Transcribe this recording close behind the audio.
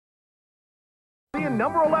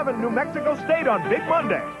Number 11, New Mexico State on Big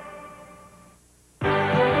Monday.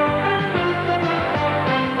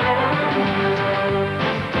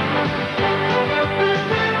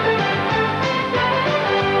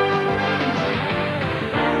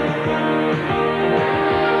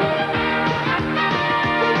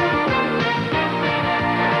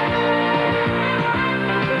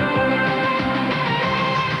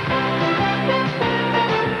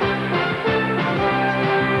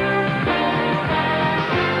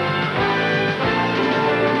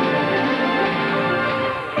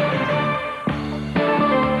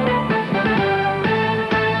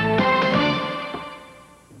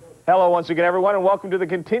 Hello once again, everyone, and welcome to the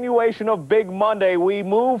continuation of Big Monday. We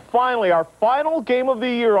move finally, our final game of the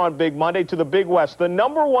year on Big Monday, to the Big West. The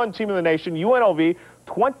number one team in the nation, UNLV,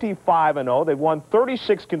 25-0. They've won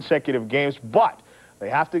 36 consecutive games, but they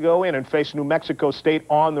have to go in and face New Mexico State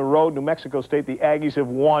on the road. New Mexico State, the Aggies have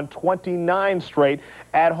won 29 straight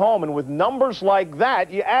at home. And with numbers like that,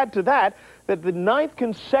 you add to that that the 9th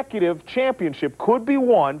consecutive championship could be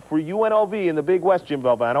won for UNLV in the Big West, Jim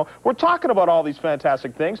Valvano. We're talking about all these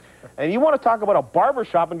fantastic things, and you want to talk about a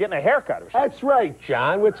barbershop and getting a haircut or something. That's right,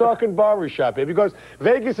 John. We're talking barbershop here because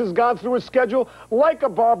Vegas has gone through a schedule like a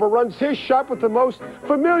barber runs his shop with the most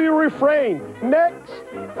familiar refrain. Next,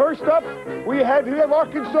 first up, we have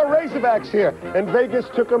Arkansas Razorbacks here, and Vegas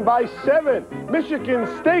took them by 7. Michigan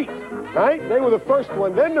State, right? They were the first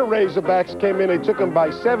one. Then the Razorbacks came in. They took them by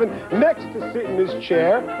 7. Next to sit in this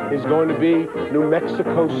chair is going to be New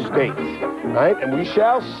Mexico State, right? And we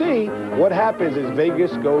shall see what happens as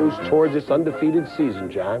Vegas goes towards its undefeated season,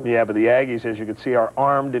 John. Yeah, but the Aggies, as you can see, are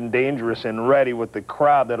armed and dangerous and ready with the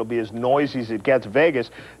crowd that'll be as noisy as it gets. Vegas,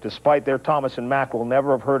 despite their Thomas and Mack, will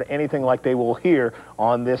never have heard anything like they will hear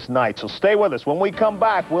on this night. So stay with us. When we come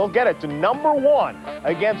back, we'll get it to number 1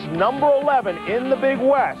 against number 11 in the Big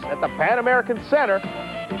West at the Pan American Center.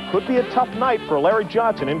 It could be a tough night for Larry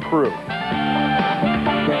Johnson and crew.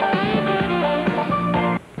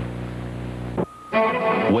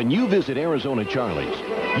 When you visit Arizona Charlie's,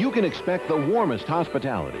 you can expect the warmest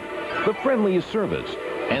hospitality, the friendliest service,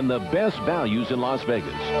 and the best values in Las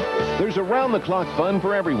Vegas. There's around-the-clock fun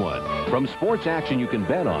for everyone, from sports action you can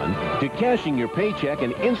bet on to cashing your paycheck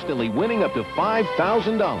and instantly winning up to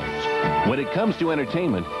 $5,000. When it comes to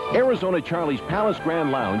entertainment, Arizona Charlie's Palace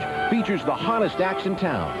Grand Lounge features the hottest acts in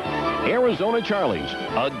town. Arizona Charlie's,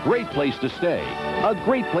 a great place to stay, a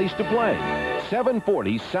great place to play.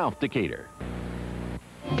 740 South Decatur.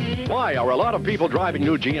 Why are a lot of people driving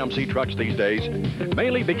new GMC trucks these days?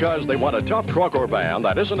 Mainly because they want a tough truck or van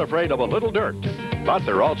that isn't afraid of a little dirt. But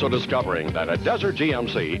they're also discovering that at Desert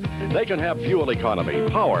GMC, they can have fuel economy,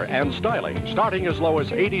 power, and styling starting as low as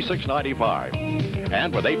 $86.95.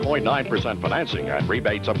 And with 8.9% financing and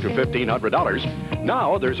rebates up to $1,500,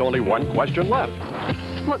 now there's only one question left.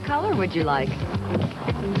 What color would you like?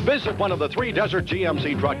 Visit one of the 3 Desert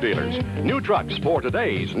GMC truck dealers. New trucks for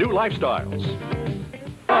today's new lifestyles.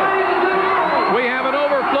 We have an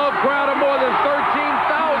overflow crowd of more than 13,000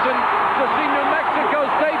 to see New Mexico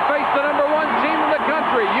State face the number 1 team in the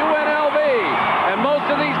country, UNLV. And most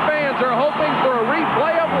of these fans are hoping for a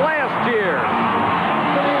replay of last year.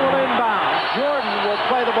 Anthony will inbound. Jordan will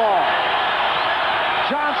play the ball.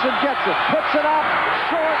 Johnson gets it, puts it up,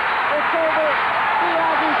 short, it's over. The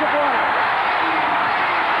Aggies have won it.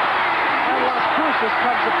 And Las Cruces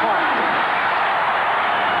comes apart.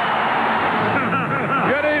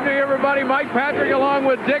 Good evening, everybody. Mike Patrick along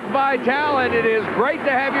with Dick Vitale, and it is great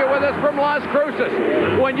to have you with us from Las Cruces.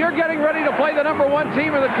 When you're getting ready to play the number 1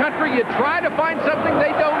 team in the country, you try to find something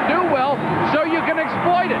they don't do well so you can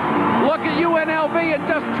exploit it. Look at UNLV and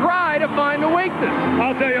just try to find the weakness.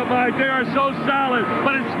 I'll tell you, Mike, they are so solid,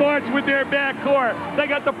 but it starts with their backcourt.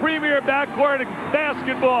 They got the premier backcourt in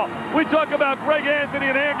basketball. We talk about Greg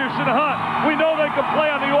Anthony and Anderson Hunt. We know they can play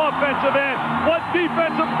on the offensive end. What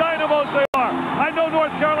defensive dynamos they are. I know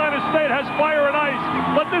North Carolina State has fire and ice,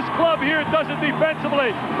 but this club here does it defensively.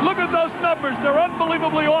 Look at those numbers. They're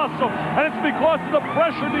unbelievably awesome, and it's because of the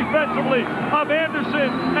pressure defensively of Anderson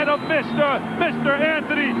and of Mr.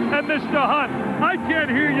 Anthony and Mr. Hunt. I can't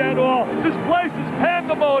hear you at all. This place is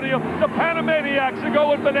pandemonium. The Panamaniacs are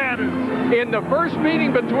going bananas. In the first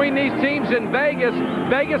meeting between these teams in Vegas,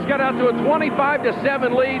 Vegas got out to a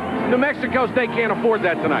 25-7 lead. New Mexico State can't afford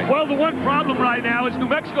that tonight. Well, the one problem right now is New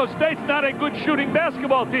Mexico State's not a good shooting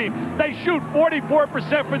basketball team. They shoot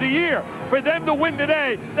 44% for the year. For them to win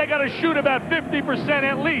today, they got to shoot about 50%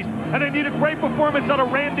 at least. And they need a great performance out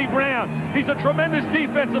of Randy Brown. He's a tremendous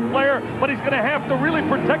defensive player, but he's going to have to really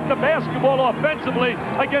protect the basketball offensively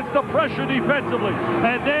against the pressure defensively.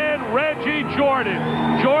 And then Reggie Jordan.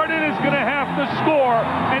 Jordan is going to have to score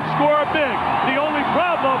and score big. The only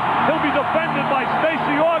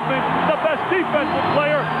best defensive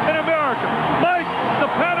player in America. Mike, the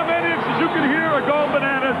Panamanians, as you can hear, are going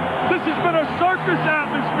bananas. This has been a circus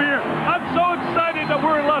atmosphere. I'm so excited that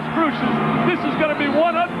we're in Las Cruces. This is going to be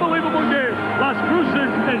one unbelievable game. Las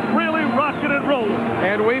Cruces is really rocking and rolling.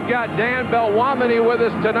 And we've got Dan Belwamini with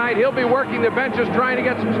us tonight. He'll be working the benches trying to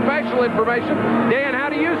get some special information. Dan, how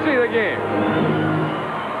do you see the game?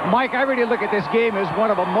 Mike, I really look at this game as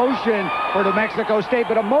one of emotion for New Mexico State,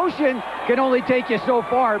 but emotion can only take you so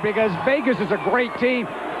far because Vegas is a great team,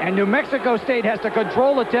 and New Mexico State has to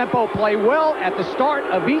control the tempo, play well at the start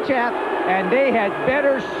of each half, and they had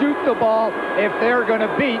better shoot the ball if they're going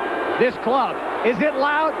to beat this club. Is it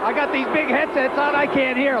loud? I got these big headsets on. I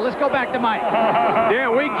can't hear. Let's go back to Mike. Yeah,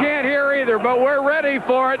 we can't hear either, but we're ready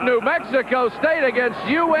for it. New Mexico State against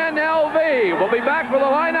UNLV. We'll be back with the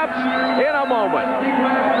lineups in a moment.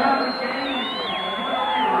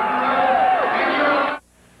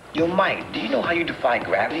 Yo, Mike, do you know how you defy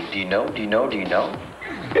gravity? Do you know?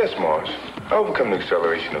 Yes, Morris. I overcome the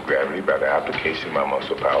acceleration of gravity by the application of my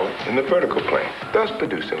muscle power in the vertical plane, thus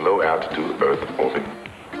producing low-altitude Earth orbit.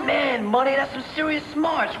 Man, Money, that's some serious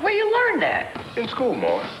smarts. Where you learn that? In school,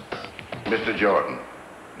 Morris. Mr. Jordan,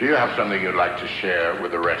 do you have something you'd like to share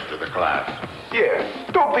with the rest of the class?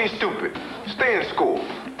 Yeah, don't be stupid. Stay in school.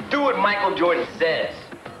 Do what Michael Jordan says.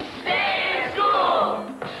 Stay in school!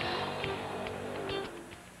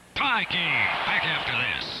 Tie game. Back after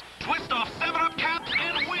this. Twist off 7-Up caps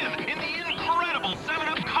and win in the incredible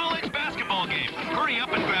 7-Up college basketball game. Hurry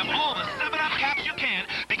up and grab all the 7-Up caps you can,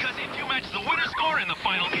 because if you match the winner score in the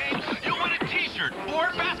final game, you'll win a t-shirt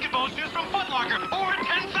or basketball shoes from Foot Locker or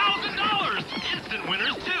 $10,000. Instant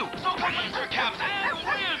winners, too. So purchase your caps and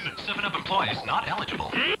win. 7-Up employees not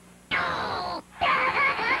eligible. Back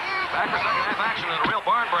for second half action in a real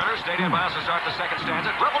barn burner. Stadium bounce to start the second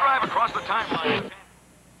stanza. Dribble drive across the timeline.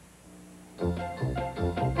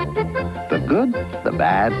 The good, the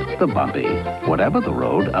bad, the bumpy. Whatever the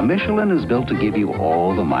road, a Michelin is built to give you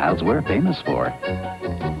all the miles we're famous for.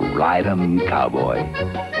 Ride 'em, cowboy.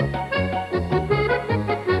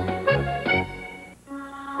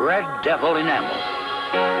 Red Devil enamel.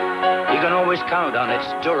 You can always count on its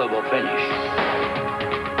durable finish.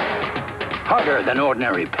 Harder than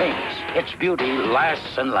ordinary paint, its beauty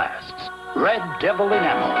lasts and lasts. Red Devil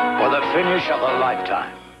enamel, for the finish of a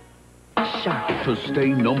lifetime. Sharp. To stay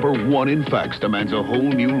 #1 in facts demands a whole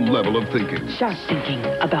new level of thinking. Sharp thinking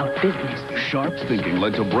about business. Sharp thinking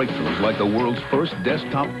led to breakthroughs like the world's first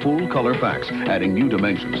desktop full-color fax, adding new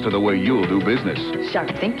dimensions to the way you'll do business.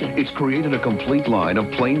 Sharp thinking. It's created a complete line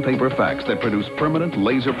of plain paper fax that produce permanent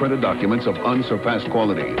laser-printed documents of unsurpassed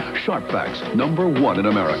quality. Sharp fax, #1 in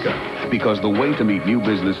America. Because the way to meet new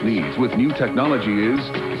business needs with new technology is...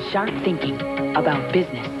 Sharp thinking about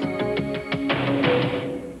business.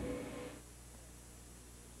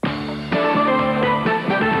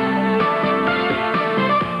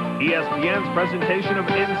 ESPN's presentation of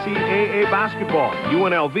NCAA basketball,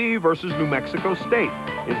 UNLV versus New Mexico State,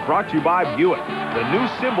 is brought to you by Buick, the new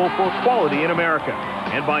symbol for quality in America,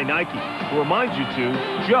 and by Nike, who reminds you to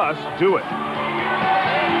just do it.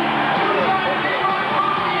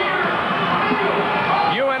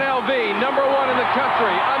 UNLV, #1 in the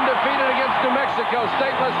country, undefeated against New Mexico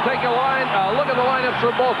State. Let's take a look at the lineups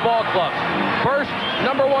for both ball clubs. First,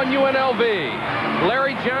 #1 UNLV.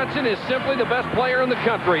 Larry Johnson is simply the best player in the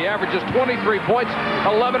country. Averages 23 points,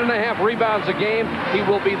 11.5 rebounds a game. He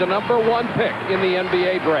will be the #1 pick in the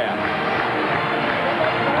NBA draft.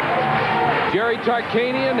 Jerry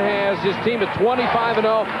Tarkanian has his team at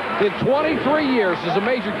 25-0. In 23 years as a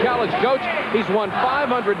major college coach, he's won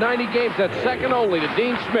 590 games. That's second only to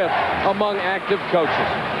Dean Smith among active coaches.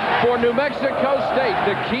 For New Mexico State,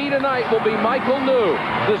 the key tonight will be Michael New.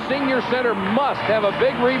 The senior center must have a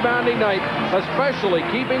big rebounding night, especially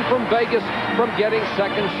keeping from Vegas from getting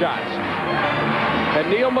second shots. And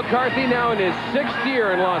Neil McCarthy now in his 6th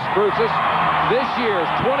year in Las Cruces. This year's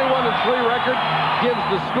 21-3 record gives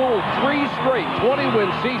the school 3 straight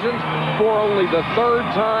 20-win seasons for only the 3rd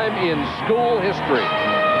time in school history.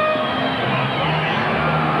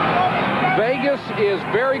 Vegas is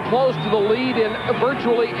very close to the lead in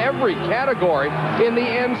virtually every category in the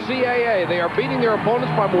NCAA. They are beating their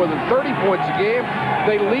opponents by more than 30 points a game.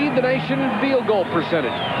 They lead the nation in field goal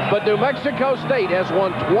percentage. But New Mexico State has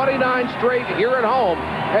won 29 straight here at home.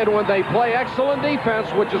 And when they play excellent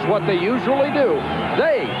defense, which is what they usually do,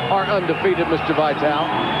 they are undefeated, Mr. Vitale.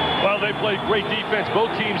 Well, they play great defense.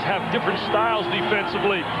 Both teams have different styles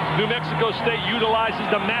defensively. New Mexico State utilizes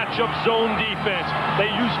the matchup zone defense. They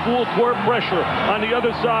use full court pressure. On the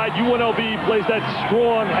other side, UNLV plays that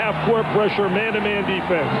strong half-court pressure, man-to-man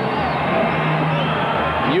defense.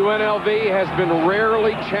 UNLV has been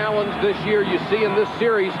rarely challenged this year. You see in this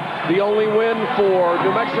series, the only win for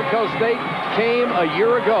New Mexico State came a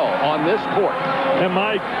year ago on this court. And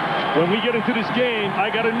Mike, when we get into this game, I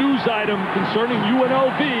got a news item concerning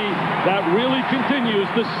UNLV that really continues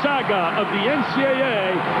the saga of the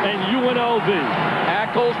NCAA and UNLV.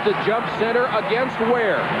 Ackles to jump center against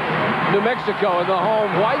Ware. New Mexico in the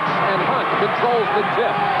home whites, and Hunt controls the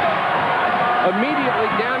tip. Immediately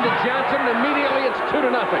down to Johnson. Immediately it's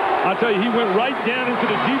 2-0. I'll tell you, he went right down into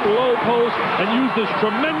the deep low post and used his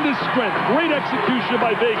tremendous strength. Great execution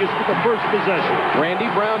by Vegas with the first possession. Randy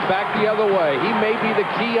Brown back the other way. He may be the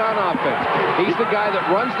key on offense. He's the guy that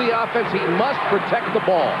runs the offense. He must protect the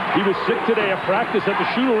ball. He was sick today at practice at the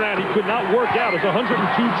shoot-around. He could not work out. It's 102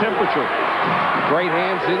 temperature. Great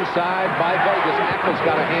hands inside by Vegas. Ackles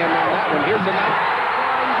got a hand on that one. Here's a nice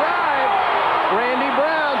line drive. Randy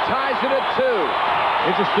Brown ties it at 2.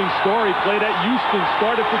 Interesting story. Played at Houston.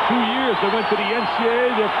 Started for 2 years. They went to the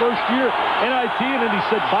NCAA their first year. NIT, and then he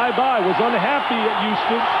said bye-bye. Was unhappy at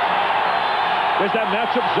Houston. There's that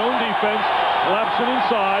matchup zone defense. Collapsing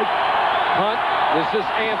inside. Hunt. This is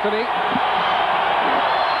Anthony.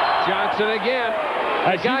 Johnson again.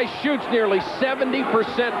 The guy shoots nearly 70%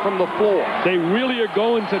 from the floor. They really are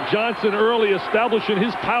going to Johnson early, establishing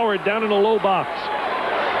his power down in the low box.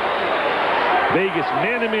 Vegas,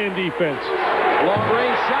 man-to-man defense.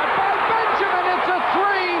 Long-range shot by Benjamin. It's a 3,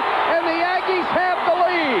 and the Aggies have the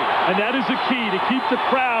lead. And that is the key, to keep the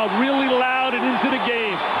crowd really loud and into the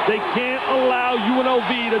game. They can't allow UNLV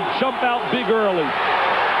to jump out big early.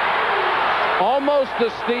 Almost a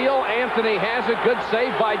steal. Anthony has a good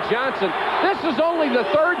save by Johnson. This is only the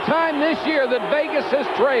 3rd time this year that Vegas has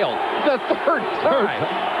trailed. The 3rd time.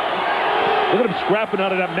 Look at him scrapping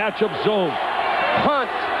out of that matchup zone. Hunt.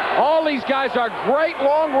 All these guys are great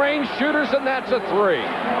long-range shooters, and that's a 3.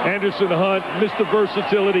 Anderson Hunt, Mr.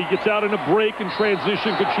 Versatility, gets out in a break and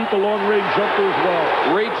transition, could shoot the long-range jumper as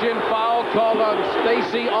well. Reach-in foul called on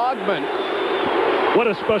Stacy Ogman. What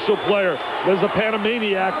a special player. There's the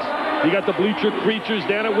Panamaniacs. You got the Bleacher Creatures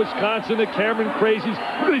down at Wisconsin, the Cameron Crazies.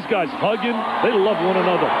 Look at these guys hugging. They love one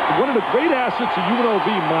another. One of the great assets of UNLV,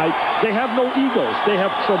 Mike, they have no egos. They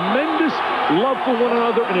have tremendous love for one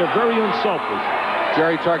another, and they're very unselfish.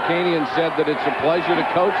 Jerry Tarkanian said that it's a pleasure to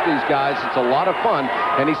coach these guys. It's a lot of fun,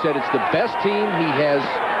 and he said it's the best team he has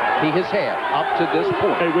had up to this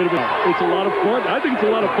point. Hey, wait a minute. It's a lot of fun. I think it's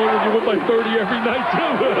a lot of fun when you win by 30 every night, too.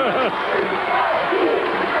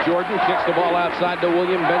 Jordan kicks the ball outside to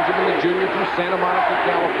William Benjamin, the junior from Santa Monica,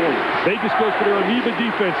 California. Vegas goes for their amoeba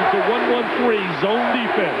defense. It's a 1-1-3 zone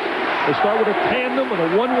defense. They start with a tandem and a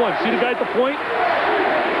 1-1. See the guy at the point?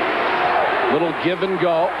 Little give and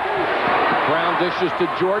go. Brown dishes to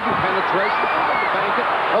Jordan. Penetration. Bank it.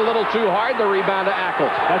 A little too hard. The rebound to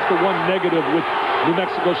Ackles. That's the one negative with New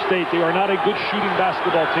Mexico State. They are not a good shooting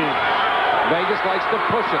basketball team. Vegas likes to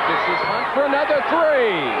push it. This is Hunt for another 3.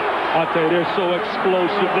 I'll tell you, they're so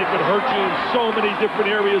explosive. They can hurt you in so many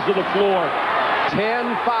different areas of the floor.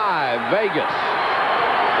 10-5, Vegas.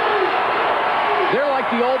 They're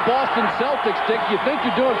like the old Boston Celtics, Dick. You think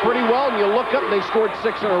you're doing pretty well, and you look up and they scored 6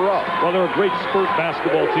 in a row. Well, they're a great spurt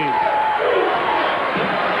basketball team.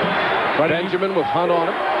 Benjamin with Hunt on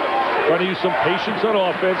him. Trying to use some patience on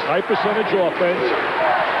offense, high percentage offense.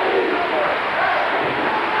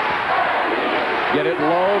 Get it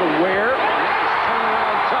low to Ware.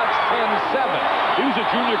 Turnaround touch, 10-7. He was a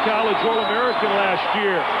junior college All-American last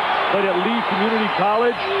year. Played at Lee Community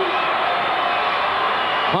College.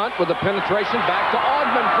 Hunt with the penetration back to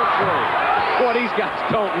Ogman for 3. Boy, these guys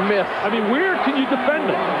don't miss. I mean, where can you defend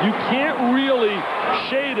them? You can't really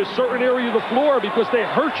shade a certain area of the floor because they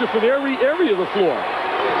hurt you from every area of the floor.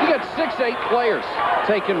 You got 6'8" players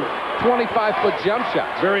taking 25-foot jump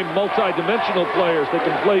shots. Very multi-dimensional players. They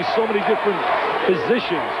can play so many different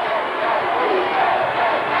positions.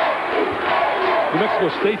 New Mexico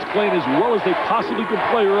State's playing as well as they possibly can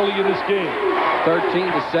play early in this game.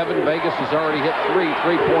 13-7. Vegas has already hit 3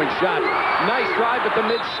 3-point shots. Nice drive, but the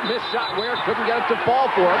missed shot. Ware couldn't get it to fall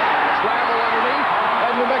for it. Travel underneath,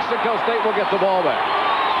 and New Mexico State will get the ball back.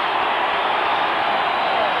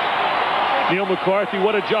 Neil McCarthy,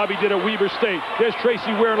 what a job he did at Weber State. There's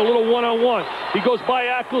Tracy Ware in a little one-on-one. He goes by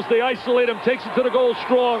Ackles, they isolate him, takes it to the goal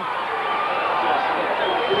strong.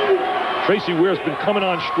 Tracy Ware's been coming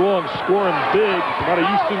on strong, scoring big from out of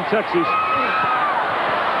Houston, Texas.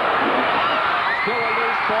 Still a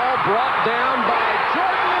loose ball brought down by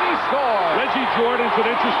Jordan, and he scores. Reggie Jordan's an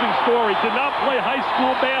interesting story. Did not play high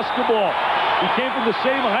school basketball. He came from the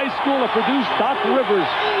same high school that produced Doc Rivers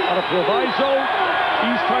out of Proviso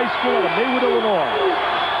East High School out of Maywood, Illinois.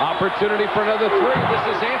 Opportunity for another three. This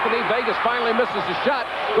is Anthony. Vegas finally misses the shot,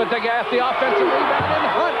 but they got the offensive rebound, and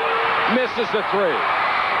Hunt misses the three.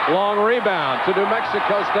 Long rebound to New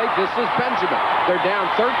Mexico State. This is Benjamin. They're down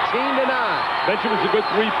 13-9. Benjamin's a good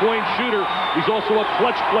three-point shooter. He's also a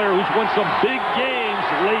clutch player who's won some big games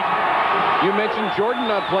late. You mentioned Jordan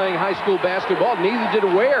not playing high school basketball. Neither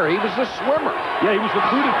did Ware. He was a swimmer. Yeah, he was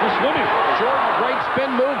recruited for swimming. Jordan, great spin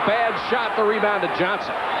move. Bad shot. The rebound to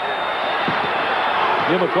Johnson.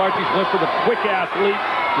 Neil McCarthy's went for the quick athlete,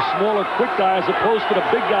 the smaller, quick guy, as opposed to the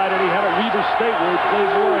big guy that he had at Weber State, where he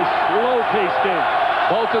played more a slow-paced game.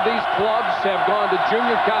 Both of these clubs have gone to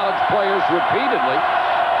junior college players repeatedly.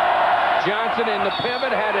 Johnson in the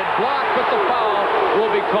pivot had it blocked, but the foul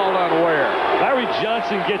will be called on Ware. Larry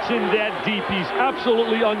Johnson gets in that deep. He's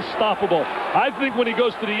absolutely unstoppable. I think when he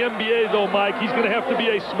goes to the NBA, though, Mike, he's going to have to be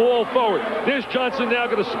a small forward. There's Johnson now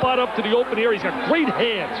going to spot up to the open area. He's got great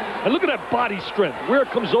hands. And look at that body strength. Where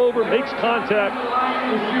it comes over, makes contact.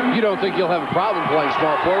 You don't think you'll have a problem playing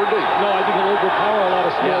small forward, do you? No, I think he'll overpower a lot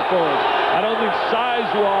of small forwards. I don't think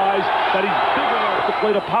size-wise that he's big enough to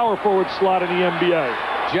play the power forward slot in the NBA.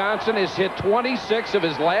 Johnson has hit 26 of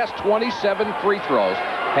his last 27 free throws,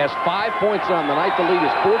 has 5 points on the night. The lead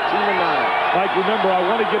is 14-9. Mike, remember, I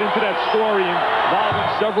want to get into that story involving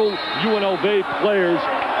several UNLV players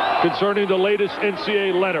concerning the latest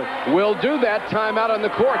NCAA letter. We'll do that. Timeout on the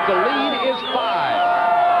court. The lead is 5.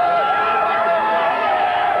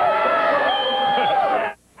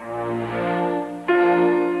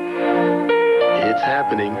 It's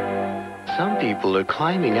happening. Some people are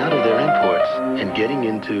climbing out of their imports and getting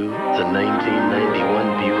into the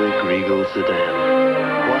 1991 Buick Regal sedan.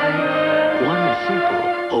 Why? One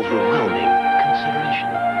simple, overwhelming consideration.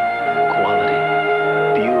 Quality.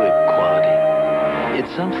 Buick quality.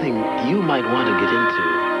 It's something you might want to get into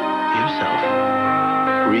yourself.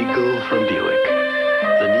 Regal from Buick.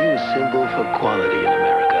 The new symbol for quality in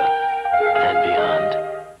America and beyond.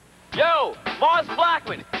 Yo, Mars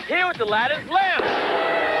Blackman, here with the lattice lamp.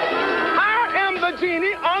 The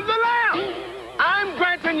genie on the lamp. I'm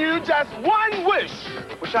granting you just one wish.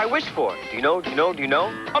 Which I wish for? Do you know? $1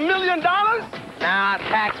 million? Nah,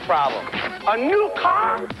 tax problem. A new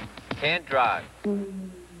car? Can't drive.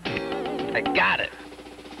 I got it.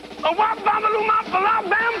 A wop bam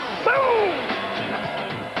bam boom.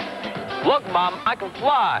 Look, Mom, I can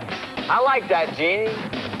fly. I like that, Genie.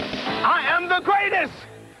 I am the greatest.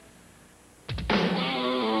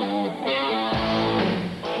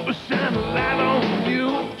 Shine a light on you,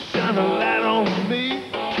 shine a light on me.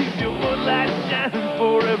 Keep your light shining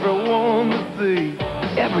for everyone to see.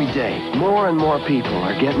 Every day, more and more people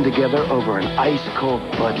are getting together over an ice-cold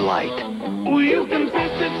Bud Light. Well, you can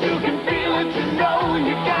taste it, you can feel it, you know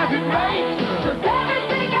you got it right. 'Cause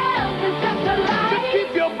everything else is just a light. To keep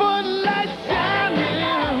your Bud Light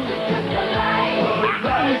shining. Just a light. Bud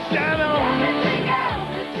Light shine on.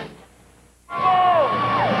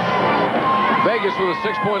 Vegas with a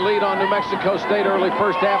 6-point lead on New Mexico State early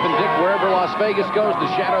first half, and Dick, wherever Las Vegas goes, the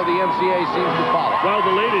shadow of the NCAA seems to follow. Well,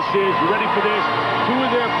 the latest is, you ready for this? Two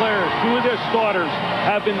of their players, two of their starters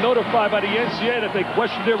have been notified by the NCAA that they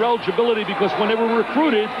questioned their eligibility because when they were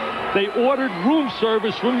recruited, they ordered room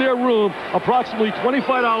service from their room, approximately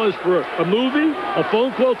 $25 for a movie, a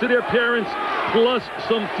phone call to their parents, plus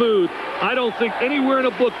some food. I don't think anywhere in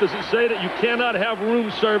the book does it say that you cannot have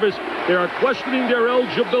room service. They are questioning their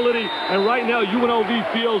eligibility, and right now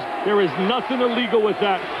UNLV feels there is nothing illegal with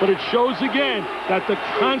that. But it shows again that the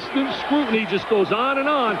constant scrutiny just goes on,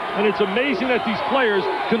 and it's amazing that these players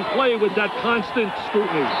can play with that constant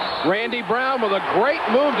scrutiny. Randy Brown with a great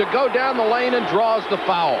move to go down the lane and draws the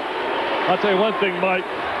foul. I'll tell you one thing, Mike.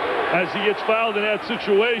 As he gets fouled in that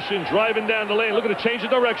situation, driving down the lane, look at the change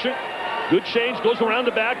of direction. Good change, goes around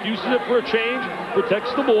the back, uses it for a change,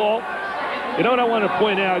 protects the ball. You know what I want to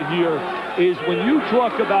point out here is when you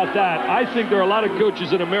talk about that, I think there are a lot of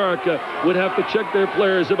coaches in America would have to check their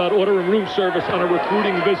players about ordering room service on a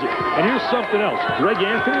recruiting visit. And here's something else. Greg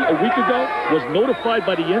Anthony, a week ago, was notified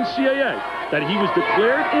by the NCAA that he was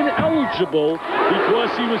declared ineligible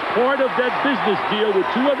because he was part of that business deal with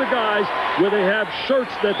two other guys where they have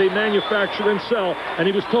shirts that they manufacture and sell. And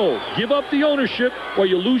he was told, give up the ownership or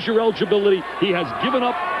you lose your eligibility. He has given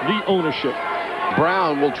up the ownership.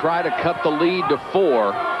 Brown will try to cut the lead to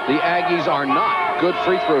 4. The Aggies are not good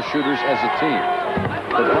free throw shooters as a team.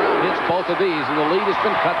 But Brown hits both of these, and the lead has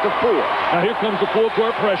been cut to 4. Now here comes the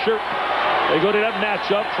full-court pressure. They go to that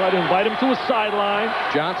matchup, try to invite him to a sideline.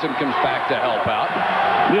 Johnson comes back to help out.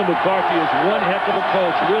 Neil McCarthy is one heck of a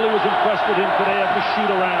coach. Really was impressed with him today at the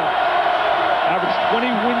shoot-around. Averaged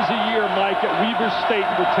 20 wins a year, Mike, at Weber State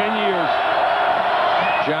for 10 years.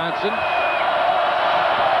 Johnson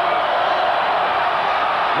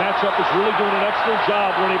matchup is really doing an excellent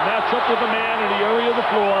job when they match up with a man in the area of the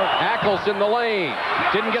floor. Ackles in the lane.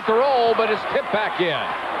 Didn't get the roll, but it's tipped back in.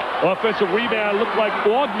 Offensive rebound looked like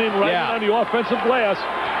Augman right on the offensive glass.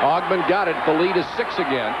 Augman got it. The lead is 6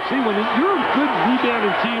 again. See, when you're a good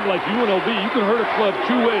rebounding team like UNLV, you can hurt a club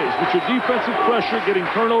 2 ways. With your defensive pressure, getting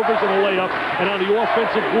turnovers and a layup, and on the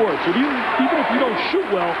offensive board. So even if you don't shoot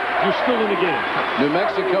well, you're still in the game. New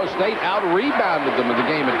Mexico State out-rebounded them in the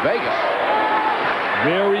game at Vegas.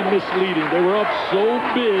 Very misleading. They were up so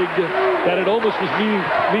big that it almost was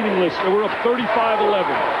meaningless. They were up 35-11.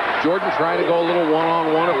 Jordan trying to go a little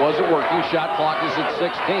one-on-one. It wasn't working. Shot clock is at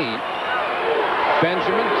 16.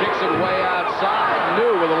 Benjamin kicks it way outside.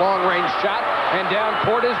 New with a long-range shot. And down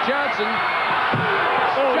court is Johnson.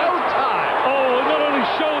 Showtime. Oh, not only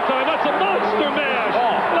showtime, that's a monster mash.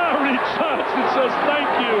 Larry Johnson says thank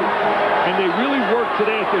you. And they really worked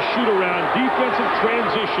today at the shoot-around. Defensive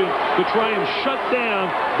transition to try and shut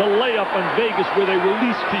down the layup on Vegas where they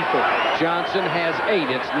release people. Johnson has 8.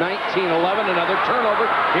 It's 19-11. Another turnover.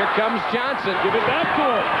 Here comes Johnson. Give it back to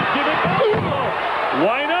him. Give it back to him.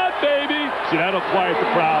 Why not, baby? See, that'll quiet the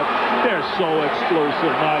crowd. They're so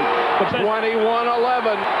explosive, Mike.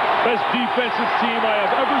 21-11. Best defensive team I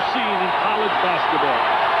have ever seen in college basketball.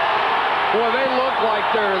 Boy, they look like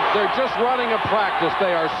they're just running a practice.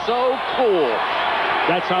 They are so cool.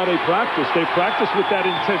 That's how they practice. They practice with that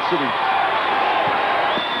intensity.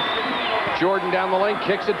 Jordan down the lane,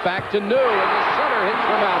 kicks it back to New, and the center hits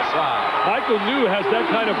from outside. Michael New has that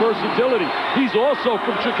kind of versatility. He's also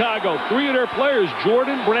from Chicago. 3 of their players,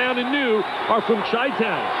 Jordan, Brown, and New, are from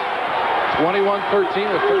Chi-Town. 21-13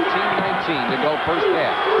 with 13-19 to go first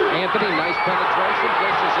half. Anthony, nice penetration,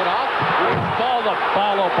 dishes it off. Ball to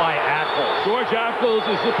follow by Ackles. George Ackles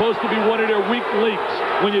is supposed to be one of their weak links.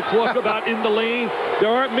 When you talk about in the lane, there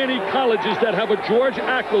aren't many colleges that have a George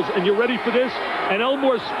Ackles, and you're ready for this? And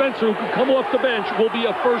Elmore Spencer, who can come off the bench, will be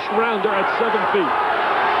a first-rounder at 7 feet.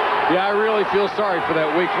 Yeah, I really feel sorry for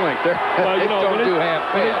that weak link. They don't do half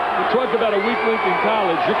bad. You talk about a weak link in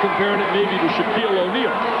college, you're comparing it maybe to Shaquille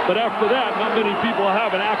O'Neal. But after that, not many people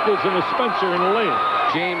have an Ackles and a Spencer in the lane.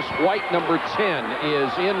 James White, number 10,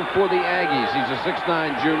 is in for the Aggies. He's a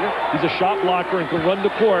 6'9 junior. He's a shot blocker and can run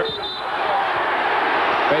the court.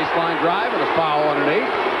 Baseline drive and a foul on an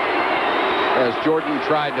 8. As Jordan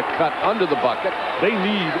tried to cut under the bucket. They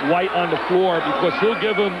need White on the floor because he'll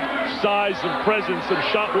give them size and presence and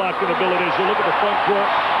shot blocking abilities. You look at the front court,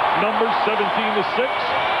 numbers 17-6.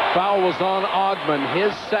 Foul was on Augman,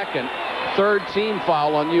 his second, 3rd team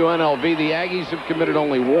foul on UNLV. The Aggies have committed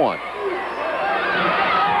only 1.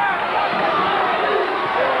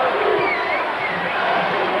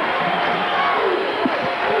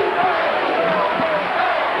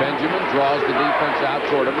 Benjamin draws the defense out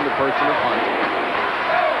toward him in the person of Hunt.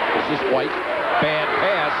 This is White. Bad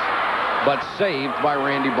pass, but saved by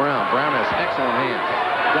Randy Brown. Brown has excellent hands.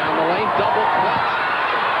 Down the lane, double clutch.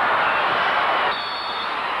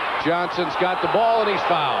 Johnson's got the ball, and he's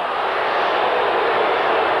fouled.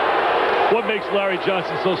 What makes Larry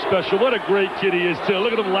Johnson so special? What a great kid he is, too.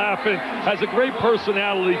 Look at him laughing. Has a great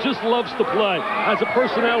personality. Just loves to play. Has a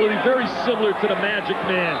personality very similar to the Magic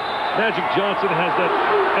Man. Magic Johnson has that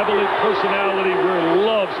ebullient personality where he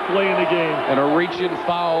loves playing the game. And a reach-in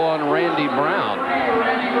foul on Randy Brown.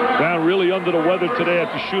 Brown really under the weather today at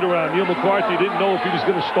the shoot-around. Neil McCarthy didn't know if he was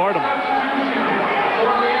going to start him.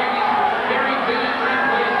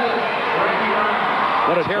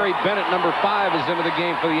 Terry Bennett, number 5, is into the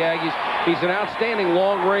game for the Aggies. He's an outstanding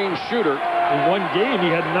long-range shooter. In one game,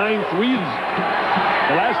 he had 9 threes.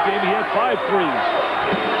 The last game, he had 5 threes.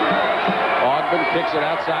 Augman kicks it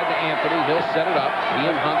outside to Anthony. He'll set it up. He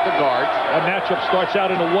and Hunt the guards. That matchup starts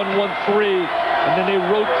out in a 1-1-3, and then they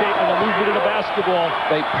rotate on the movement of the basketball.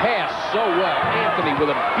 They pass so well. Anthony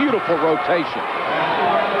with a beautiful rotation.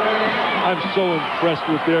 I'm so impressed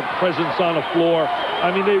with their presence on the floor.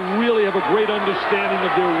 I mean, they really have a great understanding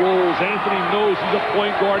of their roles. Anthony knows he's a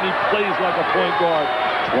point guard, and he plays like a point guard.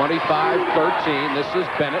 25-13. This is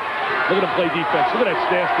Bennett. Look at him play defense. Look at that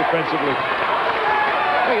staff defensively.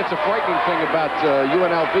 I think it's a frightening thing about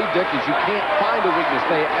UNLV, Dick, is you can't find a weakness.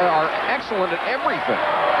 They are excellent at everything.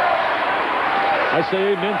 I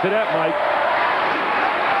say amen to that, Mike.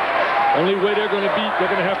 Only way they're going to beat,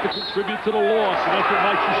 they're going to have to contribute to the loss. And that's what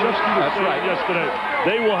Mike Krzyzewski was saying yesterday.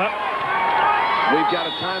 They will have... We've got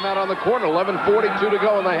a timeout on the court. 11:42 to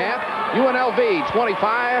go in the half. UNLV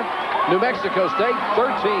 25, New Mexico State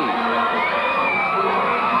 13.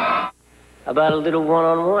 About a little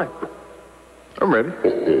one-on-one. I'm ready.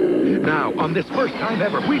 Now, on this first-time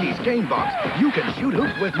ever Wheaties Game Box, you can shoot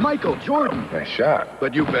hoops with Michael Jordan. Nice shot.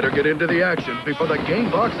 But you better get into the action before the game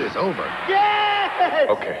box is over. Yeah!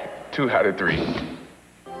 Okay, 2 out of 3.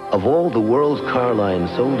 Of all the world's car lines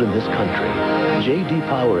sold in this country, J.D.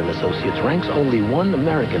 Power and Associates ranks only one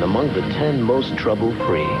American among the 10 most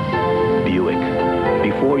trouble-free. Buick.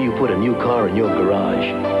 Before you put a new car in your garage,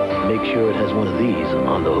 make sure it has one of these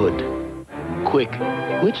on the hood. Quick,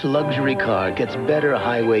 which luxury car gets better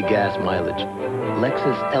highway gas mileage?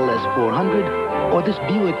 Lexus LS 400 or this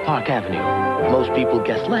Buick Park Avenue? Most people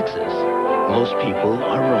guess Lexus. Most people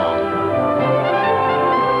are wrong.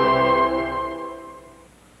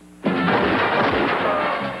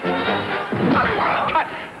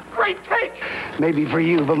 Great take! Maybe for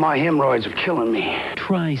you, but my hemorrhoids are killing me.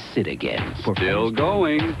 Try Sit Again. Still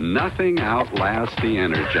going. Nothing outlasts the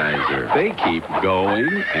Energizer. They keep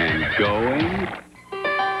going and going.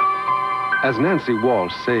 As Nancy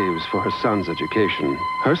Walsh saves for her son's education,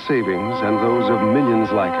 her savings and those of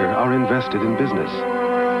millions like her are invested in business.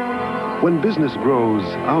 When business grows,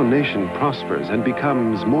 our nation prospers and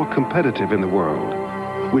becomes more competitive in the world,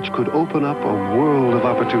 which could open up a world of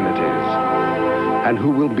opportunities. And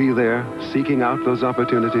who will be there seeking out those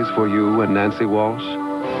opportunities for you and Nancy Walsh?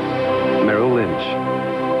 Merrill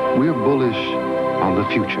Lynch. We're bullish on the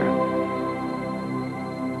future.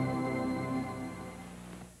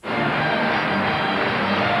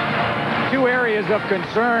 Two areas of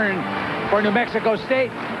concern for New Mexico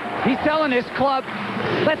State. He's telling his club,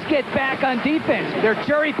 let's get back on defense. They're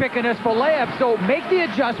cherry-picking us for layups, so make the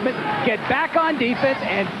adjustment, get back on defense,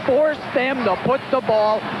 and force them to put the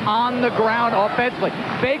ball on the ground offensively.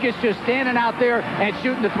 Vegas just standing out there and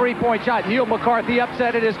shooting the three-point shot. Neil McCarthy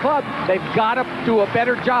upset at his club. They've got to do a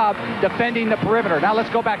better job defending the perimeter. Now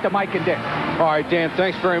let's go back to Mike and Dick. All right, Dan,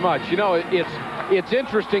 thanks very much. You know, it's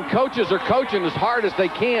interesting. Coaches are coaching as hard as they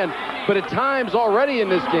can, but at times already in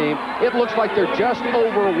this game, it looks like they're just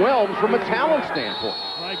overwhelmed from a talent standpoint.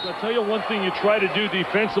 Mike, I'll tell you one thing you try to do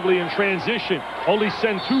defensively in transition. Only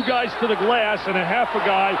send 2 guys to the glass, and a half a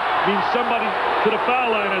guy means somebody to the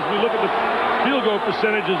foul line. As we look at the field goal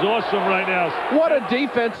percentage is awesome right now. What a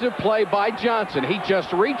defensive play by Johnson. He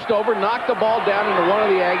just reached over, knocked the ball down into one of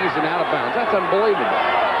the Aggies and out of bounds. That's unbelievable.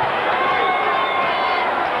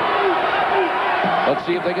 Let's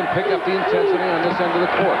see if they can pick up the intensity on this end of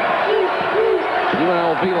the court.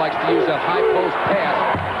 UNLV likes to use that high post pass.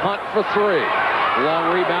 Hunt for 3.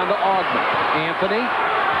 Long rebound to Augment. Anthony.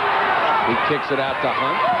 He kicks it out to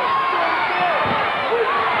Hunt.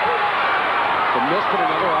 Missed it,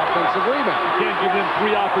 another offensive rebound. You can't give them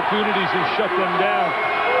 3 opportunities and shut them down.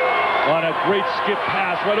 On a great skip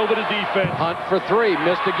pass right over the defense. Hunt for 3.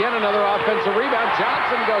 Missed again, another offensive rebound.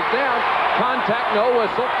 Johnson goes down. Contact, no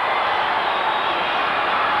whistle.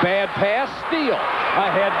 Bad pass, steal.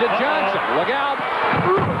 Ahead to Johnson. Look out.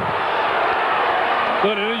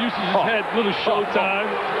 But he uses his head. Little showtime.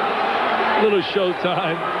 Little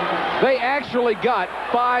showtime. They actually got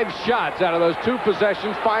 5 shots out of those 2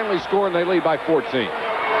 possessions. Finally scoring, they lead by 14.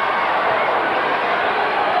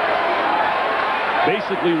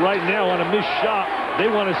 Basically, right now on a missed shot, they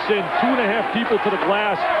want to send 2.5 people to the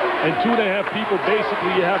glass and 2.5 people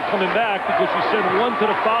basically you have coming back because you send 1 to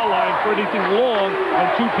the foul line for anything long and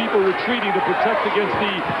 2 people retreating to protect against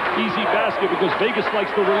the easy basket because Vegas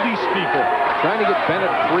likes to release people. Trying to get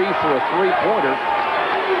Bennett free for a 3-pointer,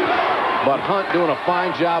 but Hunt doing a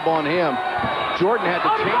fine job on him. Jordan had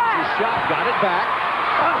to change his shot, got it back,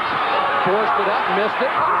 forced it up, missed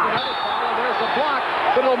it. There's a block,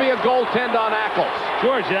 but it'll be a goaltend on Ackles.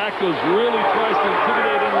 George Ackles really tries to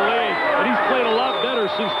intimidate in the lane, and he's played a lot better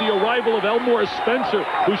since the arrival of Elmore Spencer,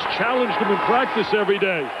 who's challenged him in practice every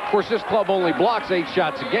day. Of course, this club only blocks 8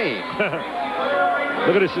 shots a game.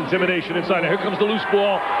 Look at this intimidation inside. Now here comes the loose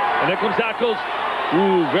ball, and there comes Ackles.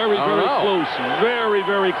 Ooh, very, very close. Very,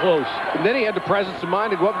 very close. And then he had the presence of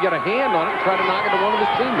mind to go up and get a hand on it and try to knock it to one of his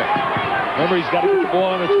teammates. Remember, he's got to get the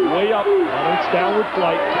ball on its way up, on its downward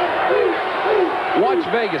flight. Watch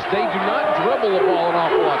Vegas. They do not dribble the ball an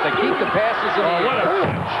awful lot. They keep the passes in the air.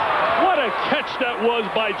 What a catch that was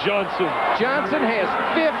by Johnson. Johnson has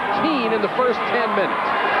 15 in the first 10 minutes.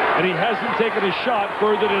 And he hasn't taken a shot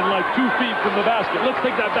further than like 2 feet from the basket. Let's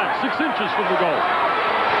take that back. 6 inches from the goal.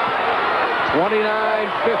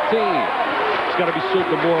 29-15. It's got to be so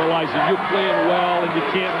demoralizing. You're playing well, and you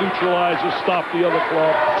can't neutralize or stop the other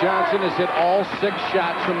club. Johnson has hit all 6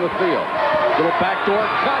 shots from the field. Little backdoor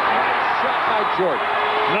cut. Nice shot by Jordan.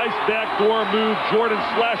 Nice backdoor move. Jordan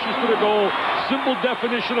slashes to the goal. Simple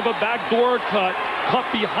definition of a backdoor cut. Cut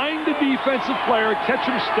behind the defensive player.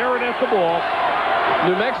 Catch him staring at the ball.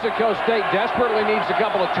 New Mexico State desperately needs a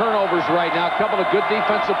couple of turnovers right now. A couple of good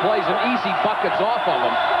defensive plays and easy buckets off of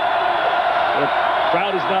them. The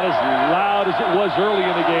crowd is not as loud as it was early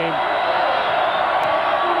in the game.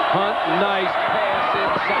 Hunt, nice pass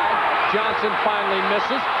inside. Johnson finally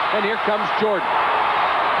misses, and here comes Jordan.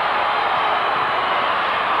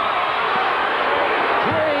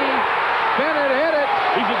 Three. Bennett hit it.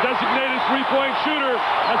 He's a designated three-point shooter.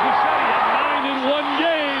 As we said, he had 9 in one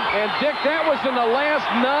game. And, Dick, that was in the last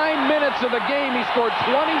 9 minutes of the game. He scored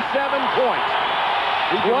 27 points.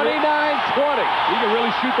 29-20. He can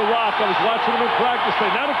really shoot the rock. I was watching him in practice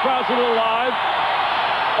today. Now the crowd's a little live.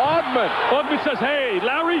 Ogman says, hey,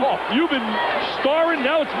 Larry, you've been starring.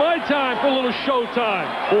 Now it's my time for a little showtime.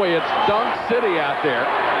 Boy, it's Dunk City out there.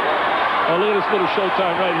 Oh, look at this little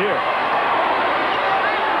showtime right here.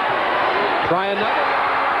 Try another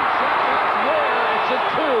long-range shot. That's Ware. It's a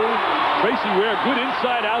 2. Tracy Ware, good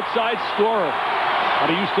inside-outside scorer. Out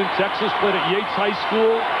of Houston, Texas, played at Yates High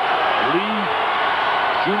School, Lee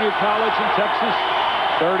Junior College in Texas.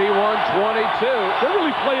 31-22. They're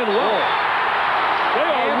really playing well. They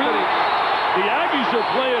are really. The Aggies are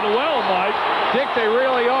playing well, Mike. Dick, they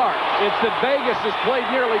really are. It's that Vegas has played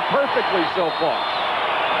nearly perfectly so far.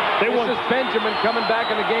 This is Benjamin coming back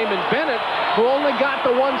in the game, and Bennett, who only got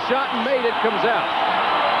the one shot and made it, comes out.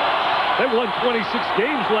 They won 26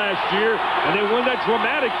 games last year, and they won that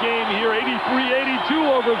dramatic game here, 83-82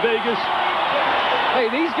 over Vegas. Hey,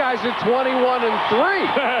 these guys are 21-3.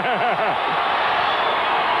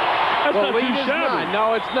 That's not too shabby.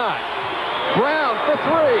 No, it's not. Brown for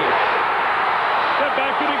 3. They're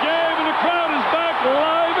back in the game, and the crowd is back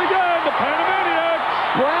live again. The Panamaniacs.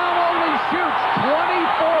 Brown only shoots 24%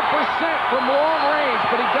 from long range,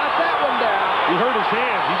 but he got that one down. He hurt his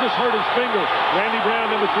hand. He just hurt his finger. Randy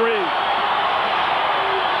Brown, number 3.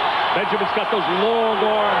 Benjamin's got those long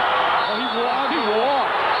arms. Oh, he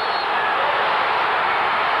walked.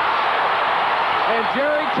 And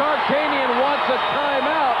Jerry Tarkanian wants a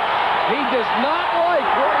timeout. He does not like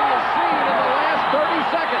what he has seen in the last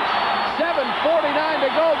 30 seconds. 7:49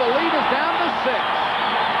 to go. The lead is down to 6.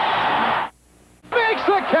 Makes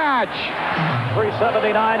the catch.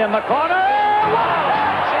 379 in the corner.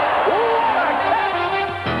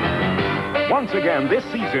 Once again this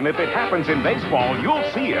season, if it happens in baseball, you'll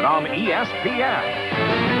see it on ESPN.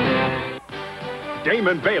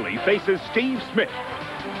 Damon Bailey faces Steve Smith.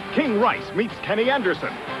 King Rice meets Kenny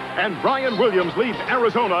Anderson. And Brian Williams leads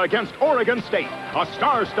Arizona against Oregon State. A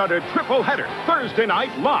star-studded triple header Thursday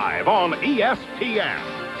night live on ESPN.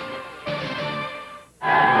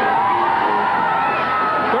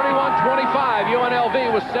 31-25,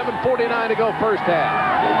 UNLV with 7:49 to go first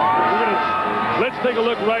half. Let's take a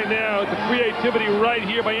look right now at the creativity right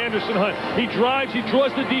here by Anderson Hunt. He drives, he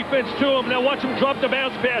draws the defense to him. Now watch him drop the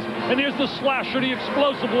bounce pass. And here's the slasher, the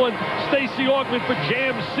explosive one, Stacey Augman for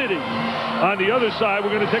Jam City. On the other side, we're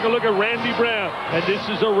going to take a look at Randy Brown. And this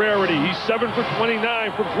is a rarity. He's 7 for 29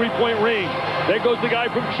 from three-point range. There goes the guy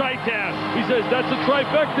from Chi-Town. He says, that's a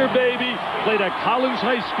trifecta, baby. Played at Collins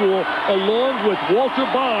High School along with Walter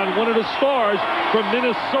Bond, one of the stars from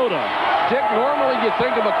Minnesota. Dick, normally you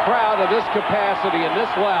think of a crowd of this capacity and this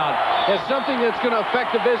loud as something that's going to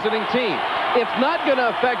affect the visiting team. It's not going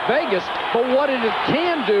to affect Vegas, but what it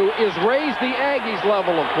can do is raise the Aggies'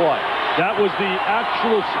 level of play. That was the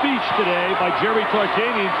actual speech today by Jerry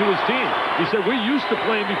Tarkanian to his team. He said, we're used to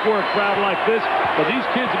playing before a crowd like this, but these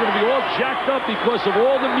kids are going to be all jacked up because of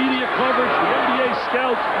all the media coverage, the NBA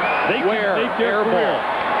scouts. They can make their career.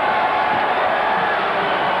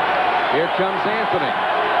 Here comes Anthony.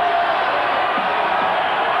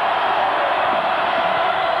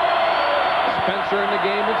 Spencer in the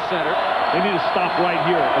game at center. They need to stop right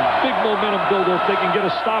here. A big momentum builder if they can get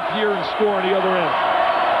a stop here and score on the other end.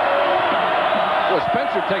 Well,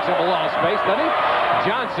 Spencer takes up a lot of space, doesn't he?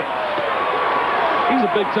 Johnson. He's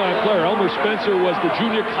a big-time player. Elmer Spencer was the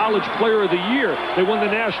Junior College Player of the Year. They won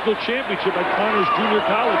the national championship at Connors Junior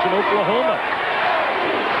College in Oklahoma.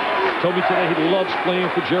 Told me today he loves playing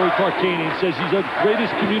for Jerry Tarkanian. Says he's the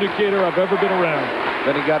greatest communicator I've ever been around.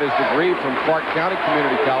 Then he got his degree from Clark County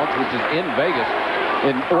Community College, which is in Vegas,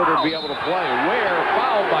 in order to be able to play. Ware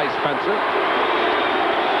fouled by Spencer.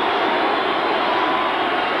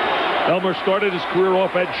 Elmer started his career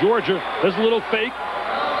off at Georgia. There's a little fake.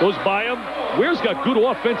 Goes by him. Ware's got good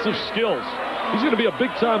offensive skills. He's going to be a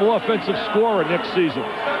big-time offensive scorer next season.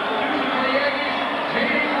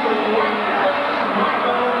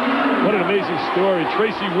 What an amazing story.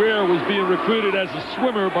 Tracy Ware was being recruited as a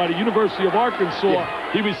swimmer by the University of Arkansas.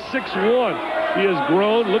 Yeah. He was 6'1". He has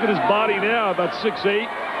grown. Look at his body now, about 6'8".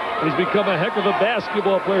 And he's become a heck of a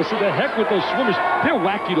basketball player. So the heck with those swimmers. They're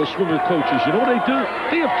wacky, those swimmer coaches. You know what they do?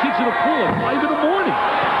 They have kids in the pool at 5 in the morning.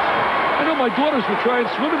 I know my daughters were trying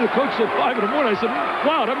swimming. The coach said 5 in the morning. I said,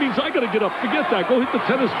 wow, that means I got to get up. Forget that. Go hit the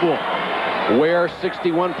tennis ball. Ware,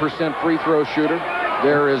 61% free throw shooter.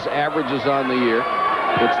 There is averages on the year.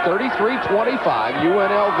 It's 33-25,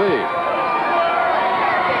 UNLV.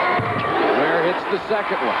 Ware hits the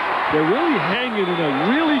second one. They're really hanging in a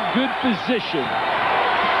really good position.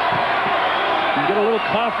 You get a little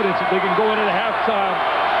confidence if they can go into the halftime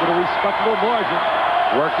with a respectable margin.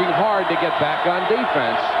 Working hard to get back on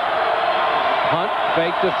defense. Hunt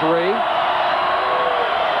fake to three.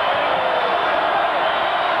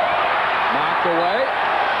 Knocked away.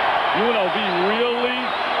 UNLV really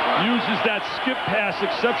uses that skip pass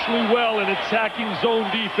exceptionally well in attacking zone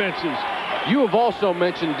defenses. You have also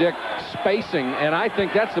mentioned, Dick, spacing, and I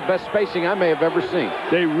think that's the best spacing I may have ever seen.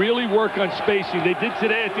 They really work on spacing. They did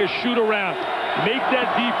today at their shoot-around. Make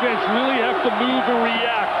that defense really have to move and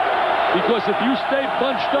react, because if you stay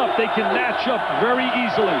bunched up, they can match up very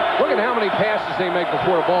easily. Look at how many passes they make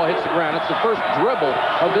before the ball hits the ground. It's the first dribble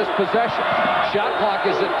of this possession. Shot clock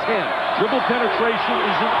is at 10. Dribble penetration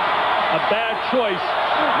isn't a bad choice.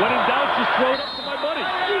 When in doubt, just throw it up to my buddy.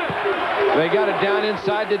 They got it down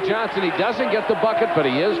inside to Johnson. He doesn't get the bucket, but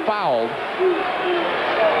he is fouled.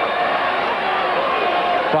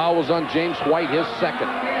 Foul was on James White, his second.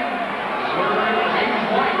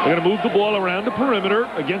 They're going to move the ball around the perimeter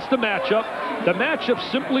against the matchup. The matchup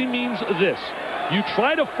simply means this. You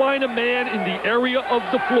try to find a man in the area of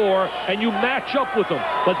the floor, and you match up with him.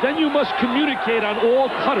 But then you must communicate on all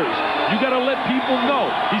cutters. You got to let people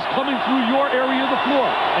know he's coming through your area of the floor,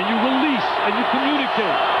 and you release and you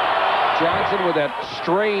communicate. Johnson with that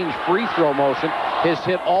strange free throw motion has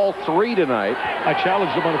hit all three tonight. I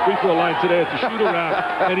challenged him on the free throw line today at the shoot-around,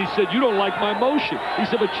 and he said, "You don't like my motion." He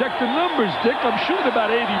said, "But check the numbers, Dick. I'm shooting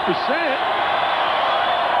about 80%.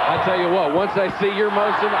 I tell you what, once I see your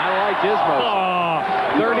motion, I like his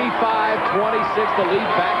motion. 35-26, the lead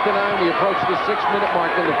back to 9. We approach the 6-minute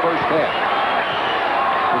mark in the first half.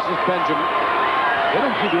 This is Benjamin. They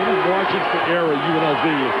don't give you any margin for error, UNLV.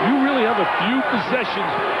 If you really have a few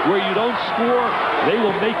possessions where you don't score, they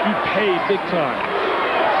will make you pay big time.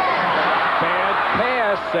 Bad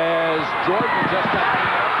pass as Jordan just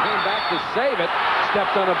came back to save it,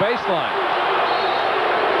 stepped on a baseline.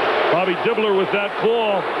 Bobby Dibbler with that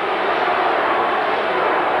call.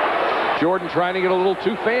 Jordan trying to get a little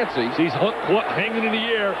too fancy. He's caught hanging in the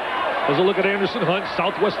air. There's a look at Anderson Hunt,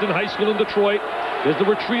 Southwestern High School in Detroit. There's the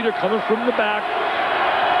retreater coming from the back.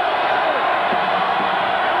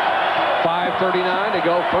 5:39 to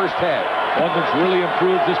go, first half. Ogden's really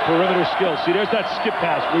improved his perimeter skill. See, there's that skip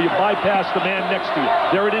pass where you bypass the man next to you.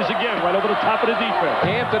 There it is again, right over the top of the defense.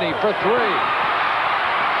 Anthony for three.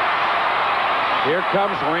 Here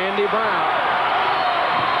comes Randy Brown.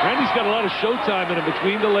 Randy's got a lot of showtime in him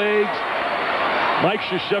between the legs. Mike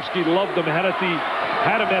Krzyzewski loved him, had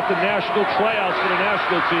him at the national tryouts for the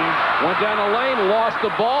national team. Went down the lane, lost the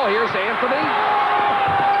ball. Here's Anthony.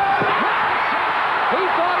 He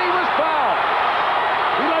thought he was fouled.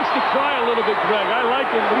 He likes to cry a little bit, Greg. I like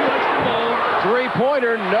him, but he likes to moan.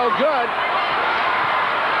 Three-pointer, no good.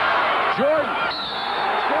 Jordan,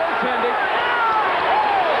 goaltending.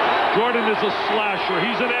 Jordan is a slasher.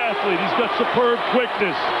 He's an athlete. He's got superb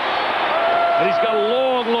quickness. And he's got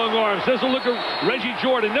long, long arms. There's a look at Reggie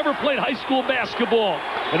Jordan. Never played high school basketball.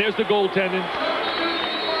 And there's the goaltending.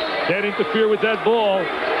 Can't interfere with that ball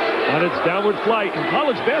on its downward flight. In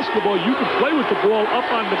college basketball, you can play with the ball up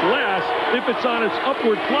on the glass if it's on its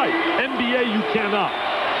upward flight. NBA, you cannot.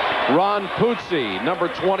 Ron Puzzi, number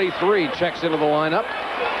 23, checks into the lineup.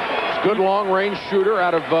 Good long-range shooter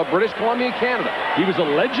out of British Columbia, Canada. He was a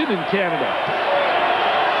legend in Canada.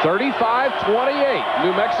 35-28.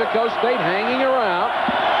 New Mexico State hanging around.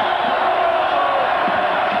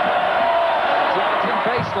 Johnson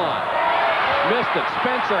baseline. Missed it.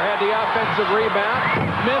 Spencer had the offensive rebound.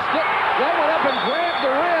 Missed it. Then went up and grabbed the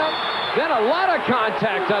rim. Then a lot of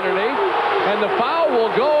contact underneath. And the foul will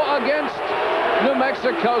go against New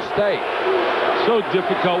Mexico State. So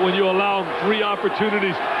difficult when you allow him 3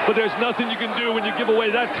 opportunities, but there's nothing you can do when you give away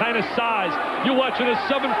that kind of size. You're watching a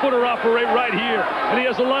 7-footer operate right here, and he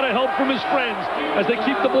has a lot of help from his friends as they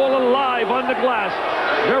keep the ball alive on the glass.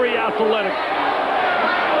 Very athletic.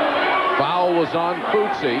 Foul was on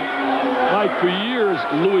Puzzi. Mike, for years,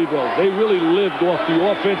 Louisville, they really lived off the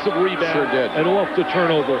offensive rebound. Sure did. And off the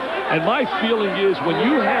turnover. And my feeling is when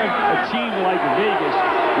you have a team like Vegas,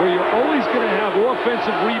 where you're always going to have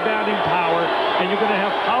offensive rebounding power, and you're going to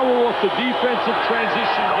have power off the defensive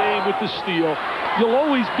transition game with the steal, you'll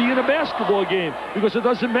always be in a basketball game, because it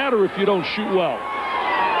doesn't matter if you don't shoot well.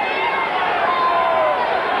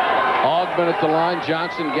 Ogden at the line.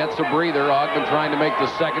 Johnson gets a breather. Ogden trying to make the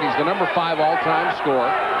second. He's the number 5 all-time scorer.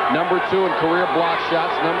 Number 2 in career block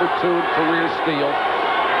shots. Number 2 in career steals.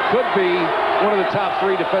 Could be one of the top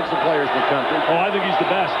 3 defensive players in the country. Oh, I think he's the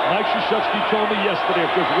best. Mike Krzyzewski told me yesterday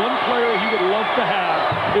if there's one player he would love to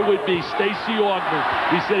have, it would be Stacey Augmon.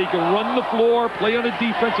 He said he can run the floor, play on a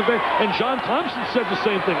defensive end, and John Thompson said the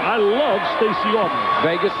same thing. I love Stacey Augmon.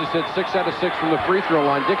 Vegas has hit 6 out of 6 from the free throw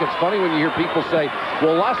line. Dick, it's funny when you hear people say,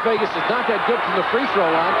 well, Las Vegas is not that good from the free throw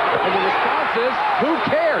line, and the response is, who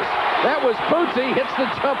cares? That was Pucci hits the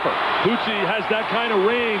jumper. Pucci has that kind of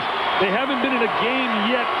range. They haven't been in a game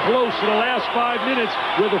yet close in the last 5 minutes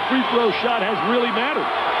where the free throw shot has really mattered.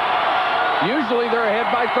 Usually they're ahead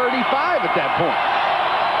by 35 at that point.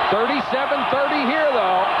 37-30 here,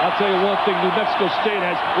 though. I'll tell you one thing, New Mexico State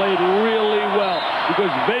has played really well because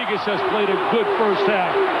Vegas has played a good first half.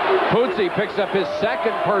 Pucci picks up his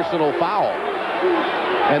 2nd personal foul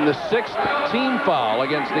and the 6th team foul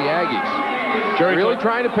against the Aggies. Jerry really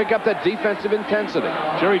trying to pick up that defensive intensity.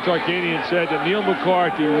 Jerry Tarkanian said that Neil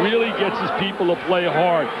McCarthy really gets his people to play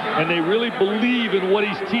hard, and they really believe in what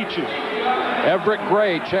he's teaching. Everett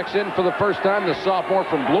Gray checks in for the first time, the sophomore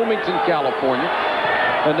from Bloomington, California.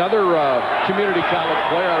 Another community college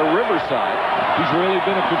player out of Riverside. He's really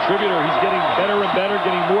been a contributor. He's getting better and better,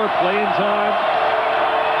 getting more playing time.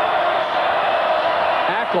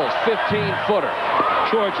 Ackles, 15-footer.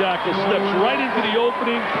 George Ackles steps right into the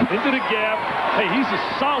opening, into the gap. Hey, he's a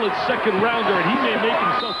solid 2nd rounder, and he may make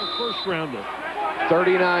himself a 1st rounder.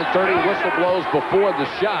 39-30 whistle blows before the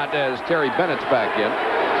shot as Terry Bennett's back in.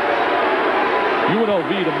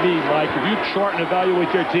 UNLV to me, Mike, if you chart and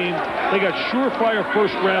evaluate their team, they got surefire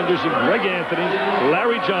 1st rounders in Greg Anthony,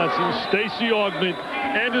 Larry Johnson, Stacey Augmon.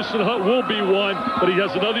 Anderson Hunt will be one, but he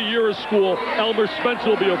has another year of school. Elmer Spencer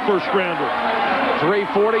will be a 1st rounder.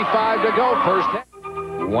 3:45 to go, first half.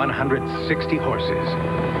 160 horses.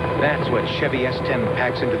 That's what Chevy S10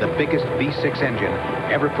 packs into the biggest V6 engine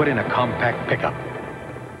ever put in a compact pickup.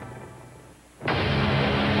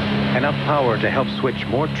 Enough power to help switch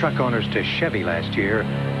more truck owners to Chevy last year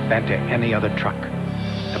than to any other truck.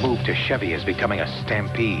 The move to Chevy is becoming a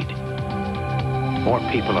stampede. More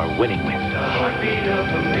people are winning with the heartbeat of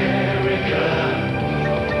America.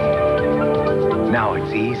 Now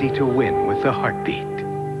it's easy to win with the heartbeat.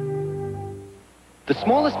 The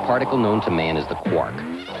smallest particle known to man is the quark.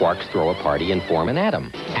 Quarks throw a party and form an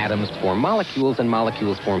atom. Atoms form molecules, and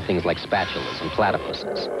molecules form things like spatulas and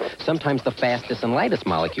platypuses. Sometimes the fastest and lightest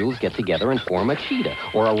molecules get together and form a cheetah,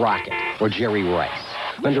 or a rocket, or Jerry Rice.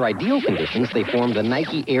 Under ideal conditions, they form the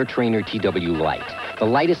Nike Air Trainer TW Lite, the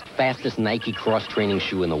lightest, fastest Nike cross-training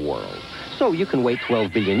shoe in the world. So you can wait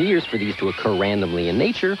 12 billion years for these to occur randomly in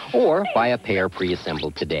nature, or buy a pair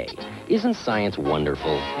pre-assembled today. Isn't science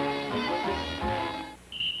wonderful?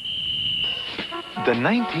 The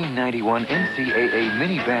 1991 NCAA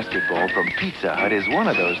mini basketball from Pizza Hut is one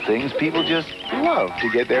of those things people just love to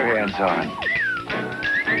get their hands on.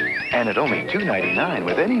 And at only $2.99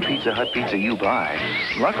 with any Pizza Hut pizza you buy.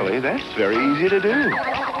 Luckily, that's very easy to do.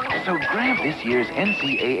 So grab this year's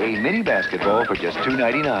NCAA mini basketball for just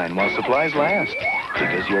 $2.99 while supplies last.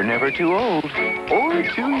 Because you're never too old or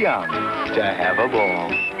too young to have a ball.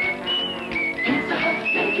 Pizza Hut,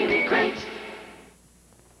 making it great.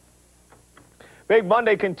 Big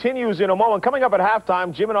Monday continues in a moment. Coming up at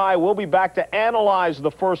halftime, Jim and I will be back to analyze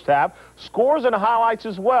the first half, scores and highlights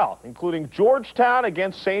as well, including Georgetown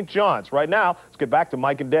against St. John's. Right now, let's get back to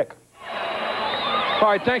Mike and Dick. All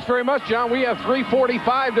right, thanks very much, John. We have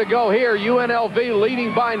 3:45 to go here. UNLV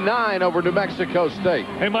leading by 9 over New Mexico State.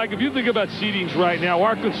 Hey, Mike, if you think about seedings right now,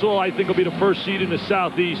 Arkansas, I think, will be the 1st seed in the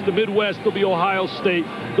Southeast. The Midwest will be Ohio State.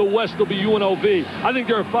 The West will be UNLV. I think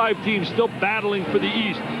there are 5 teams still battling for the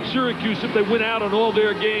East. Syracuse, if they win out on all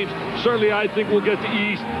their games, certainly I think we'll get the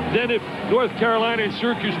East. Then if North Carolina and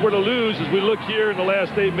Syracuse were to lose, as we look here in the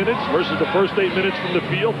last 8 minutes versus the first 8 minutes from the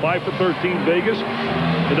field, 5 for 13 Vegas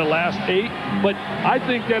in the last 8. But I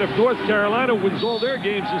think that if North Carolina wins all their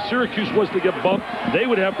games and Syracuse was to get bumped, they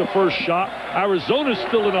would have the first shot. Arizona's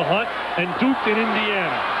still in the hunt, and Duke in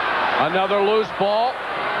Indiana. Another loose ball.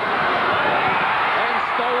 And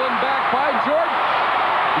stolen back by Jordan.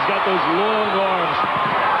 He's got those long arms.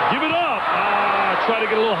 Give it up. Try to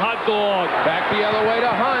get a little hot dog. Back the other way to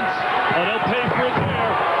Hunt. Oh, they'll pay for it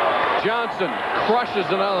there. Johnson crushes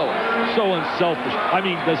another one. So unselfish. I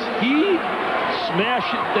mean, does he smash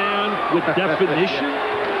it down with definition?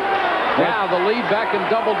 Now the lead back in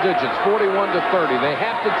double digits, 41-30. They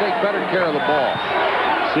have to take better care of the ball.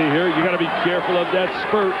 See here, you got to be careful of that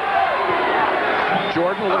spurt.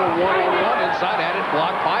 Jordan, a little one-on-one inside, had it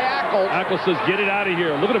blocked by Ackles. Ackles says, get it out of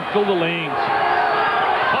here. Look at him fill the lanes.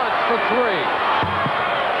 Hunt for 3.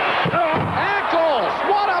 Ackles,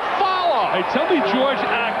 what a follow! Hey, right, tell me George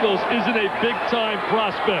Ackles isn't a big-time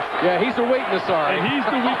prospect. Yeah, he's a weakness, all right. And he's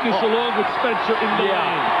the weakness along with Spencer in the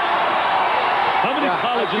lane. How many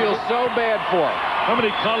colleges? I feel so bad for him. How many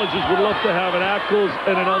colleges would love to have an Ackles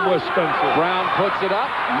and an Elmore Spencer? Brown puts it up,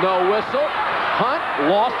 no whistle. Hunt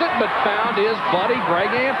lost it, but found his buddy Greg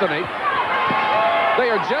Anthony. They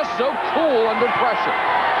are just so cool under pressure.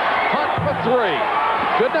 Hunt for 3.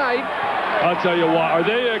 Good night. I'll tell you what, are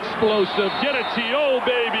they explosive? Get a TO,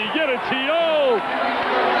 baby, get a TO!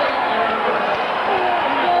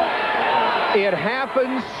 It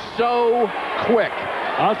happens so quick.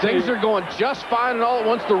 Things are going just fine, and all at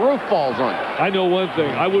once the roof falls on you. I know one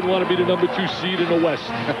thing. I wouldn't want to be the number 2 seed in the West.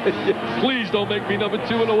 Please don't make me number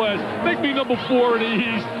 2 in the West. Make me number 4 in the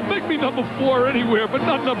East. Make me number 4 anywhere, but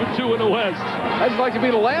not number 2 in the West. I'd like to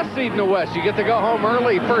be the last seed in the West. You get to go home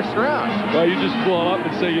early, first round. Well, you just call up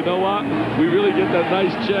and say, you know what? We really get that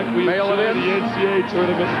nice check. We mail it in. The NCAA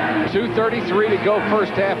tournament. 2:33 to go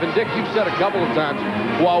first half. And, Dick, you've said a couple of times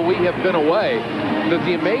while we have been away that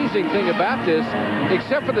the amazing thing about this,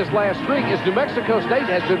 except for this last streak, is New Mexico State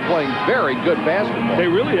has been playing very good basketball. They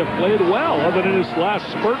really have played well, other than this last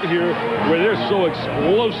spurt here where they're so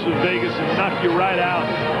explosive, Vegas, and knock you right out.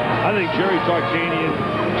 I think Jerry Tarkanian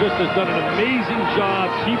just has done an amazing job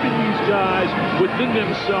keeping these guys within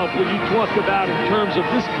themselves when you talk about in terms of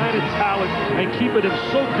this kind of talent and keeping them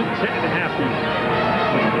so content and happy.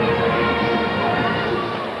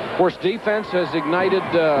 Of course, defense has ignited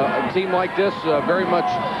a team like this, very much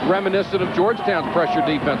reminiscent of Georgetown's pressure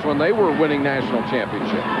defense when they were winning national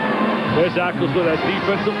championship. There's Ackles with that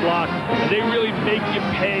defensive block, and they really make you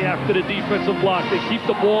pay after the defensive block. They keep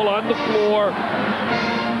the ball on the floor.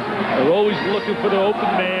 They're always looking for the open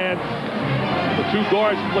man. The 2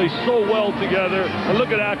 guards play so well together. And look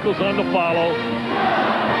at Ackles on the follow.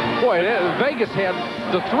 Boy, Vegas had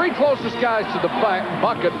the 3 closest guys to the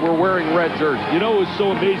bucket were wearing red jerseys. You know what's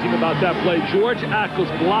so amazing about that play? George Ackles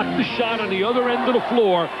blocked the shot on the other end of the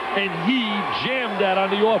floor, and he jammed that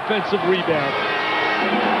on the offensive rebound.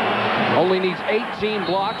 Only needs 18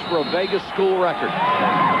 blocks for a Vegas school record.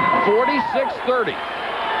 46-30.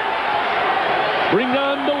 Bring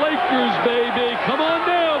on the Lakers, baby. Come on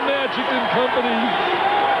down, Magic and Company.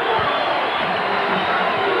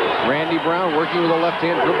 Randy Brown working with a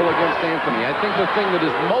left-hand dribble against Anthony. I think the thing that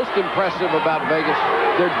is most impressive about Vegas,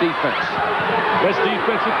 their defense. Best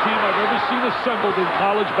defensive team I've ever seen assembled in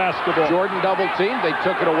college basketball. Jordan double team. They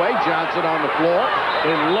took it away. Johnson on the floor.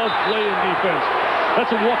 They love playing defense.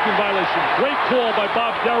 That's a walking violation. Great call by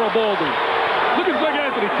Bob Garibaldi. Look at Greg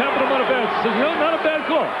Anthony tapping him on the bench. Says, you know, not a bad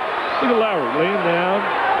call. Look at Larry laying down.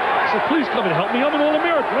 He said, please come and help me. I'm an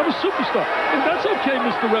All-American. I'm a superstar. And that's okay,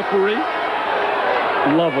 Mr. Referee.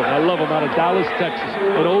 Love him. I love him out of Dallas, Texas.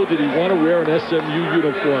 And oh, did he want to wear an SMU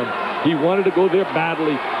uniform. He wanted to go there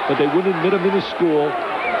badly, but they wouldn't admit him in his school.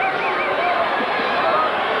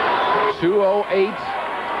 2:08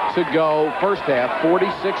 to go. First half,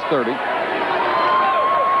 46-30.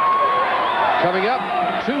 Coming up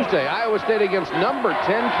Tuesday, Iowa State against number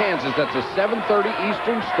 10 Kansas. That's a 7:30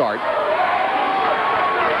 Eastern start.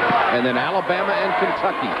 And then Alabama and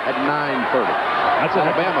Kentucky at 9:30. That's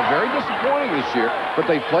Alabama, very disappointing this year, but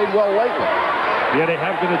they've played well lately. Yeah, they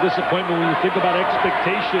have been a disappointment when you think about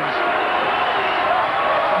expectations.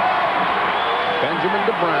 Benjamin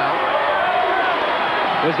to Brown.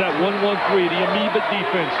 There's that 1-1-3, the amoeba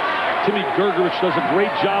defense. Timmy Gergerich does a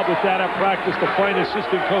great job with that at practice. The fine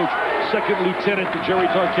assistant coach, second lieutenant to Jerry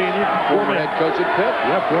Tarkanian. Former head coach at Pitt.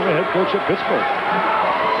 Yeah, former head coach at Pittsburgh.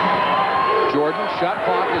 Jordan, shot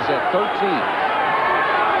clock is at 13.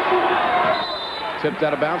 Tipped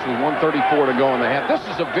out of bounds with 1:34 to go in the half. This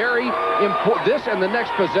is a very important, this and the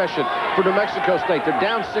next possession for New Mexico State. They're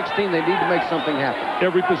down 16. They need to make something happen.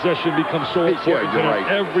 Every possession becomes so important. Yeah, you're right.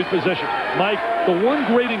 Every possession. Mike, the one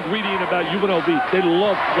great ingredient about UNLV, they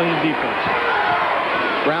love playing defense.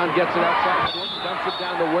 Brown gets it outside. Dumps it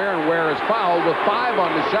down to Ware, and Ware is fouled with 5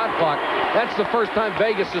 on the shot clock. That's the first time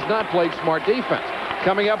Vegas has not played smart defense.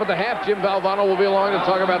 Coming up at the half, Jim Valvano will be along to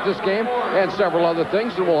talk about this game and several other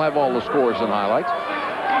things, and we'll have all the scores and highlights.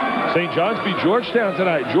 St. John's beat Georgetown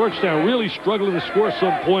tonight. Georgetown really struggling to score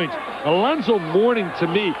some points. Alonzo Mourning, to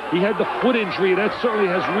me, he had the foot injury, and that certainly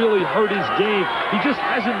has really hurt his game. He just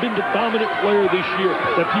hasn't been the dominant player this year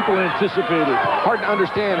that people anticipated. Hard to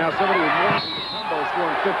understand how somebody with Mourning combo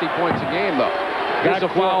scoring 50 points a game, though. Here's a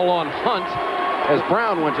foul on Hunt as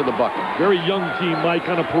Brown went to the bucket. Very young team, Mike,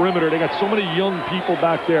 on the perimeter. They got so many young people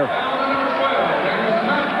back there.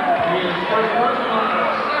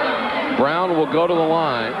 Brown will go to the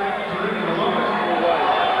line.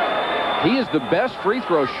 He is the best free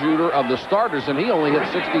throw shooter of the starters, and he only hit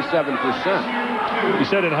 67%. He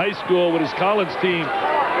said in high school with his Collins team,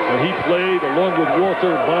 when he played along with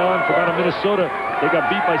Walter Bond from out of Minnesota, they got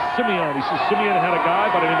beat by Simeon. He says Simeon had a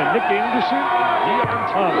guy by the name of Nick Anderson and Dion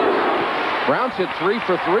Thomas. Browns hit 3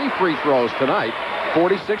 for 3 free throws tonight,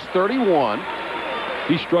 46-31.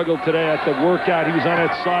 He struggled today at the workout. He was on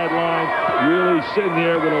that sideline, really sitting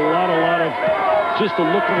there with a lot of just a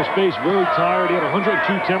look on his face, very tired. He had 102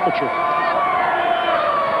 temperature.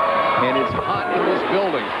 And it's hot in this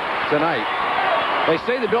building tonight. They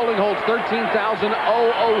say the building holds 13,007.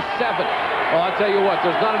 Well, I'll tell you what,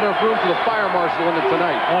 there's not enough room for the fire marshal in it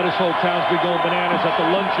tonight. Oh, this whole town's been going bananas at the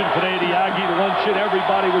luncheon today, the Aggie luncheon.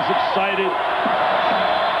 Everybody was excited.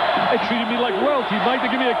 They treated me like royalty. Mike,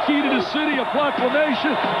 they give me a key to the city, a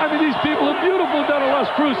proclamation. I mean, these people are beautiful down in Las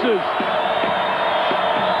Cruces.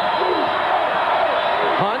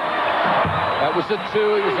 Hunt, that was a 2.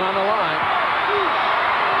 He was on the line.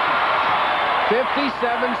 57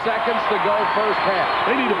 seconds to go first half.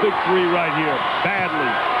 They need a big 3 right here, badly.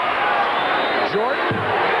 Jordan.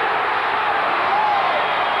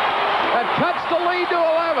 That cuts the lead to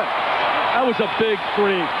 11. That was a big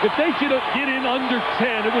 3. If they could get in under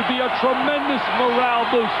 10, it would be a tremendous morale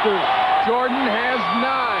booster. Jordan has 9.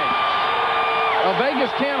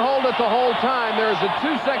 Vegas can't hold it the whole time. There is a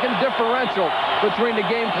 2-second differential between the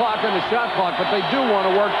game clock and the shot clock, but they do want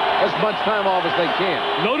to work as much time off as they can.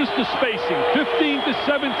 Notice the spacing, 15 to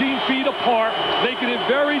 17 feet apart, making it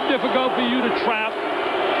very difficult for you to trap.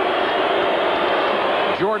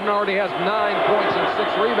 Jordan already has 9 points and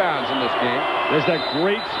 6 rebounds in this game. There's that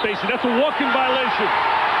great spacing. That's a walking violation.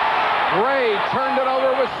 Gray turned it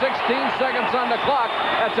over with 16 seconds on the clock.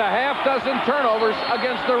 That's a half dozen turnovers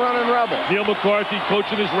against the running Rebels. Neil McCarthy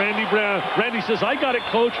coaching his Randy Brown. Randy says, I got it,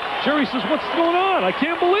 coach. Jerry says, what's going on? I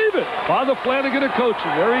can't believe it. Father Flanagan to coach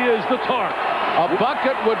him. There he is, the Tark. A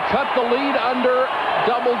bucket would cut the lead under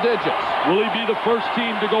double digits. Will he be the first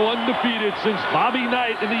team to go undefeated since Bobby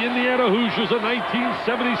Knight in the Indiana Hoosiers in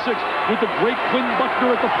 1976 with the great Quinn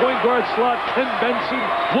Buckner at the point guard slot, Ken Benson,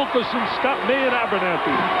 Wilkerson, Scott May, and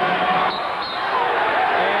Abernathy.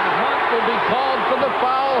 And Hunt will be called for the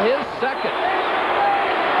foul, his second.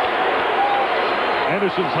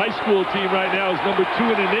 Anderson's high school team right now is number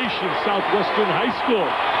 2 in the nation, Southwestern High School.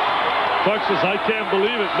 Clark says, I can't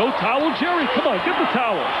believe it. No towel, Jerry? Come on, get the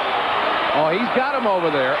towel. Oh, he's got him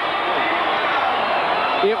over there.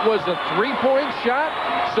 It was a 3-point shot,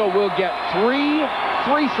 so we'll get 3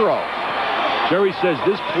 free throws. Jerry says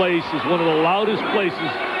this place is one of the loudest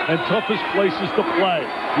places and toughest places to play.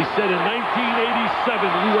 He said in 1987,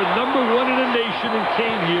 we were number 1 in the nation and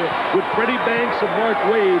came here with Freddie Banks and Mark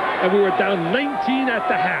Wade, and we were down 19 at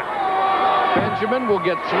the half. Benjamin will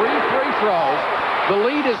get 3 free throws. The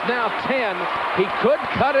lead is now 10. He could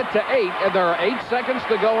cut it to 8, and there are 8 seconds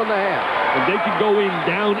to go in the half. If they can go in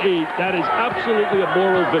down 8, that is absolutely a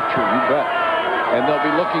moral victory. You bet. And they'll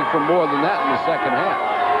be looking for more than that in the second half.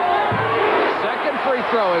 Second free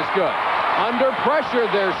throw is good. Under pressure,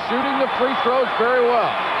 they're shooting the free throws very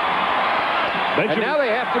well. And now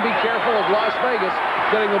they have to be careful of Las Vegas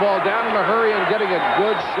getting the ball down in a hurry and getting a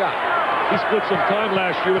good shot. He split some time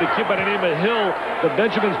last year with a kid by the name of Hill, but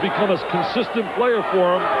Benjamin's become a consistent player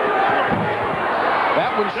for him.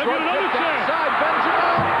 That one's short kicked outside.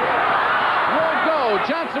 Benjamin won't go.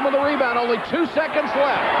 Johnson with a rebound. Only 2 seconds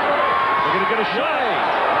left. They're going to get a shot.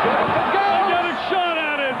 They get a shot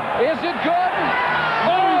at it. Is it good?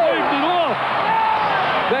 Oh, he waved it off.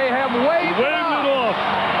 They have waved it off.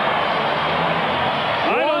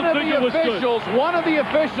 One of the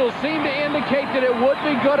officials seemed to indicate that it would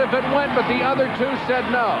be good if it went, but the other 2 said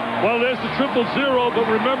no. Well, there's the 0-0, but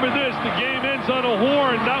remember this, the game ends on a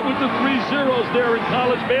horn, not with the 3 zeros there in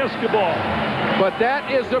college basketball. But that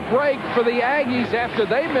is a break for the Aggies after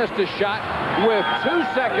they missed a shot with 2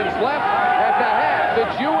 seconds left at the half.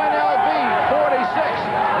 It's UNLV 46,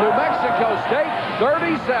 New Mexico State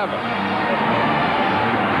 37.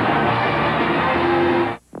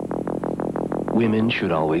 Women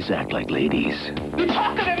should always act like ladies. You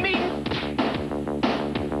talking to me?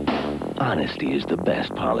 Honesty is the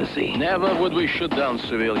best policy. Never would we shoot down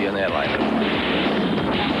civilian airliners.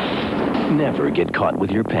 Never get caught with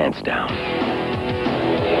your pants down.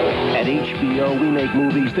 At HBO, we make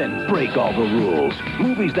movies that break all the rules.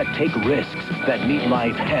 Movies that take risks, that meet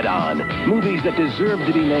life head-on. Movies that deserve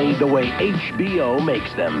to be made the way HBO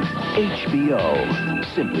makes them. HBO,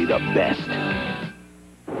 simply the best.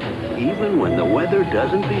 Even when the weather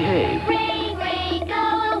doesn't behave,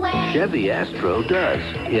 Chevy Astro does.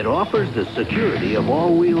 It offers the security of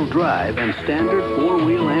all-wheel drive and standard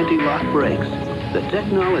 4-wheel anti-lock brakes. The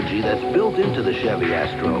technology that's built into the Chevy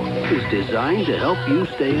Astro is designed to help you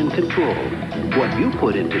stay in control. What you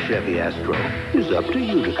put into Chevy Astro is up to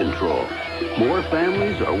you to control. More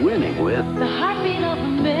families are winning with The heartbeat of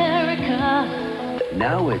America.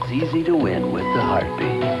 Now it's easy to win with the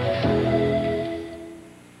heartbeat.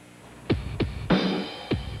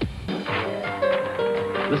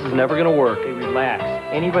 This is never gonna work. Hey, relax.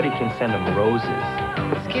 Anybody can send them roses.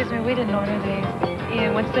 Excuse me, we didn't order these.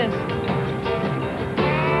 Ian, what's this?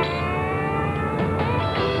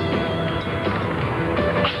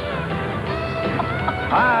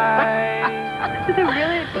 Hi. Did they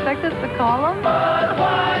really expect us to call them?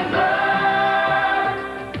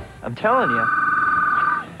 I'm telling you.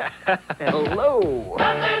 Hello.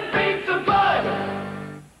 Nothing beats a bud.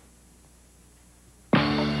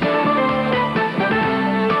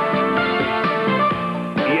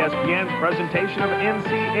 ESPN's presentation of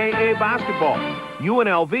NCAA basketball.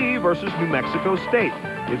 UNLV versus New Mexico State.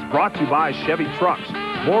 It's brought to you by Chevy Trucks.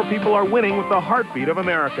 More people are winning with the heartbeat of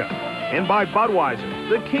America. And by Budweiser,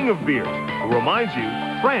 the king of beers, who reminds you,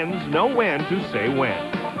 friends know when to say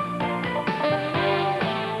when.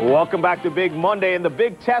 Welcome back to Big Monday, and the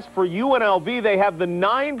big test for UNLV. They have the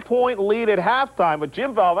 9-point lead at halftime, but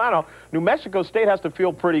Jim Valvano, New Mexico State has to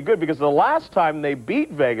feel pretty good because the last time they beat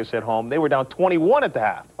Vegas at home, they were down 21 at the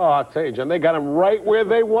half. Oh, I'll tell you, John, they got them right where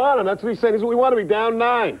they want them. That's what he's saying. He's, we want to be down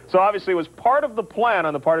 9. So obviously it was part of the plan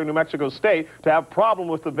on the part of New Mexico State to have problem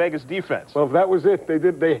with the Vegas defense. Well, if that was it,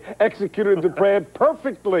 they executed the plan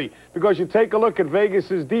perfectly, because you take a look at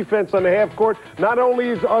Vegas's defense on the half court. Not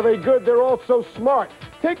only are they good, they're also smart.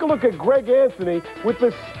 Take a look at Greg Anthony with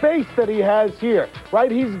the space that he has here,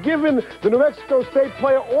 right? He's given the New Mexico State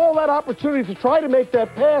player all that opportunity to try to make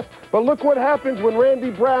that pass, but look what happens when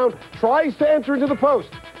Randy Brown tries to enter into the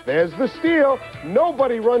post. There's the steal.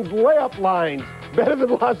 Nobody runs layup lines better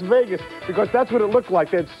than Las Vegas, because that's what it looked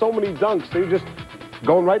like. They had so many dunks. They were just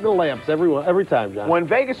going right in the lamps every time, John. When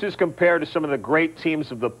Vegas is compared to some of the great teams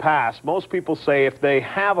of the past, most people say if they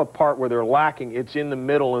have a part where they're lacking, it's in the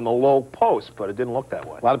middle in the low post, but it didn't look that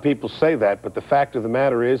way. A lot of people say that, but the fact of the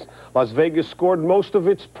matter is Las Vegas scored most of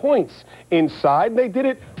its points inside, and they did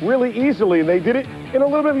it really easily, and they did it in a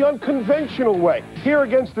little bit of the unconventional way. Here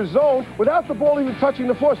against the zone, without the ball even touching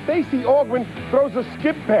the floor, Stacey Augman throws a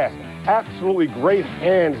skip pass. Absolutely great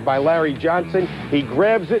hands by Larry Johnson. He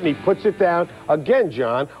grabs it and he puts it down. Again,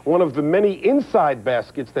 John, one of the many inside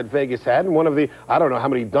baskets that Vegas had, and one of the, I don't know how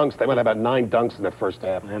many dunks. They might have about 9 dunks in the first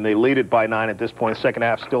half. And they lead it by 9 at this point. Second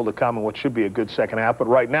half still to come, and what should be a good second half. But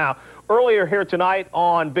right now, earlier here tonight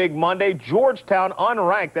on Big Monday, Georgetown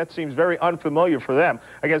unranked. That seems very unfamiliar for them.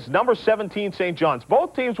 Against number 17 St. John's.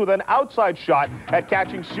 Both teams with an outside shot at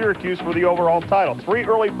catching Syracuse for the overall title. 3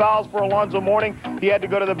 early fouls for Alonzo Mourning. He had to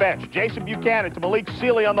go to the bench. Jason Buchanan to Malik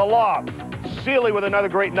Sealy on the lob. Sealy with another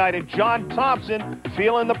great night, and John Thompson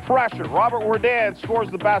feeling the pressure. Robert Wardan scores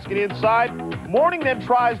the basket inside. Mourning then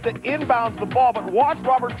tries to inbound the ball, but watch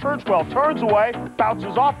Robert Churchwell. Turns away,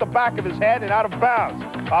 bounces off the back of his head and out of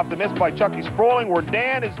bounds. Off the miss by Chucky Sproling.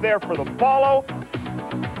 Wardan is there for the follow.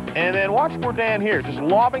 And then watch Wardan here, just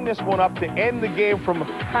lobbing this one up to end the game from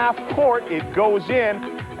half court. It goes in,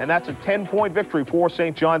 and that's a 10-point victory for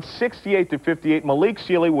St. John's, 68-58. Malik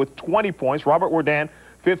Sealy with 20 points. Robert Wardan,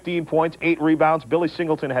 15 points, 8 rebounds. Billy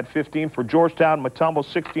Singleton had 15 for Georgetown. Matumbo,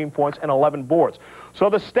 16 points and 11 boards.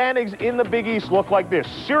 So the standings in the Big East look like this.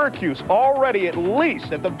 Syracuse already at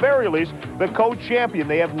the very least, the co-champion.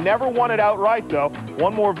 They have never won it outright, though.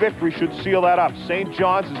 One more victory should seal that up. St.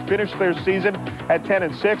 John's has finished their season at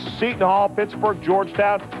 10-6. Seton Hall, Pittsburgh,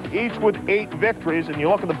 Georgetown, each with 8 victories. And you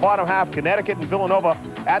look at the bottom half, Connecticut and Villanova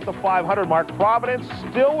at the 500 mark. Providence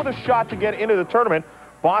still with a shot to get into the tournament.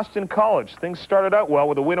 Boston College, things started out well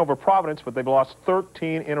with a win over Providence, but they've lost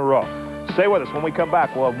 13 in a row. Stay with us. When we come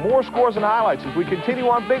back, we'll have more scores and highlights as we continue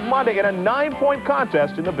on Big Monday in a 9-point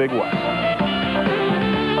contest in the Big West.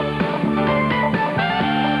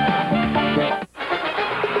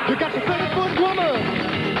 You got your 30-foot woman,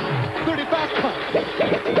 35 cups,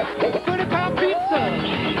 30-pound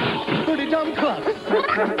pizza, 30 dumb clucks. But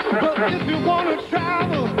if you want to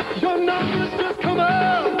travel, your numbers just come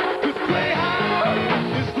up.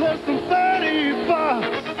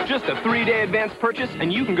 Just a 3-day advance purchase,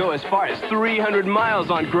 and you can go as far as 300 miles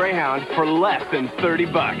on Greyhound for less than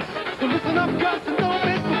 $30. So listen up, guys, and don't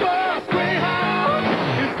miss the bus. Greyhound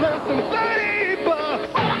is less than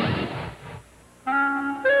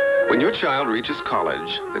 $30. When your child reaches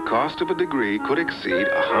college, the cost of a degree could exceed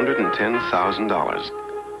 $110,000.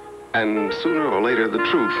 And sooner or later, the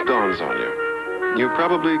truth dawns on you. You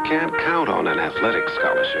probably can't count on an athletic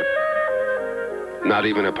scholarship. Not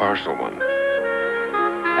even a partial one.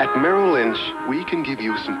 At Merrill Lynch, we can give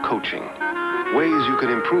you some coaching. Ways you can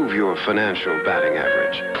improve your financial batting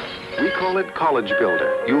average. We call it College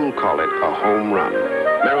Builder. You'll call it a home run.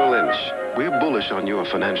 Merrill Lynch, we're bullish on your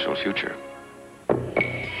financial future.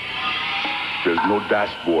 There's no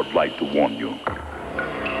dashboard light to warn you.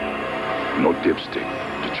 No dipstick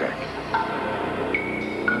to check.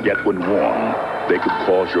 Yet when warned, they could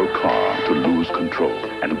cause your car to lose control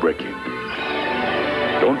and braking.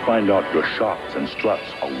 Don't find out your shocks and struts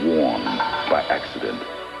are worn by accident.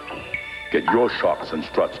 Get your shocks and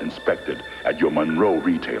struts inspected at your Monroe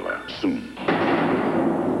retailer soon.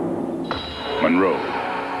 Monroe,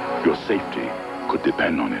 your safety could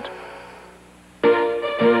depend on it.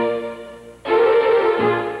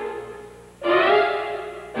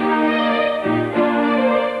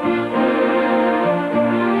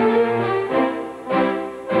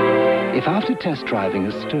 If after test driving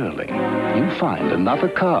a Sterling, you find another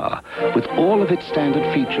car with all of its standard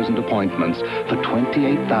features and appointments for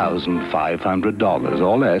 $28,500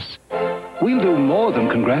 or less, we'll do more than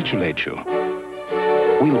congratulate you.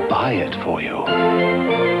 We'll buy it for you.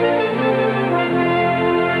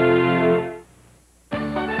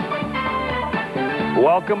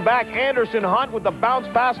 Welcome back. Anderson Hunt with the bounce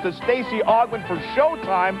pass to Stacey Augmon for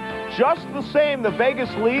showtime. Just the same, the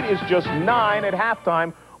Vegas lead is just 9 at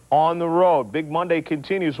halftime on the road. Big Monday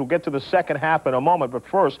continues. We'll get to the second half in a moment, but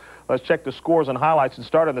first, let's check the scores and highlights and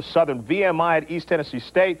start on the Southern. VMI at East Tennessee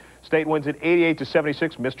State. State wins at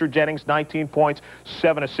 88-76. Mr. Jennings, 19 points,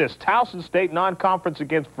 7 assists. Towson State, non-conference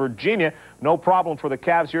against Virginia. No problem for the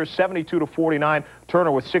Cavs here, 72-49.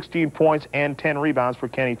 Turner with 16 points and 10 rebounds for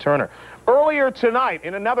Kenny Turner. Earlier tonight,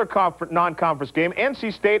 in another non-conference game,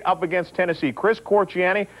 NC State up against Tennessee. Chris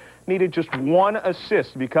Corchiani needed just 1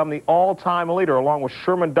 assist to become the all-time leader, along with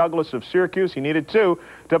Sherman Douglas of Syracuse. He needed 2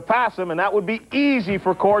 to pass him, and that would be easy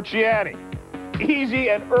for Corchiani.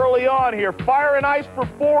 Easy and early on here. Fire and ice for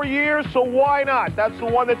 4 years, so why not? That's the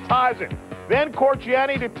one that ties it. Then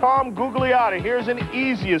Corchiani to Tom Gugliotta. Here's an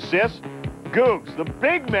easy assist. Googs, the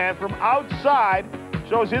big man from outside,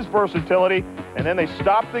 shows his versatility, and then they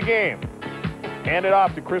stop the game. Hand it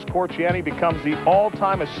off to Chris Corchiani, becomes the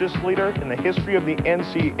all-time assist leader in the history of the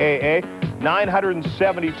NCAA.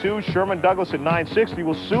 972. Sherman Douglas at 960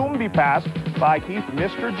 will soon be passed by Keith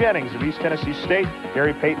Mr. Jennings of East Tennessee State.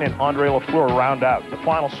 Gary Payton and Andre LaFleur round out. The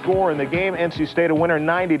final score in the game, NC State a winner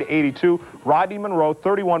 90-82. Rodney Monroe,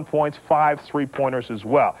 31 points, 5 3-pointers as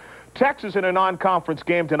well. Texas in a non-conference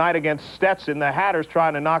game tonight against Stetson. The Hatters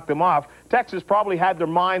trying to knock them off. Texas probably had their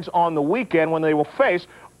minds on the weekend when they will face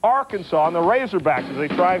Arkansas and the Razorbacks as they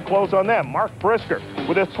try and close on them. Mark Brisker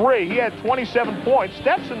with a 3. He had 27 points.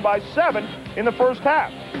 Stetson by 7 in the first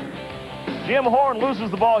half. Jim Horn loses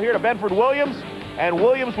the ball here to Benford Williams, and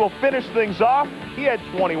Williams will finish things off. He had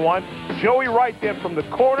 21. Joey Wright then from the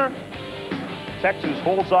corner. Texas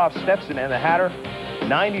holds off Stetson and the Hatter.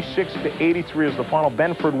 96-83 is the final.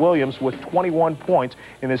 Benford Williams with 21 points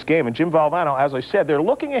in this game. And Jim Valvano, as I said, they're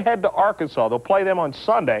looking ahead to Arkansas. They'll play them on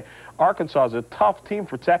Sunday. Arkansas is a tough team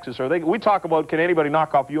for Texas. We talk about, can anybody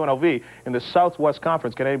knock off UNLV? In the Southwest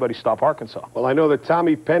Conference, can anybody stop Arkansas? Well, I know that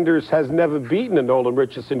Tommy Penders has never beaten a Nolan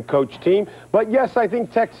Richardson coach team, but yes, I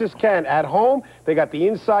think Texas can. At home, they got the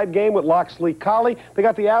inside game with Loxley Collie. They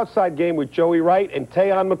got the outside game with Joey Wright and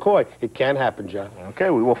Tayon McCoy. It can happen, John. Okay,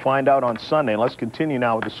 we will find out on Sunday. Let's continue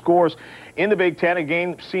now with the scores in the Big Ten. A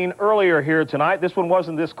game seen earlier here tonight. This one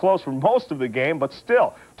wasn't this close for most of the game, but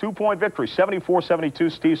still, 2-point victory,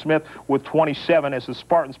 74-72. Steve Smith with 27 as the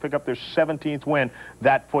Spartans pick up their 17th win.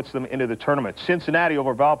 That puts them into the tournament. Cincinnati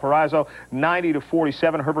over Valparaiso,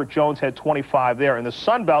 90-47. Herbert Jones had 25 there. In the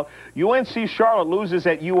Sun Belt, UNC Charlotte loses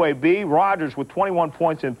at UAB. Rogers with 21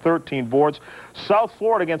 points and 13 boards. South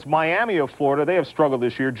Florida against Miami of Florida. They have struggled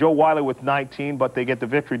this year. Joe Wiley with 19, but they get the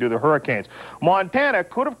victory to the Hurricanes. Montana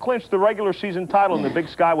could have clinched the regular season title in the Big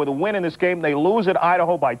Sky with a win in this game. They lose at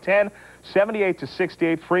Idaho by 10.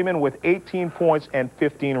 78-68. Freeman with 18 points and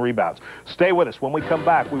 15 rebounds. Stay with us. When we come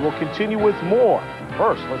back, we will continue with more.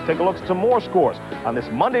 First, let's take a look at some more scores on this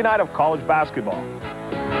Monday night of college basketball.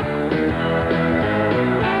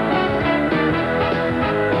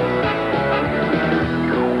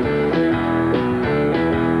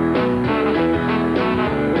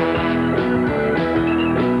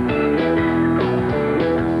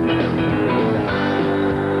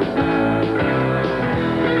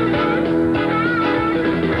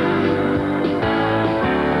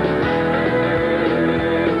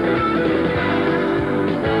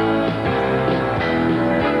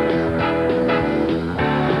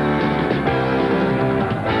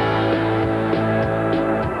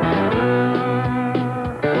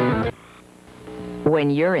 When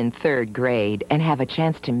you're in 3rd grade and have a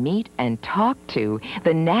chance to meet and talk to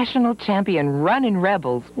the national champion running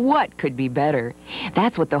Rebels, what could be better?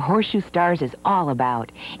 That's what the Horseshoe Stars is all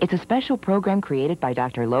about. It's a special program created by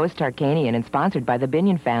Dr. Lois Tarkanian and sponsored by the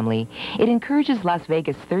Binion family. It encourages Las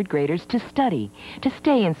Vegas 3rd graders to study, to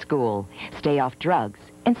stay in school, stay off drugs,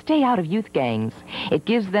 and stay out of youth gangs. It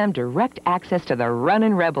gives them direct access to the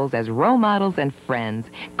running Rebels as role models and friends.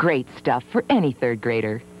 Great stuff for any 3rd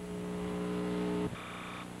grader.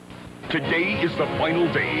 Today is the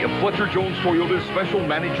final day of Fletcher Jones Toyota's Special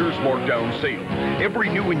Manager's Markdown Sale. Every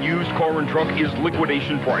new and used car and truck is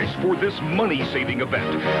liquidation price for this money-saving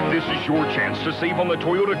event. This is your chance to save on the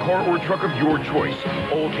Toyota car or truck of your choice.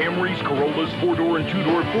 All Camrys, Corollas, 4-door and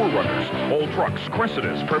 2-door 4Runners. All trucks,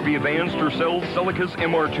 Cressidas, Previa vans, Tercels, Celicas,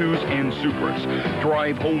 MR2s, and Supras.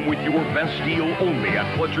 Drive home with your best deal only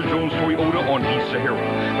at Fletcher Jones Toyota on East Sahara.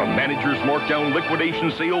 The Manager's Markdown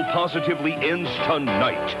Liquidation Sale positively ends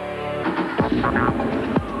tonight.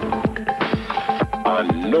 I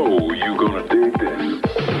know you're gonna dig this.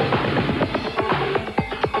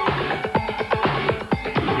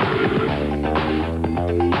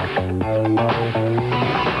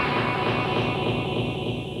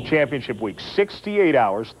 Championship week, 68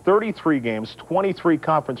 hours, 33 games, 23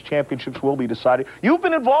 conference championships will be decided. You've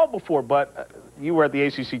been involved before, but you were at the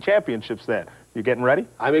ACC championships then. You getting ready?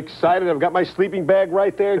 I'm excited. I've got my sleeping bag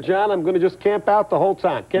right there, John. I'm going to just camp out the whole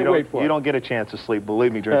time. Can't wait for it. You don't get a chance to sleep,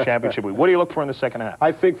 believe me, during championship week. What do you look for in the second half?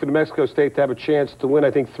 I think for New Mexico State to have a chance to win,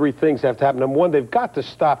 I think 3 things have to happen. Number 1, they've got to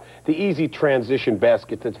stop the easy transition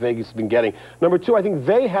basket that Vegas has been getting. Number 2, I think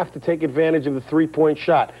they have to take advantage of the 3-point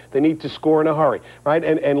shot. They need to score in a hurry, right?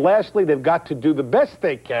 And lastly, they've got to do the best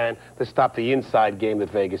they can to stop the inside game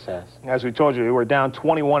that Vegas has. As we told you, they were down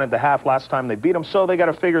 21 at the half last time they beat them, so they got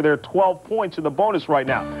to figure they're 12 points in the bonus right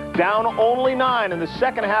now. Down only 9 in the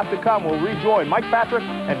second half to come. We'll rejoin Mike Patrick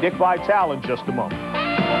and Dick Vitale in just a moment.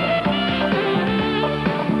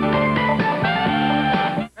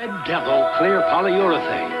 Red Devil Clear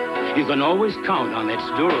Polyurethane. You can always count on its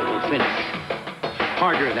durable finish.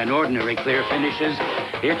 Harder than ordinary clear finishes,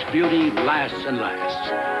 its beauty lasts and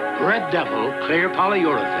lasts. Red Devil Clear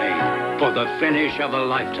Polyurethane for the finish of a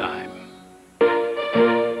lifetime.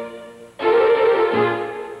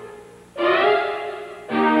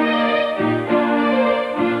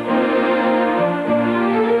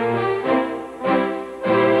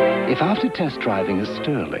 If after test driving a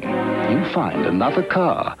Sterling, you find another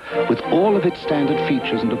car with all of its standard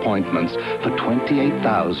features and appointments for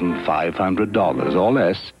 $28,500 or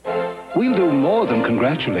less, we'll do more than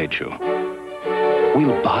congratulate you.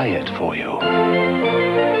 We'll buy it for you.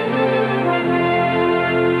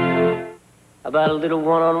 How about a little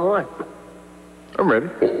one-on-one? I'm ready.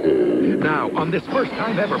 Now, on this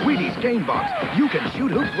first-time ever Wheaties Game Box, you can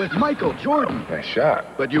shoot hoops with Michael Jordan. Nice shot.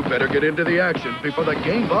 But you better get into the action before the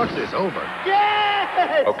Game Box is over.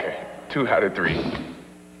 Yes! Okay, 2 out of 3.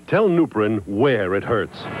 Tell Nuprin where it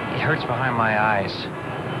hurts. It hurts behind my eyes.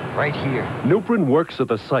 Right here. Nuprin works at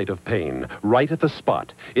the site of pain, right at the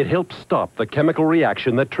spot. It helps stop the chemical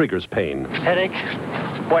reaction that triggers pain. Headache?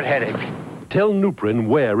 What headache? Tell Nuprin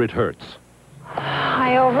where it hurts.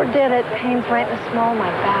 I overdid it. Pain's right in the small of my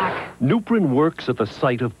back. Nuprin works at the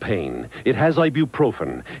site of pain. It has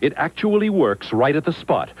ibuprofen. It actually works right at the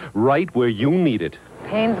spot, right where you need it.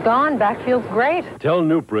 Pain's gone. Back feels great. Tell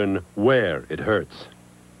Nuprin where it hurts.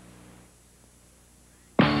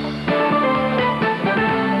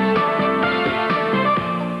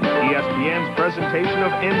 ESPN's presentation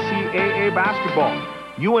of NCAA basketball.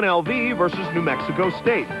 UNLV versus New Mexico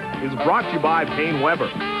State is brought to you by Payne Weber.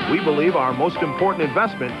 We believe our most important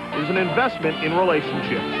investment is an investment in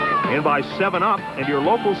relationships. And by 7-Up and your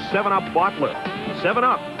local 7-Up bottler.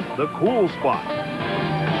 7-Up, the cool spot.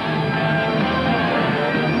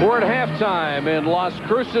 We're at halftime in Las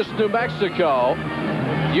Cruces, New Mexico.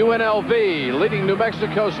 UNLV leading New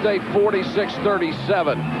Mexico State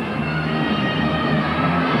 46-37.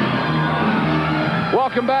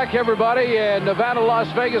 Welcome back, everybody. And Nevada, Las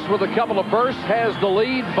Vegas with a couple of bursts has the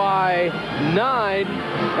lead by 9.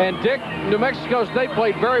 And Dick, New Mexico State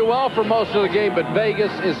played very well for most of the game, but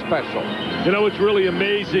Vegas is special. You know, it's really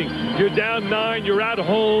amazing. You're down 9, you're at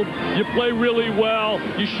home, you play really well,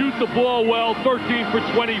 you shoot the ball well, 13 for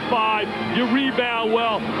 25, you rebound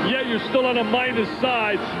well, yet you're still on a minus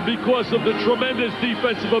side because of the tremendous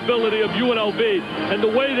defensive ability of UNLV and the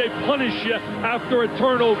way they punish you after a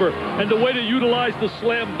turnover and the way they utilize the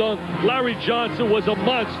slam dunk. Larry Johnson was a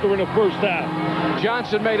monster in the first half.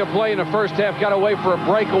 Johnson made a play in the first half, got away for a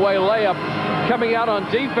breakaway layup. Coming out on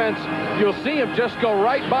defense, you'll see him just go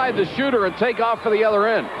right by the shooter and take off for the other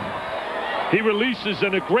end. He releases,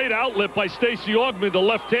 and a great outlet by Stacey Augmon, the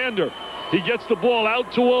left-hander. He gets the ball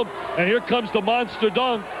out to him, and here comes the monster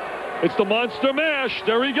dunk. It's the monster mash.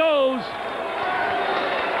 There he goes.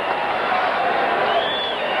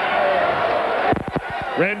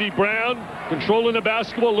 Randy Brown controlling the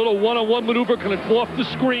basketball. A little one-on-one maneuver, kind of off the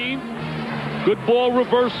screen. Good ball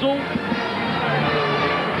reversal.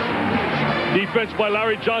 Defense by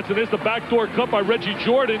Larry Johnson. There's the backdoor cut by Reggie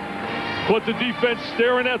Jordan. Caught the defense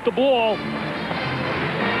staring at the ball.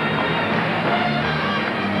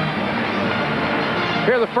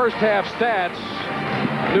 Here are the first half stats.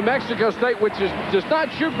 New Mexico State, which does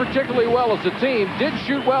not shoot particularly well as a team, did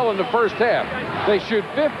shoot well in the first half. They shoot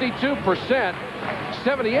 52%.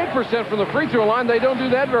 78% from the free throw line. They don't do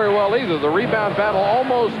that very well either. The rebound battle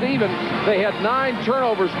almost even. They had 9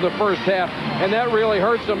 turnovers in the first half, and that really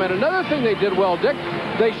hurts them. And another thing they did well, Dick,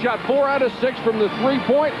 they shot 4 out of 6 from the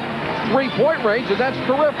three-point range, and that's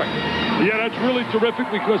terrific. Yeah, that's really terrific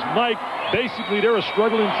because, Mike, basically they're a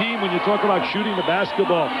struggling team when you talk about shooting the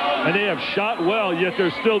basketball, and they have shot well, yet they're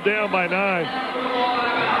still down by 9.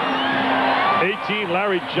 18,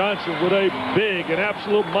 Larry Johnson with a big, an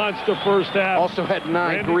absolute monster first half. Also had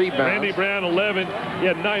 9 rebounds. Randy Brown, 11. He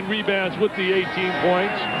had 9 rebounds with the 18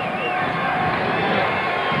 points.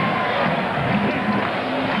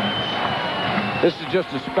 This is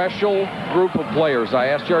just a special group of players. I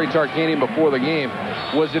asked Jerry Tarkanian before the game,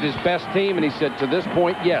 was it his best team? And he said, to this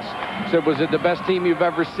point, yes. I said, was it the best team you've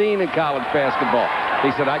ever seen in college basketball?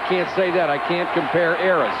 He said, I can't say that. I can't compare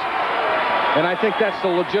eras. And I think that's the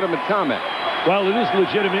legitimate comment. Well, it is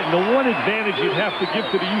legitimate, and the one advantage you'd have to give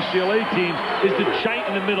to the UCLA team is the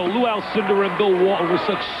giant in the middle. Lou Alcindor and Bill Walton were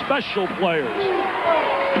such special players.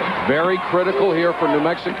 Very critical here for New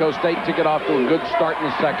Mexico State to get off to a good start in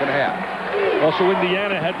the second half. Also,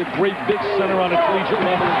 Indiana had the great big center on a collegiate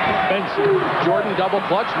level, Benson. Jordan double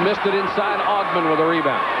clutch, missed it inside. Augmon with a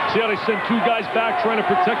rebound. See how they sent 2 guys back trying to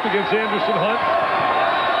protect against Anderson Hunt?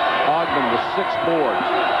 Augmon with 6 boards.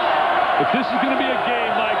 If this is going to be a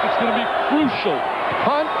game, Mike, it's going to be crucial.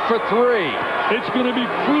 Hunt for 3. It's going to be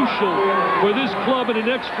crucial for this club in the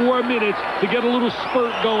next 4 minutes to get a little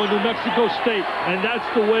spurt going, New Mexico State, and that's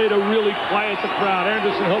the way to really quiet the crowd.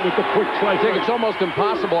 Anderson Hunt with the quick try. I think it's almost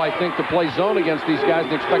impossible, I think, to play zone against these guys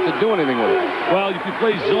and expect to do anything with it. Well, if you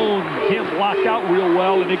play zone, you can't block out real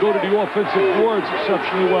well, and they go to the offensive boards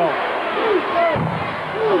exceptionally well.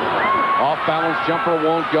 Off-balance jumper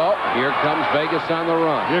won't go. Here comes Vegas on the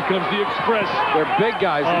run. Here comes the Express. Their big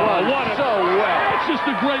guys run so well. It's just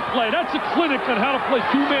a great play. That's a clinic on how to play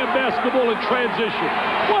 2-man basketball in transition.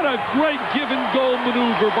 What a great give-and-go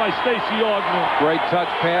maneuver by Stacey Augmon. Great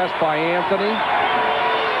touch pass by Anthony.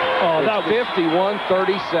 Oh, that was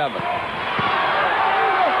 51-37.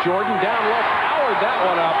 Jordan down low, powered that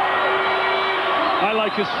one up. I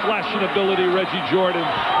like his slashing ability, Reggie Jordan.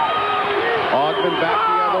 Augmon back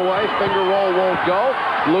the other way. Finger roll won't go.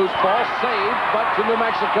 Loose ball saved, but to New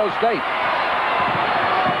Mexico State.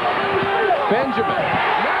 Benjamin.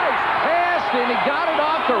 Nice pass, and he got it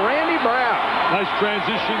off to Randy Brown. Nice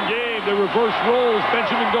transition game. They reverse rolls.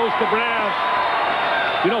 Benjamin goes to Brown.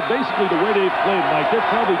 You know, basically the way they've played, Mike, they've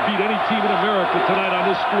probably beat any team in America tonight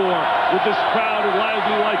on this floor with this crowd as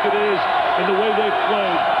lively like it is and the way they've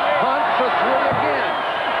played. Hunt for 3 again.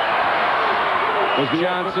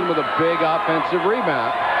 Johnson with a big offensive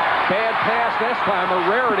rebound. Bad pass this time, a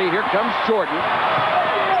rarity. Here comes Jordan.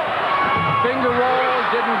 Finger roll,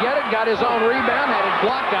 didn't get it, got his own rebound, had it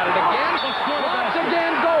blocked, got it again. Once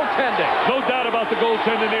again, goaltending. No doubt about the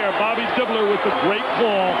goaltending there. Bobby Dibbler with the great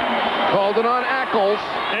call. Called it on Ackles.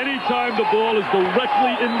 Anytime the ball is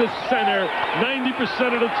directly in the center,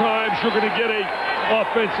 90% of the times you're going to get a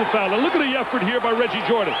offensive foul. Now look at the effort here by Reggie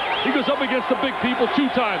Jordan. He goes up against the big people 2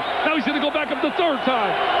 times. Now he's going to go back up the 3rd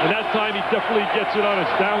time. And that time he definitely gets it on his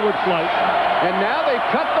downward flight. And now they've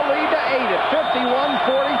cut the lead to 8 at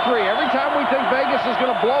 51-43. Every time we think Vegas is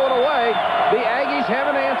going to blow it away, the Aggies have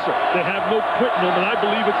an answer. They have no quitting them, and I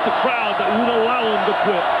believe it's the crowd that won't allow them to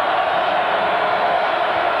quit.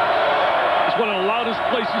 It's one of the loudest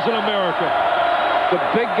places in America. The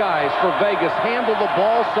big guys for Vegas handle the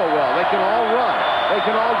ball so well. They can all run. They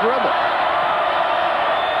can all dribble.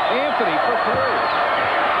 Anthony for 3.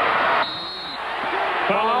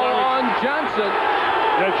 Foul on Johnson.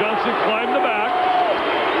 Yeah, Johnson climbed the back.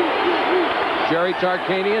 Jerry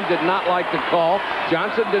Tarkanian did not like the call.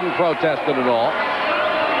 Johnson didn't protest it at all.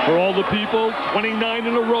 For all the people, 29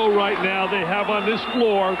 in a row right now they have on this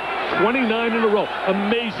floor. 29 in a row.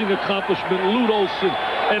 Amazing accomplishment. Lute Olson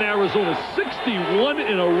and Arizona, 61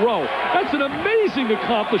 in a row. That's an amazing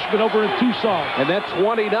accomplishment over in Tucson. And that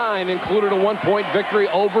 29 included a 1-point victory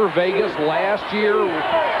over Vegas last year.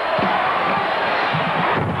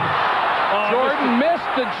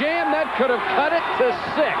 jam, that could have cut it to 6.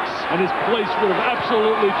 And his place would have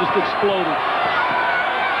absolutely just exploded.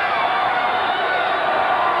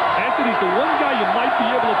 Anthony's the one guy you might be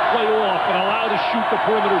able to play off and allow to shoot the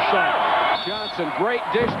perimeter shot. Johnson, great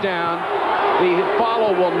dish down. The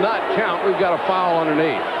follow will not count. We've got a foul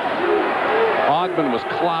underneath. Ogman was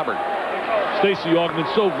clobbered. Stacey Augman,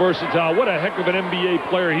 so versatile. What a heck of an NBA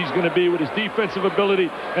player he's going to be with his defensive ability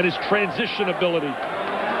and his transition ability.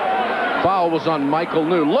 Foul was on Michael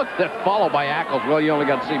New. Look, that follow by Ackles. Well, you only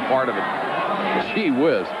got to see part of it. Gee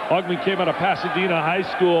whiz. Augman came out of Pasadena High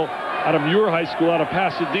School, out of Muir High School, out of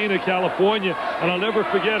Pasadena, California. And I'll never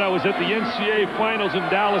forget, I was at the NCAA Finals in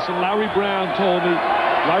Dallas, and Larry Brown told me,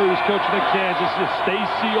 Larry was coaching at Kansas,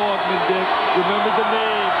 Stacey Augman, Dick. Remember the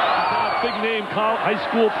name. Big name high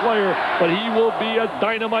school player, but he will be a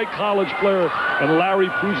dynamite college player. And Larry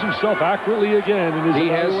proves himself accurately again in his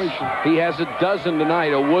evaluation. He has a dozen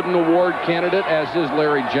tonight, a Wooden Award candidate, as is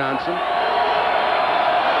Larry Johnson.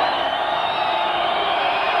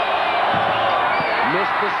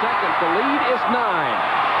 Missed the second. The lead is 9.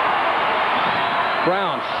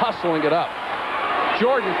 Brown hustling it up.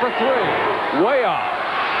 Jordan for 3. Way off.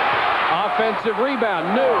 Offensive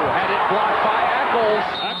rebound. New had it blocked by Ackles.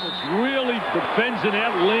 Ackles really defends in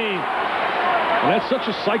that lane. And that's such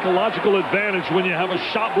a psychological advantage when you have a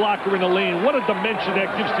shot blocker in the lane. What a dimension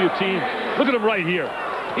that gives to your team. Look at him right here.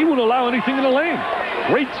 He won't allow anything in the lane.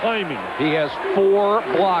 Great timing. He has 4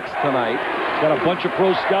 blocks tonight. Got a bunch of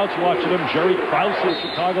pro scouts watching him. Jerry Krause of the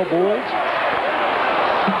Chicago Bulls.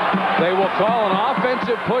 They will call an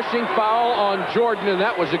offensive pushing foul on Jordan, and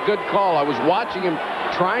that was a good call. I was watching him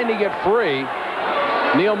trying to get free.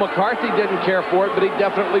 Neil McCarthy didn't care for it, but he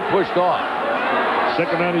definitely pushed off.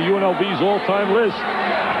 Second on the UNLV's all-time list.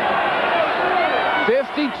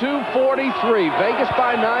 52-43. Vegas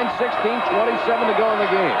by 9, 16, 27 to go in the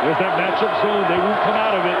game. There's that matchup zone. They won't come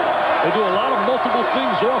out of it. They do a lot of multiple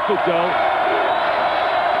things off it, though.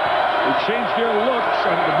 They change their looks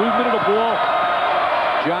and the movement of the ball.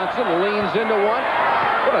 Johnson leans into one.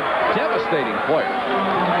 What a devastating player.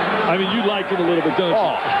 I mean, you like him a little bit, don't you?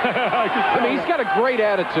 Oh. I mean, he's got a great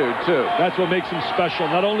attitude, too. That's what makes him special.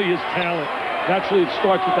 Not only his talent. Naturally, it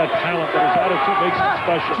starts with that talent, but his attitude makes him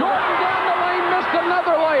special. Jordan down the lane, missed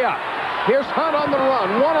another layup. Here's Hunt on the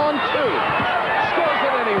run. 1-on-2. Scores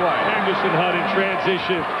it anyway. Anderson Hunt in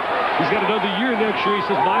transition. He's got another year next year. He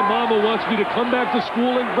says, my mama wants me to come back to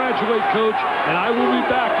school and graduate, coach, and I will be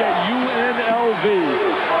back at UNLV.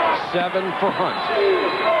 7 for Hunt.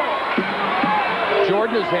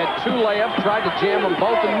 Jordan has had 2 layups, tried to jam them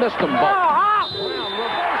both and missed them both. Brown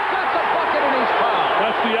reverse, got the bucket, and he's fouled.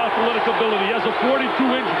 That's the athletic ability. He has a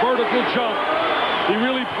 42-inch vertical jump. He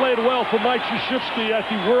really played well for Mike Krzyzewski at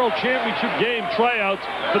the World Championship game tryouts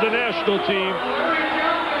for the national team.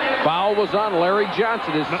 Foul was on Larry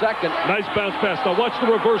Johnson, his second. Nice bounce pass. Now watch the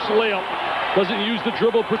reverse layup. Doesn't use the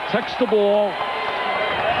dribble, protects the ball.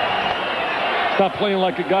 Not playing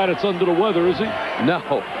like a guy that's under the weather, is he? No.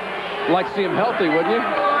 Like to see him healthy, wouldn't you?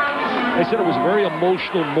 They said it was a very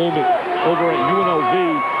emotional moment over at UNLV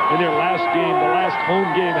in their last game, the last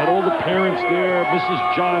home game. Had all the parents there, Mrs.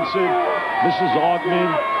 Johnson, Mrs.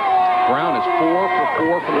 Augman. Brown is 4 for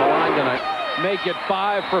 4 from the line tonight. Make it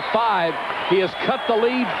 5 for 5. He has cut the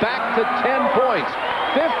lead back to 10 points.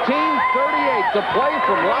 15:38 to play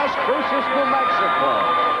from Las Cruces, New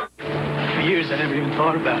Mexico. For years, I never even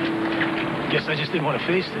thought about it. Guess I just didn't want to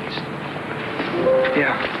face things.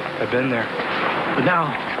 Yeah, I've been there. But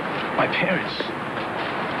now, my parents,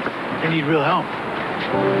 they need real help.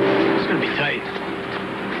 It's going to be tight.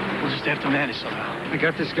 We'll just have to manage somehow. I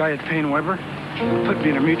got this guy at Payne Weber. He put me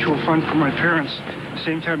in a mutual fund for my parents.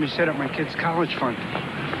 Same time he set up my kid's college fund.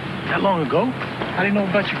 That long ago? How do you know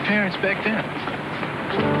about your parents back then?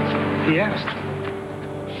 He asked.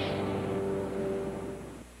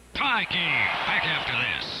 Tie game. Back after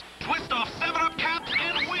this. Twist off 7-Up caps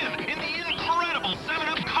and win in the incredible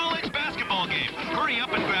 7-Up college basketball game. Hurry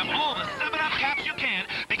up and grab all the 7-Up caps you can,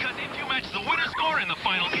 because if you match the winner score in the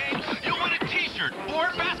final game, you'll win a t-shirt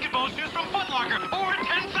or basketball shoes from Foot Locker or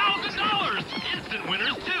 $10,000. Instant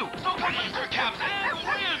winners, too. So come use your caps and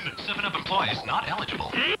win. 7-Up employees not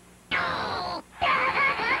eligible. Back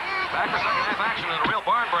for second half action in a real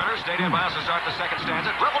barn burner. Stadium bounds to start the second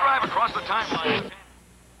stanza. Dribble drive across the timeline.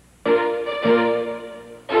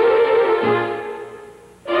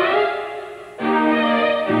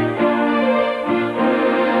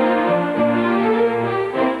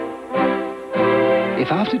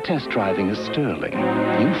 If after test driving a Sterling,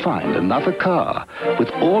 you find another car with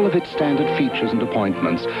all of its standard features and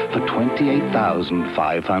appointments for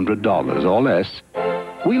 $28,500 or less,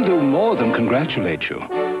 we'll do more than congratulate you.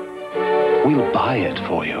 We'll buy it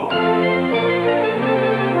for you.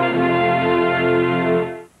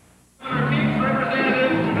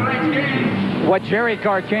 What Jerry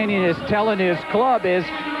Carcanian is telling his club is,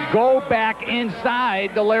 go back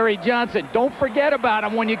inside to Larry Johnson. Don't forget about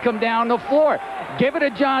him when you come down the floor. Give it to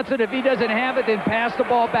Johnson. If he doesn't have it, then pass the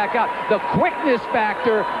ball back out. The quickness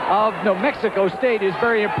factor of New Mexico State is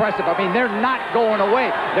very impressive. I mean, they're not going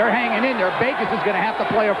away. They're hanging in there. Vegas is going to have to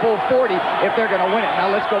play a full 40 if they're going to win it. Now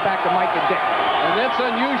let's go back to Mike and Dick. And that's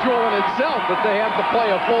unusual in itself that they have to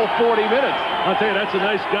play a full 40 minutes. I'll tell you, that's a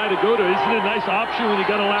nice guy to go to. Isn't it a nice option when you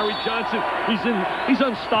got a Larry Johnson? He's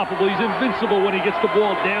unstoppable. He's invincible when he gets the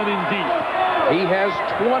ball down in deep. He has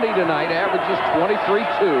 20 tonight, averages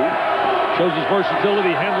 23-2. Shows his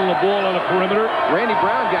versatility handling the ball on the perimeter. Randy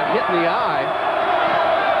Brown got hit in the eye,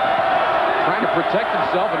 trying to protect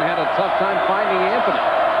himself, and had a tough time finding Anthony.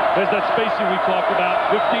 There's that spacing we talked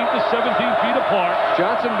about, 15 to 17 feet apart.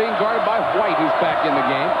 Johnson being guarded by White, who's back in the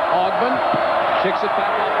game. Ogman kicks it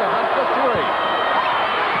back off to Hunt for three.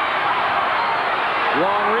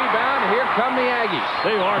 Long rebound. Here come the Aggies.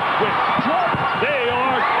 They are quick. They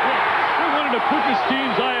are quick. They're one of the quickest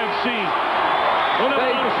teams I have seen.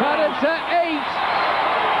 They cut it to 8.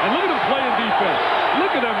 And look at them playing defense.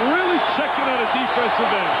 Look at them really checking on a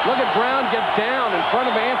defensive end. Look at Brown get down in front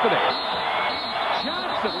of Anthony.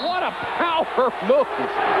 Johnson, what a power move.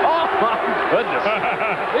 Oh, my goodness.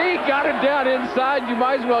 He got it down inside. You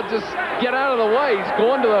might as well just get out of the way. He's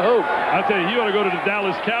going to the hoop. I'll tell you, he ought to go to the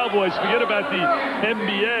Dallas Cowboys. Forget about the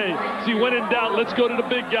NBA. See, when in doubt, let's go to the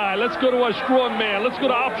big guy. Let's go to our strong man. Let's go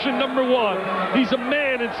to option number 1. He's a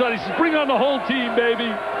man inside. He says, bring on the whole team,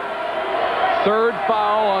 baby. Third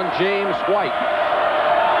foul on James White.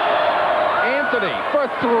 Anthony for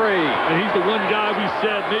 3. And he's the one guy we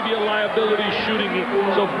said maybe a liability shooting it.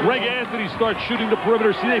 So if Greg Anthony starts shooting the perimeter,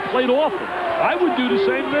 see, they played off him. I would do the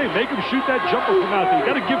same thing. Make him shoot that jumper from out there. You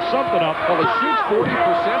got to give something up. Well, he shoots 40%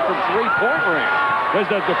 from three-point range. There's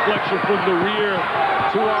that deflection from the rear.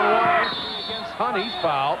 2-on-1 against Hunt. He's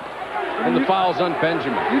fouled. And the foul's on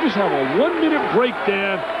Benjamin. You just have a 1-minute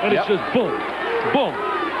breakdown, and it's just boom, boom.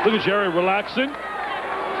 Look at Jerry relaxing.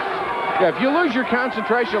 Yeah, if you lose your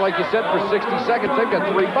concentration, like you said, for 60 seconds, they've got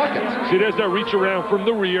 3 buckets. See, there's that reach around from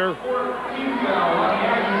the rear.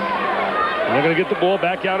 And they're going to get the ball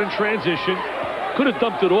back out in transition. Could have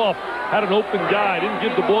dumped it off. Had an open guy. Didn't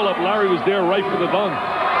give the ball up. Larry was there right for the dunk.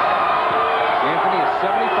 Anthony is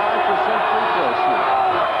 75% free throw shooter.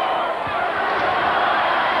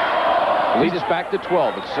 Lead is back to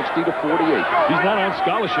 12. It's 60 to 48. He's not on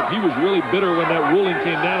scholarship. He was really bitter when that ruling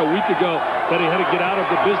came down a week ago that he had to get out of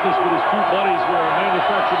the business with his 2 buddies who are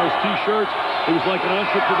manufacturing those T-shirts. It was like an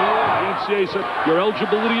entrepreneur. The NCAA said, your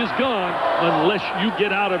eligibility is gone unless you get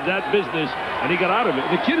out of that business. And he got out of it.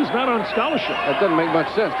 And the kid is not on scholarship. That doesn't make much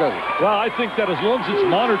sense, does it? Well, I think that as long as it's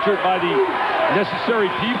monitored by the necessary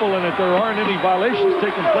people and that there aren't any violations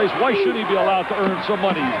taking place, why shouldn't he be allowed to earn some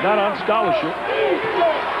money? He's not on scholarship.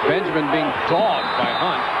 Benjamin being dogged by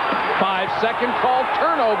Hunt. 5-second call,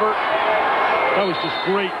 turnover. That was just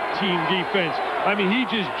great team defense. I mean, he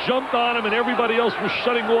just jumped on him and everybody else was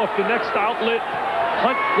shutting off the next outlet.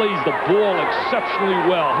 Hunt plays the ball exceptionally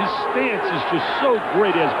well. His stance is just so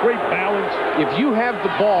great. He has great balance. If you have the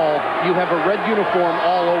ball, you have a red uniform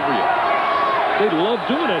all over you. They love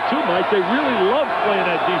doing that too, Mike. They really love playing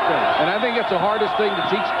that defense. And I think it's the hardest thing to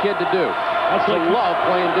teach a kid to do. That's to love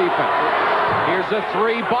playing defense. Here's a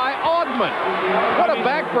 3 by Ogman. What a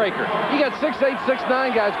backbreaker. You got 6'8",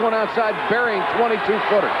 6'9" guys going outside burying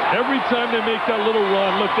 22-footers. Every time they make that little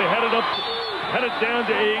run, look, they had it down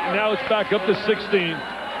to 8, and now it's back up to 16.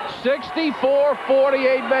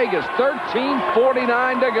 64-48 Vegas,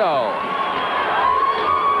 13:49 to go.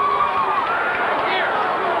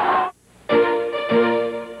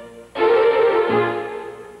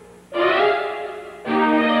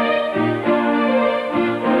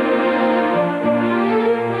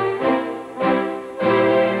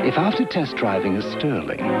 If after test driving a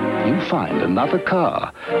Sterling, you find another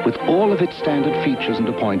car with all of its standard features and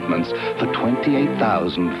appointments for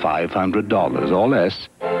 $28,500 or less,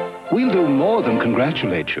 we'll do more than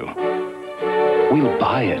congratulate you. We'll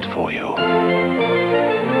buy it for you.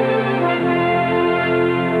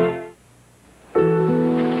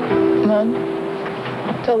 Mom,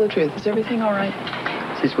 tell the truth. Is everything all right?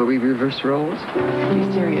 Is this where we reverse roles? Be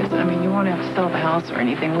serious. I mean, you won't have to sell the house or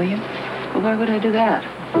anything, will you? Well, why would I do that?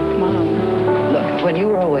 Mom. Look, when you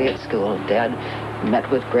were away at school, Dad met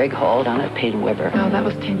with Greg Hall down at Payne Weber. No, that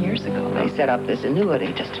was 10 years ago. They set up this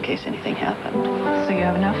annuity just in case anything happened. So you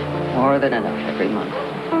have enough? More than enough every month.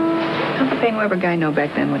 How'd the Payne Weber guy know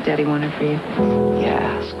back then what Daddy wanted for you? You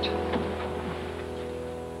asked.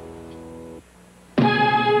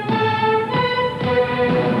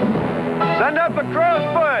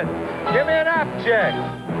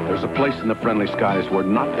 There's a place in the friendly skies where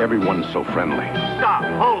not everyone's so friendly. Stop.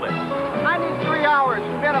 Hold it. I need 3 hours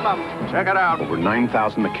minimum. Check it out. Over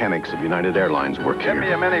 9,000 mechanics of United Airlines work here. Give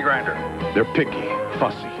me a mini grinder. They're picky,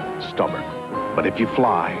 fussy, stubborn. But if you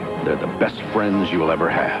fly, they're the best friends you'll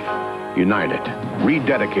ever have. United,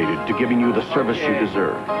 rededicated to giving you the service you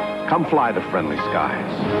deserve. Come fly the friendly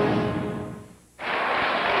skies.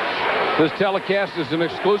 This telecast is an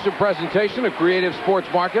exclusive presentation of Creative Sports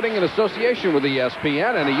Marketing in association with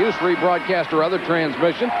ESPN. Any use, rebroadcast, or other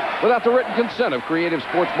transmission without the written consent of Creative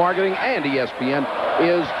Sports Marketing and ESPN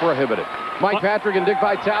is prohibited. Mike Patrick and Dick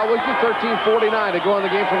Vitale with you, 13:49 to go in the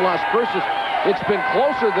game from Las Cruces. It's been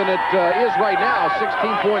closer than it is right now,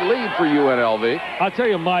 16-point lead for UNLV. I'll tell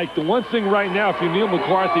you, Mike, the one thing right now, if you're Neil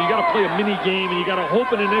McCarthy, you got to play a mini game, and you got to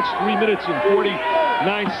hope in the next 3 minutes and 49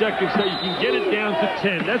 seconds that you can get it down to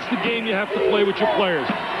 10. That's the game you have to play with your players.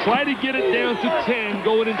 Try to get it down to 10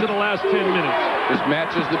 going into the last 10 minutes. This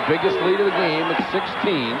match is the biggest lead of the game at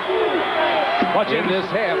 16. In this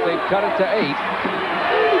half, they've cut it to 8.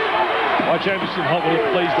 Watch Anderson Hunt when he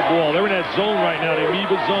plays the ball. They're in that zone right now, the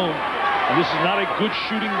amoeba zone. And this is not a good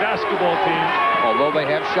shooting basketball team. Although they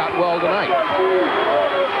have shot well tonight.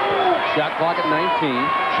 Shot clock at 19.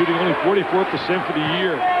 Shooting only 44% for the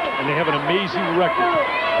year. And they have an amazing record.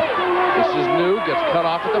 This is new. Gets cut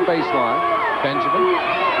off at the baseline. Benjamin.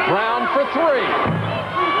 Brown for 3.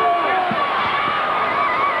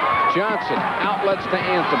 Johnson outlets to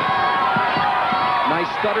Anthony. Nice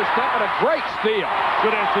stutter step and a great steal.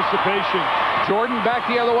 Good anticipation. Jordan back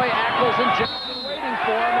the other way. Ackles and Johnson waiting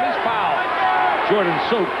for him, and he's fouled. Jordan's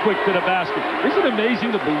so quick to the basket. Isn't it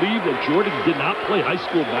amazing to believe that Jordan did not play high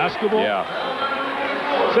school basketball? Yeah.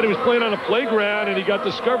 Said he was playing on a playground, and he got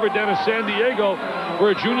discovered down in San Diego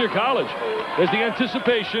for a junior college. There's the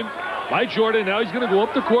anticipation by Jordan. Now he's going to go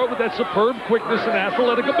up the court with that superb quickness and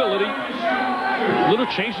athletic ability. A little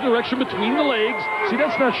change of direction between the legs. See,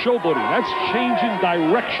 that's not showboating. That's changing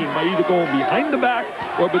direction by either going behind the back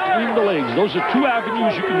or between the legs. Those are two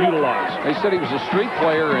avenues you can utilize. He said he was a street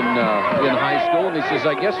player in high school, and he says,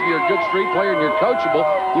 I guess if you're a good street player and you're coachable,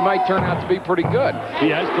 you might turn out to be pretty good. He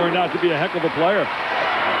has turned out to be a heck of a player.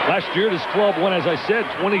 Last year, this club won, as I said,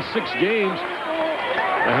 26 games.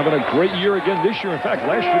 They're having a great year again this year. In fact,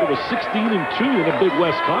 last year it was 16-2 in the Big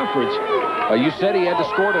West Conference. You said he had to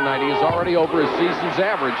score tonight. He is already over his season's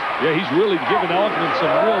average. Yeah, he's really given Ogden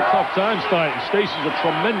some real tough times tonight. And Stacy's a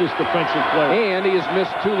tremendous defensive player. And he has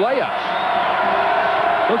missed 2 layups.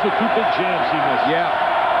 Those are 2 big jams he missed. Yeah.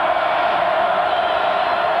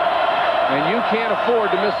 And you can't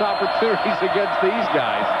afford to miss opportunities against these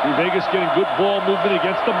guys. Vegas getting good ball movement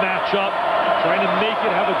against the matchup. Trying to make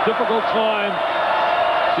it have a difficult time.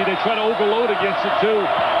 See, they try to overload against it, too.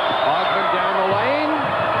 Ogden down the lane.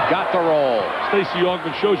 Got the roll. Stacey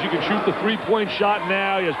Ogden shows you can shoot the 3-point shot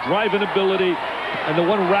now. He has driving ability. And the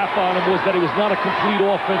one rap on him was that he was not a complete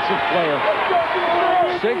offensive player.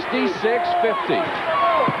 66-50.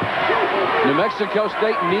 New Mexico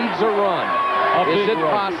State needs a run. Is it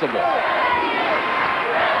possible?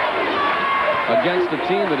 Against a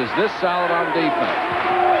team that is this solid on defense.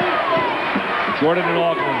 Jordan and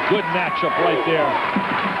Ogden, good matchup right there.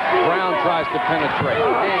 Brown tries to penetrate.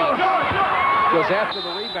 Haynes goes after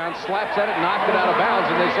the rebound, slaps at it, knocked it out of bounds,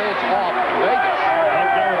 and they say it's off Vegas.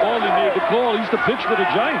 Garibaldi made the call. He's the pitcher for the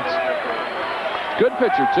Giants. Good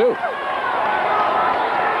pitcher, too.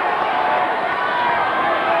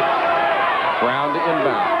 Brown to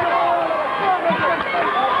inbound.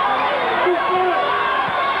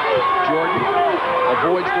 Jordan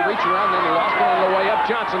avoids the reach around, then lost it on the way up.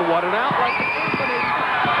 Johnson, what an outlet.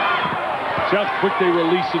 See how quick they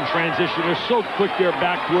release in transition. They're so quick, their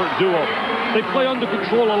backcourt duo. They play under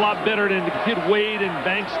control a lot better than the kid Wade and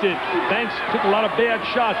Banks did. Banks took a lot of bad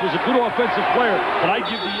shots, was a good offensive player, but I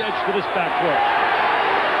give the edge to this backcourt.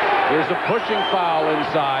 Here's a pushing foul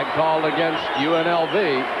inside called against UNLV.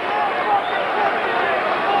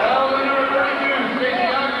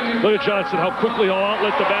 Look at Johnson, how quickly he'll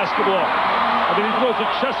outlet the basketball. I mean, he throws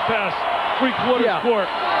a chest pass, 3/4 court.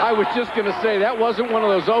 I was just going to say, that wasn't one of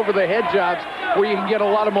those over-the-head jobs where you can get a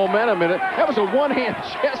lot of momentum in it. That was a one-hand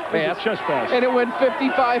chest pass. Chest pass. And it went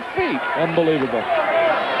 55 feet. Unbelievable.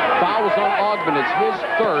 Fouls on Ogden. It's his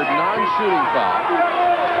 3rd non-shooting foul.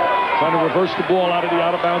 Trying to reverse the ball out of the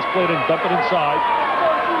out-of-bounds plate and dump it inside.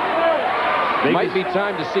 It might be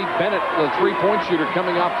time to see Bennett, the 3-point shooter,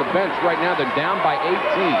 coming off the bench. Right now, they're down by 18.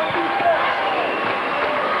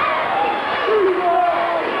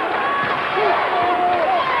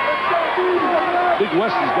 Big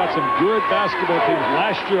West has got some good basketball teams.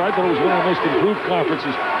 Last year, I thought it was one of the most improved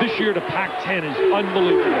conferences. This year, the Pac-10 is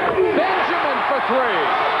unbelievable. Benjamin for 3.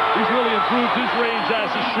 He's really improved his range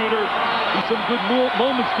as a shooter. He's some good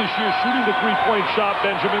moments this year shooting the three-point shot,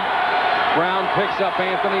 Benjamin. Brown picks up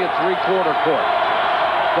Anthony at three-quarter court.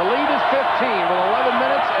 The lead is 15 with 11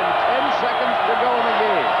 minutes and 10 seconds to go in the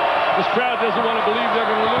game. This crowd doesn't want to believe they're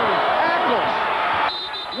going to lose.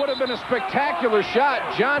 Ackles. Would have been a spectacular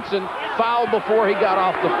shot. Johnson fouled before he got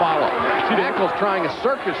off the follow. Ackles trying a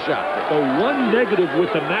circus shot. The one negative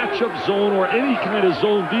with the matchup zone or any kind of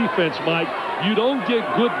zone defense, Mike, you don't get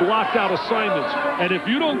good blocked-out assignments. And if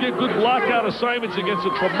you don't get good blocked-out assignments against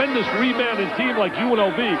a tremendous rebounding team like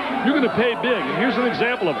UNLV, you're going to pay big. And here's an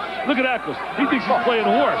example of it. Look at Ackles. He thinks he's playing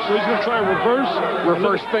horse, so he's going to try a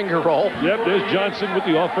reverse finger roll. Yep, there's Johnson with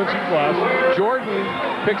the offensive glass. Jordan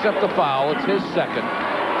picks up the foul. It's his second.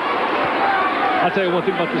 I'll tell you one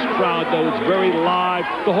thing about this crowd, though. It's very live.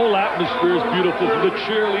 The whole atmosphere is beautiful. The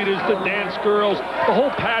cheerleaders, the dance girls, the whole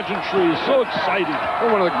pageantry is so exciting.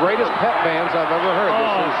 One of the greatest pep bands I've ever heard.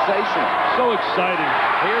 They're sensational. So exciting.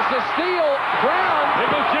 Here's the steal. Brown. There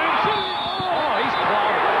goes Johnson. Oh, he's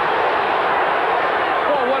clouded.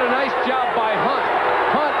 Oh, what a nice job by Hunt.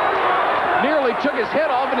 Hunt nearly took his head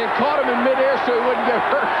off and then caught him in midair so he wouldn't get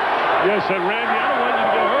hurt. Yes, and Randy, I don't want you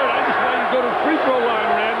to get hurt. I just want you to go to the free throw line,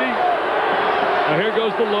 Randy. Now here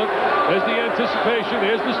goes the look. There's the anticipation.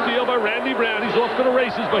 There's the steal by Randy Brown. He's off to the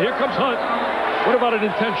races, but here comes Hunt. What about an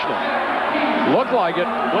intentional? Looked like it.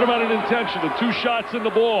 What about an intentional? 2 shots in the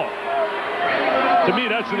ball. To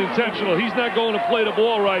me, that's an intentional. He's not going to play the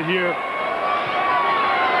ball right here.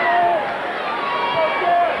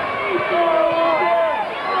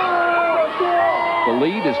 The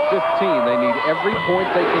lead is 15. They need every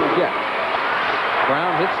point they can get.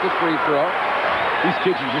 Brown hits the free throw. These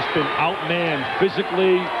kids have just been outmanned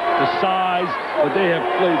physically, the size, but they have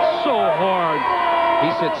played so hard.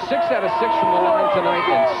 He's hit 6 out of 6 from the line tonight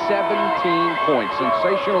and 17 points.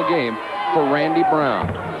 Sensational game for Randy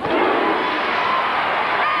Brown. He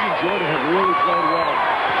and Jordan have really played well.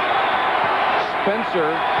 Spencer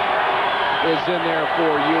is in there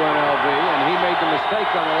for UNLV, and he made the mistake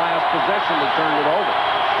on the last possession that turned it over.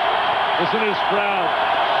 Listen to this crowd.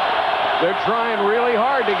 They're trying really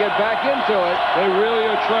hard to get back into it. They really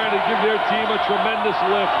are trying to give their team a tremendous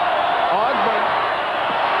lift. Ogman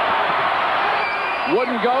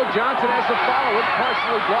wouldn't go. Johnson has to follow it.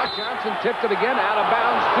 Partially blocked. Johnson tipped it again out of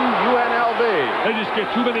bounds to UNLV. They just get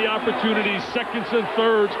too many opportunities, seconds and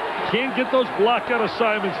thirds. Can't get those blockout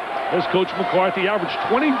assignments. As Coach McCarthy averaged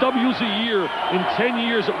 20 W's a year in 10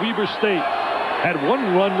 years at Weber State. Had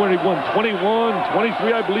one run where he won 21,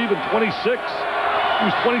 23, I believe, and 26. He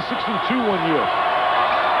was 26-2 one year.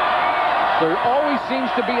 There always seems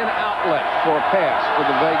to be an outlet for a pass for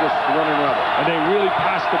the Vegas running rebel. And they really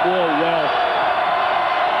pass the ball well.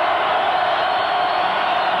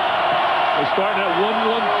 They're starting at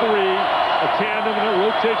 1-1-3, a tandem, and it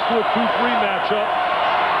rotates to a 2-3 matchup.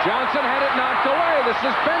 Johnson had it knocked away. This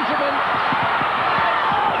is Benjamin.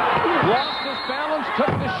 Lost his balance, took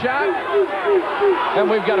the shot, and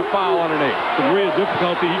we've got a foul underneath. Degree of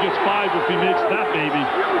difficulty. He gets 5 if he makes that, baby.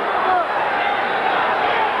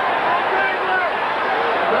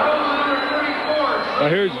 Now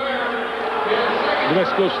here's New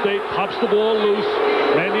Mexico State, pops the ball loose.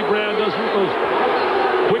 Randy Brown does with those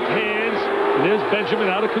quick hands. And there's Benjamin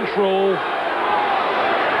out of control.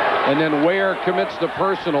 And then Ware commits the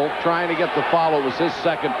personal, trying to get the foul. It was his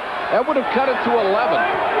second. That would have cut it to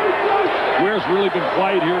 11. Ware's really been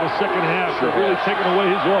quiet here in the second half. They're really taking away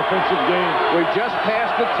his offensive game. We've just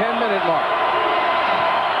passed the 10-minute mark.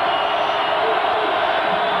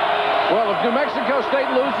 Well, if New Mexico State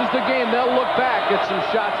loses the game, they'll look back at some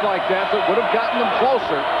shots like that would have gotten them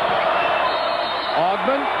closer.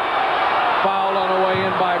 Ogman, foul on the way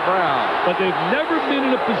in by Brown. But they've never been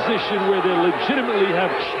in a position where they legitimately have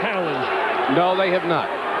challenged. No, they have not.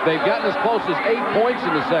 They've gotten as close as 8 points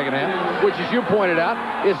in the second half, which, as you pointed out,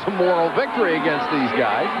 is a moral victory against these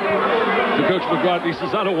guys. So Coach McCarthy says,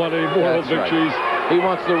 I don't want any moral victories. Right. He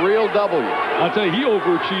wants the real W. I'll tell you, he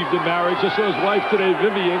overachieved in marriage. I saw his wife today,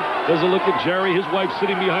 Vivian. There's a look at Jerry, his wife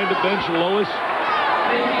sitting behind the bench, Lois.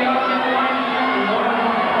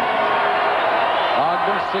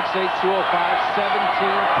 Ogden, 6'8", 205, 17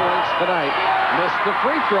 points tonight. Missed the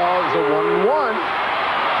free throw. It was a 1-1.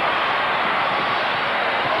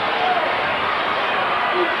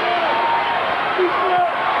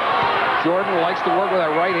 Jordan likes to work with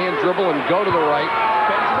that right-hand dribble and go to the right.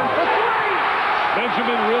 Benjamin for 3!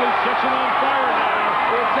 Benjamin really catching on fire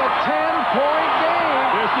now. It's a 10-point game.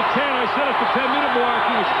 There's the 10. I said at the 10-minute mark,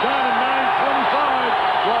 he was down at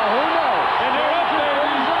 9:25. Well, who knows? And they're up,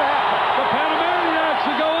 ladies. The Panamaniacs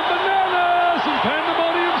are going bananas in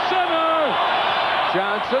Pandemonium Center.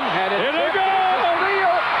 Johnson had it. Here they go.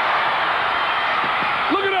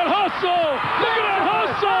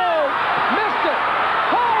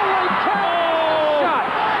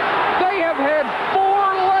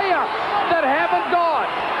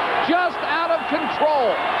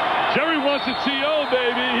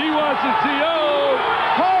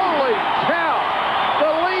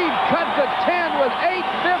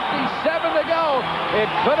 It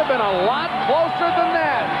could have been a lot closer than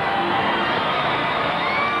that.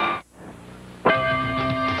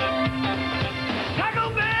 Taco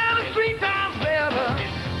Bell is 3 times better.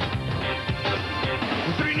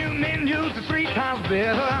 3 new menus are 3 times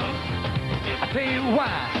better. I tell you why.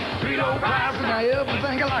 3 low prices, and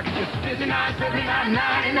everything I like is just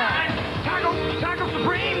 $59.79.99. Taco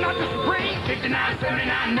Supreme, not just Supreme,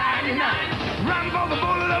 $59.79.99. Run for the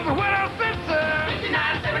bullet of the winter fencer,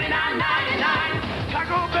 $59.79.99.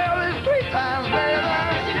 Taco Bell is 3 times better,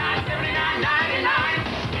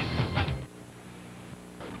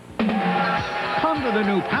 $59.79.99. Come to the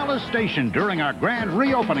new Palace Station during our grand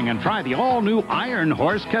reopening and try the all-new Iron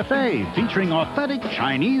Horse Cafe, featuring authentic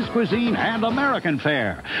Chinese cuisine and American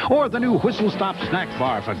fare. Or the new Whistle Stop Snack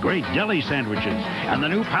Bar for great deli sandwiches. And the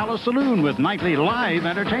new Palace Saloon with nightly live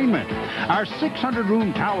entertainment. Our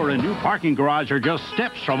 600-room tower and new parking garage are just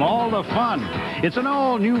steps from all the fun. It's an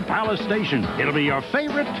all-new Palace Station. It'll be your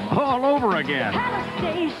favorite all over again. Palace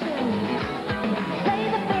Station, play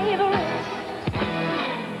the favorite.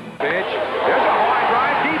 Pitch. There's a hard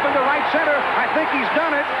drive deep into right center. I think he's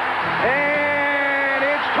done it. And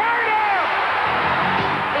it's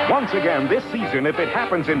Turner! Once again this season, if it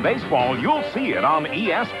happens in baseball, you'll see it on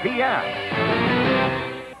ESPN.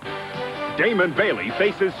 Damon Bailey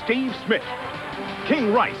faces Steve Smith.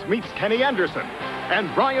 King Rice meets Kenny Anderson.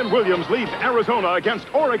 And Brian Williams leads Arizona against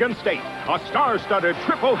Oregon State. A star-studded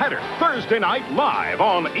triple header Thursday night live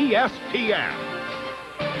on ESPN.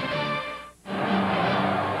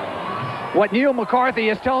 What Neil McCarthy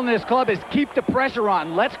is telling this club is keep the pressure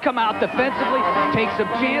on. Let's come out defensively, take some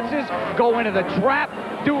chances, go into the trap,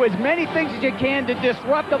 do as many things as you can to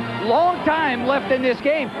disrupt them. Long time left in this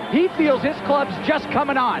game. He feels his club's just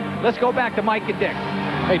coming on. Let's go back to Mike and Dick.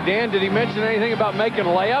 Hey, Dan, did he mention anything about making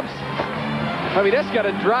layups? I mean, that's got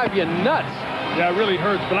to drive you nuts. Yeah, it really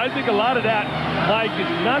hurts. But I think a lot of that, Mike, is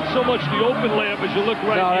not so much the open layup as you look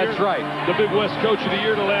right here. No, that's right. The Big West Coach of the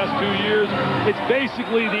Year the last 2 years. It's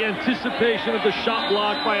basically the anticipation of the shot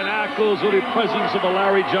block by an Ackles or the presence of a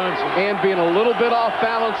Larry Johnson. And being a little bit off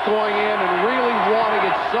balance going in and really wanting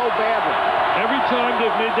it so badly. Every time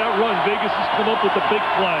they've made that run, Vegas has come up with a big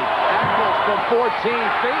play. Ackles from 14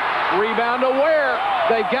 feet. Rebound to Ware.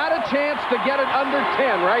 They've got a chance to get it under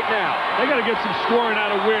 10 right now. They got to get some scoring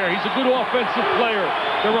out of Ware. He's a good offensive player.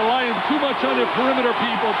 They're relying too much on their perimeter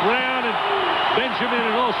people, Brown and Benjamin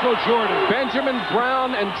and also Jordan. Benjamin,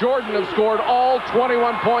 Brown, and Jordan have scored all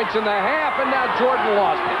 21 points in the half, and now Jordan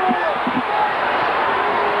lost it.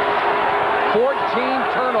 14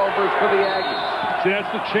 turnovers for the Aggies. See,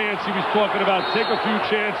 that's the chance he was talking about. Take a few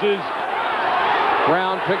chances.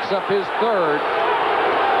 Brown picks up his third.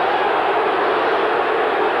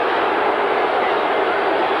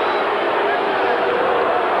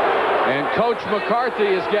 And Coach McCarthy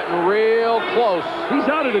is getting real close. He's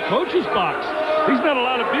out of the coach's box. He's not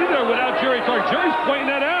allowed to be there without Jerry Clark. Jerry's pointing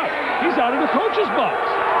that out. He's out of the coach's box.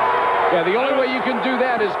 Yeah, the only way you can do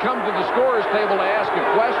that is come to the scorer's table to ask a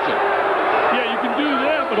question. Yeah, you can do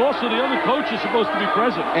that, but also the other coach is supposed to be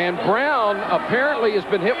present. And Brown apparently has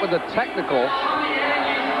been hit with a technical.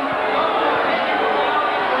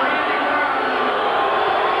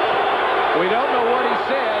 We don't know what he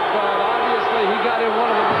said, but obviously he got in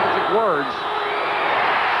one of the magic words.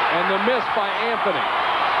 And the miss by Anthony.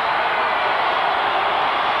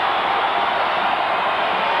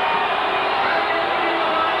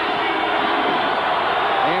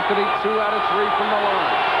 Anthony, 2 out of 3 from the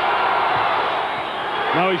line.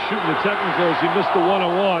 Now he's shooting the technicals. He missed the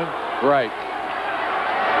one-on-one. Right.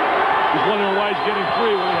 He's wondering why he's getting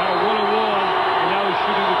free when he had a one-on-one, and now he's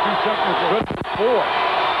shooting the 2 technicals. Good 4.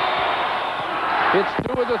 It's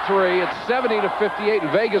 2 of the 3. It's 70-58,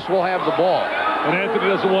 and Vegas will have the ball. And Anthony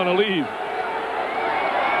doesn't want to leave.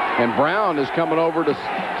 And Brown is coming over to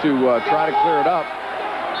try to clear it up.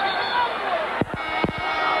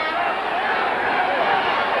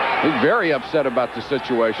 He's very upset about the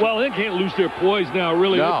situation. Well, they can't lose their poise now,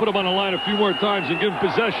 really. No. They put him on the line a few more times and give him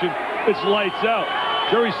possession. It's lights out.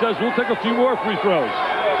 Jerry says, we'll take a few more free throws.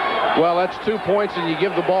 Well, that's 2 points, and you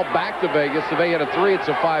give the ball back to Vegas. If they hit a 3, it's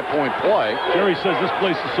a 5-point play. Jerry says this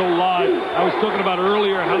place is so live. I was talking about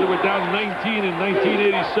earlier how they were down 19 in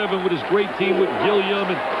 1987 with his great team with Gilliam,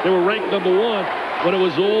 and they were ranked #1. When it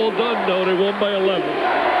was all done, though, they won by 11.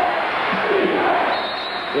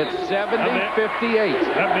 It's 70-58.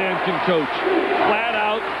 That man can coach. Flat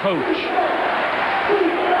out coach.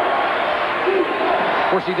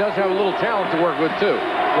 Of course, he does have a little talent to work with, too.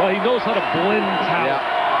 Well, he knows how to blend talent.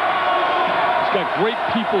 Yeah. He's got great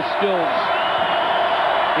people skills.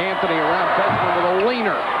 Anthony around Benjamin with a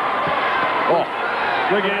leaner. Oh.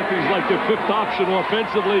 Greg Anthony's like their fifth option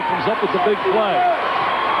offensively. Comes up with the big play.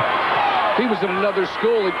 If he was in another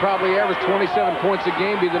school, he'd probably average 27 points a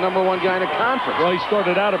game, be the #1 guy in the conference. Well, he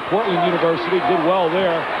started out at Portland University, did well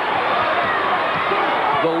there.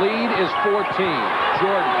 The lead is 14.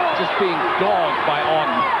 Jordan just being dogged by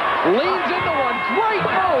Auburn. Leans into one. Great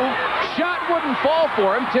move. Shot wouldn't fall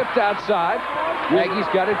for him. Tipped outside. Aggies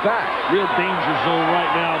got it back. Real danger zone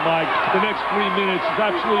right now, Mike. The next 3 minutes is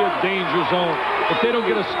absolutely a danger zone. If they don't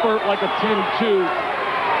get a spurt like a 10-2,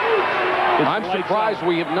 I'm surprised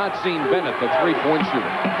we have not seen Bennett, the three-point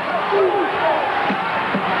shooter.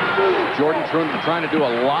 Jordan trying to do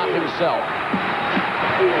a lot himself.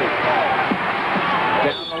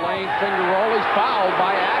 Down the lane, finger roll. He's fouled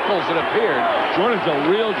by Ackles, it appeared. Jordan's a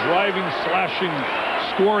real driving, slashing,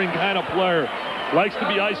 scoring kind of player. Likes to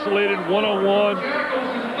be isolated one-on-one.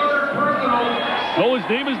 No, his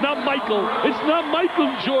name is not Michael. It's not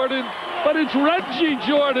Michael Jordan, but it's Reggie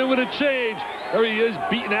Jordan with a change. There he is,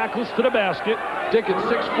 beating Ackles to the basket. Dick at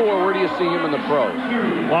 6'4", where do you see him in the pros?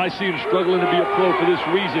 Well, I see him struggling to be a pro for this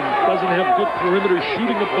reason. Doesn't have good perimeter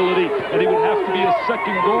shooting ability, and he would have to be a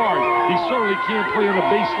second guard. He certainly can't play on the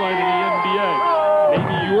baseline in the NBA.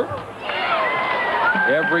 Maybe Europe?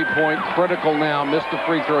 Every point critical now. Missed the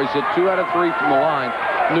free throw. He's hit 2 out of 3 from the line.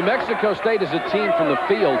 New Mexico State is a team from the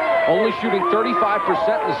field, only shooting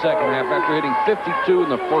 35% in the second half after hitting 52 in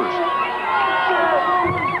the first.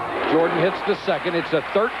 Jordan hits the second. It's a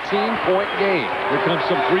 13-point game. Here comes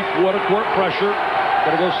some three-quarter court pressure.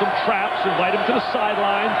 Gonna go some traps. Invite him to the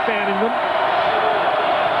sideline, fanning them.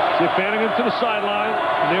 See, fanning him to the sideline,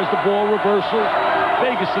 and there's the ball reversal.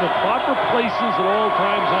 Vegas in the proper places at all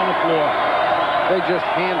times on the floor. They just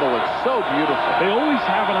handle it so beautiful. They always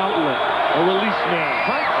have an outlet, a release man.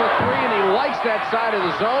 Hunt for 3, and he likes that side of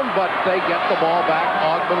the zone, but they get the ball back.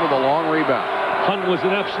 Ogden with a long rebound. Hunt was an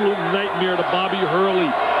absolute nightmare to Bobby Hurley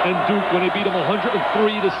and Duke when they beat him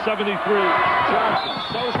 103-73. Johnson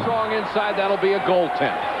so strong inside, that'll be a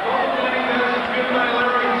goaltend.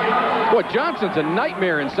 Boy, Johnson's a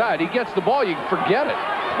nightmare inside. He gets the ball, you can forget it.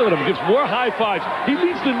 Look at him, gives more high fives. He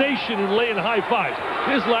leads the nation in laying high fives.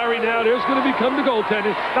 Here's Larry now. There's going to become the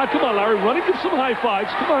goaltender. Now, come on, Larry, run and give some high fives.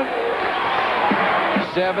 Come on.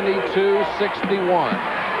 72-61.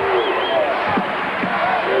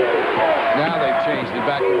 Now they've changed it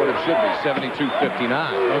back to what it should be, 72-59.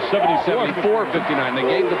 Oh, 74-59. They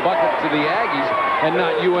gave the bucket to the Aggies and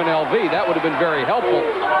not UNLV. That would have been very helpful,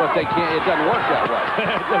 but they can't. It doesn't work that way.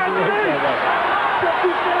 It doesn't work that way.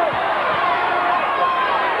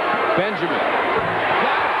 Benjamin.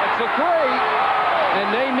 Got it. It's a 3, and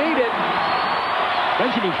they need it.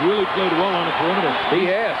 Benjamin's really played well on the perimeter. He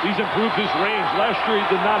has. He's improved his range. Last year he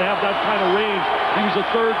did not have that kind of range. He was a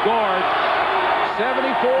third guard.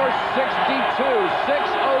 74-62,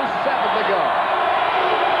 6:07 to go.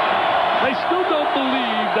 They still don't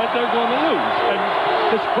believe that they're going to lose, and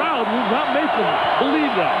this crowd will not make them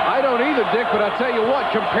believe that. I don't either, Dick, but I'll tell you what,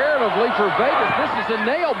 comparatively for Vegas, this is a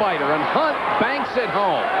nail-biter, and Hunt banks it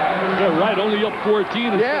home. Yeah, right, only up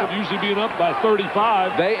 14 instead of usually being up by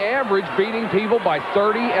 35. They average beating people by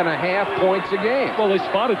 30.5 points a game. Well, they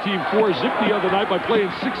spotted Team 4 zip the other night by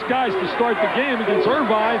playing 6 guys to start the game against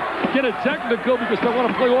Irvine, get a technical because they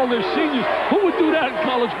want to play all their seniors. Who would do that in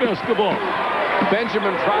college basketball?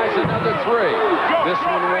 Benjamin tries another 3. This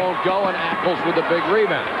one won't go, and Ackles with a big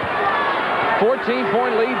rebound.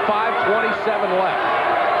 14-point lead, 5:27 left.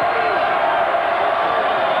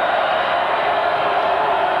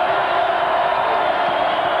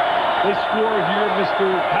 They score here, Mr.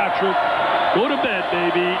 Patrick. Go to bed,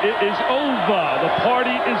 baby. It is over. The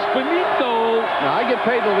party is finito. Now, I get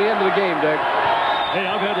paid till the end of the game, Dick. Hey,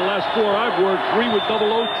 I've had the last 4 I've worked. 3 with double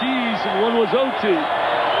OTs, and 1 was OT.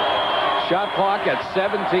 Shot clock at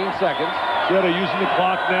 17 seconds. Yeah, they're using the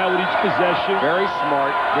clock now with each possession. Very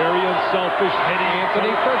smart. Very unselfish.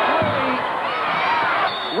 Anthony for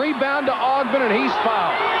 3. Rebound to Ogden, and he's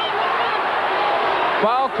fouled.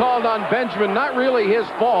 Foul called on Benjamin. Not really his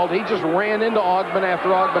fault. He just ran into Ogden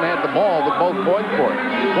after Ogden had the ball with both point court.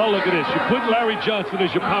 Well, look at this. You put Larry Johnson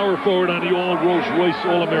as your power forward on the All-Rolls-Royce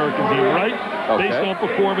All-American team, right? Okay. Based on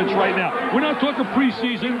performance right now. We're not talking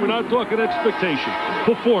preseason. We're not talking expectation.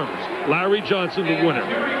 Performance. Larry Johnson, the winner.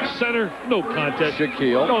 Center, no contest.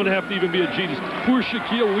 Shaquille. Don't have to even be a genius. Poor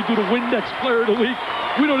Shaquille. When we do the Windex Player of the Week,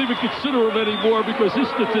 we don't even consider him anymore because his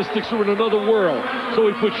statistics are in another world. So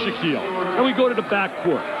we put Shaquille. And we go to the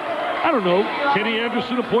backcourt. I don't know. Kenny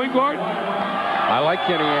Anderson, a point guard? I like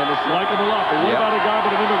Kenny Anderson. I like him a lot. But what about a guy by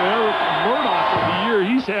the name of Eric Murdoch of the year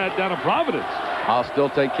he's had down in Providence? I'll still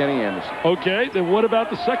take Kenny Anderson. Okay, then what about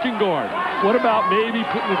the second guard? What about maybe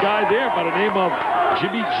putting a guy there by the name of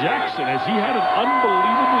Jimmy Jackson? Has he had an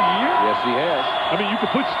unbelievable year? Yes, he has. I mean, you could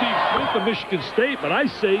put Steve Smith of Michigan State, but I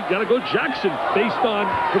say you got to go Jackson based on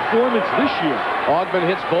performance this year. Augman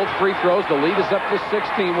hits both free throws. The lead is up to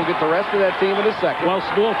 16. We'll get the rest of that team in a second. Well,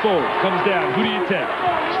 small forward comes down. Who do you take?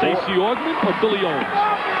 Stacey Augman or Billy Owens?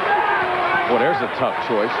 Well, there's a tough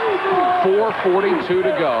choice. 4:42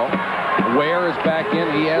 to go. Ware is back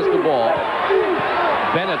in. He has the ball.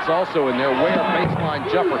 Bennett's also in there. Ware,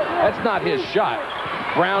 baseline jumper. That's not his shot.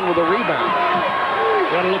 Brown with a rebound.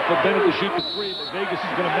 Got to look for Bennett to shoot the three, but Vegas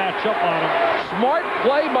is going to match up on him. Smart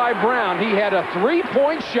play by Brown. He had a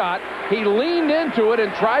three-point shot. He leaned into it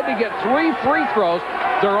and tried to get 3 free throws.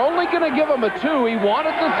 They're only going to give him a 2. He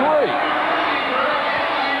wanted the 3.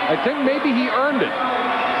 I think maybe he earned it.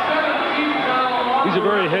 He's a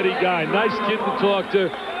very heady guy. Nice kid to talk to.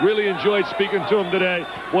 Really enjoyed speaking to him today.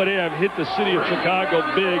 What they have hit the city of Chicago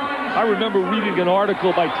big. I remember reading an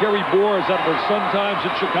article by Terry Boers out of the Sun-Times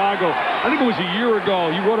in Chicago. I think it was a year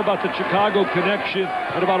ago. He wrote about the Chicago connection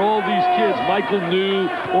and about all these kids. Michael New,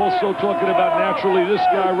 also talking about naturally this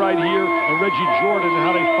guy right here and Reggie Jordan and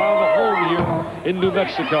how they found a home here in New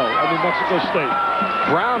Mexico, New Mexico State.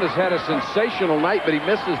 Brown has had a sensational night, but he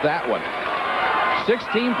misses that one.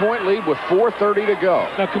 16-point lead with 4:30 to go.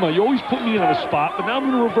 Now, come on, you always put me on a spot, but now I'm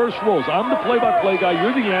going to reverse roles. I'm the play-by-play guy.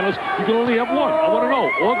 You're the analyst. You can only have one. I want to know,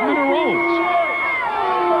 Augman or Owens?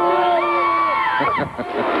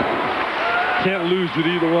 Can't lose with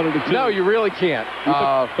either one of the two. No, you really can't.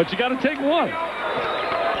 But you got to take one.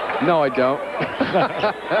 No, I don't.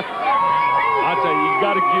 I'll tell you, you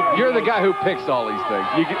got to give... You're the guy who picks all these things.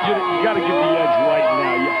 You got to give the edge right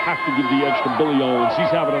now. You have to give the edge to Billy Owens.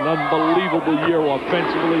 He's having an unbelievable year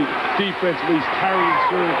offensively, defensively. He's carrying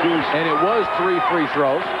Syracuse. And it was 3 free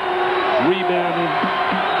throws. Rebounding.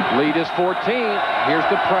 Lead is 14. Here's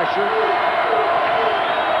the pressure.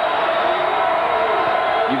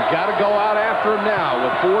 You've got to go out after him now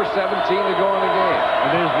with 4:17 to go in the game.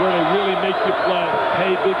 And there's where they really make you play.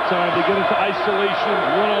 Pay big time. They get into isolation,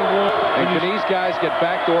 one-on-one. And these guys get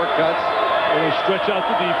backdoor cuts. And they stretch out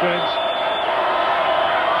the defense.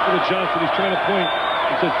 Look at Johnson. He's trying to point.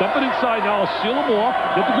 He says, dump it inside now. I'll seal him off.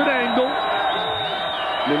 Get the good angle.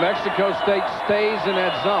 New Mexico State stays in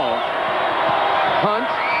that zone. Hunt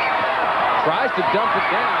tries to dump it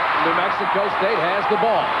down. New Mexico State has the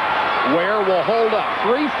ball. Ware will hold up.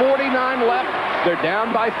 3:49 left. They're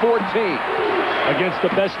down by 14. Against the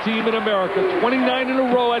best team in America. 29 in a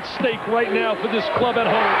row at stake right now for this club at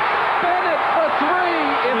home. Bennett for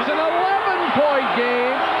 3. It's an 11-point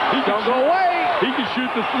game. Don't go away. He can shoot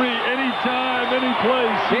the 3 anytime, any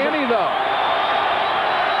place. Can he, though?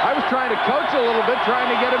 I was trying to coach a little bit, trying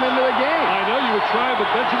to get him into the game. I know you were trying, but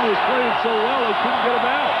Benjamin was playing so well, they couldn't get him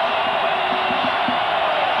out.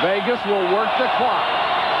 Vegas will work the clock.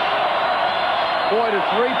 Boy, the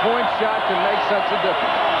 3-point shot can make such a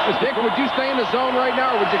difference. Dick, would you stay in the zone right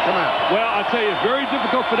now, or would you come out? Well, I'll tell you, it's very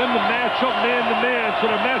difficult for them to match up man-to-man, so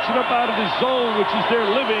they're matching up out of the zone, which is their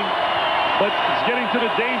living. But it's getting to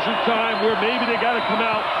the danger time where maybe they got to come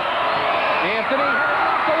out. Anthony,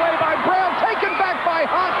 knocked away by Brown, taken back by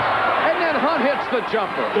Hunt, and then Hunt hits the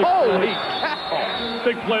jumper. Holy cow!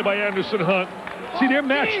 Big play by Anderson Hunt. See, their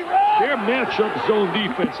matchup zone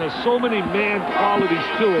defense has so many man qualities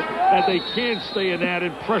to it that they can stay in that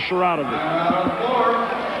and pressure out of it.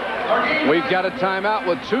 We've got a timeout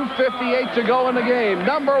with 2:58 to go in the game.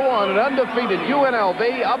 Number 1, an undefeated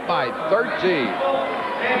UNLV up by 13.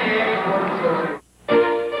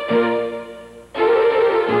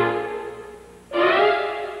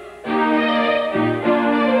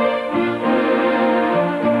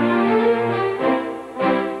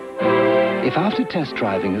 If after test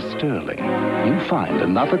driving a Sterling, you find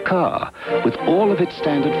another car with all of its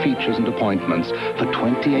standard features and appointments for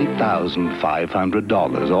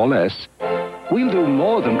 $28,500 or less, we'll do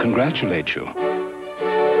more than congratulate you.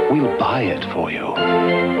 We'll buy it for you.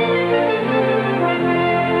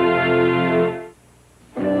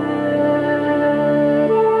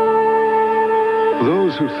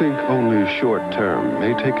 Those who think only short-term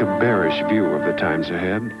may take a bearish view of the times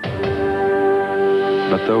ahead.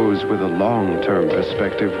 But those with a long-term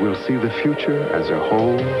perspective will see the future as a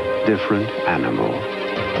whole different animal.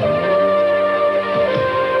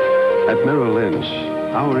 At Merrill Lynch,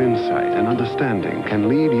 our insight and understanding can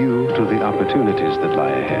lead you to the opportunities that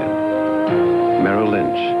lie ahead. Merrill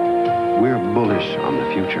Lynch, we're bullish on the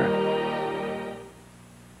future.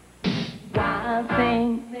 Wild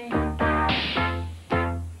thing.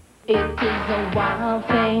 It is a wild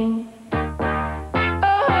thing. Oh,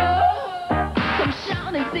 come shout.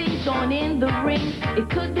 down and say, join in the ring. It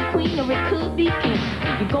could be queen or it could be king.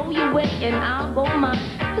 You go your way and I'll go mine.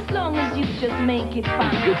 As long as you just make it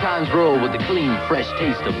fine. Good times roll with the clean, fresh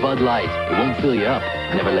taste of Bud Light. It won't fill you up,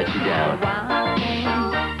 never let you down.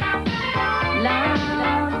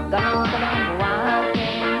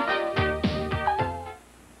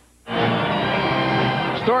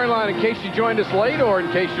 Storyline, in case you joined us late or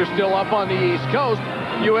in case you're still up on the East Coast,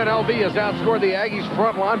 UNLV has outscored the Aggies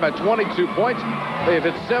front line by 22 points. They have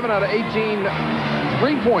hit 7 out of 18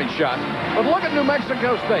 three-point shots. But look at New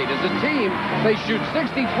Mexico State. As a team, they shoot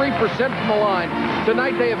 63% from the line.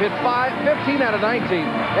 Tonight they have hit 15 out of 19,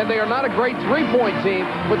 and they are not a great three-point team,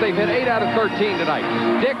 but they've hit 8 out of 13 tonight.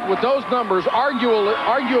 Dick, with those numbers,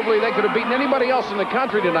 arguably they could have beaten anybody else in the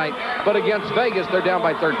country tonight, but against Vegas, they're down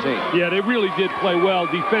by 13. Yeah, they really did play well.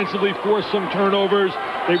 Defensively, forced some turnovers.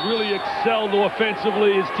 They really excelled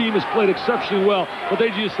offensively. His team has played exceptionally well, but they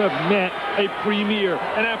just have met a premier,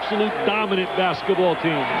 an absolute dominant basketball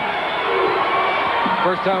team.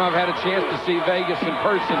 First time I've had a chance to see Vegas in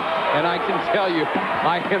person, and I can tell you,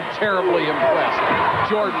 I am terribly impressed.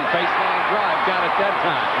 Jordan, baseline drive, got it that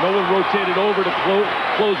time. No one rotated over to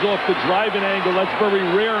close off the driving angle. That's very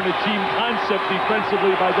rare in a team concept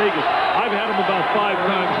defensively by Vegas. I've had them about 5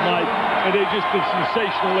 times, Mike, and they've just been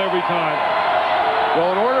sensational every time.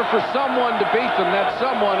 Well, in order for someone to beat them, that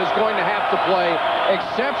someone is going to have to play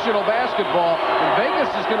exceptional basketball, and Vegas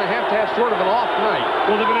is going to have sort of an off night.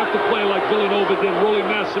 Well, they're going to have to play like Villanova did, Rolly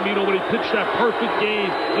Massimino, when he pitched that perfect game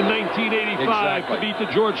in 1985 to beat the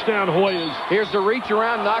Georgetown Hoyas. Here's the reach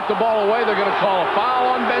around, knock the ball away. They're going to call a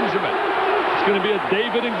foul on Benjamin. It's going to be a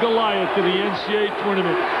David and Goliath in the NCAA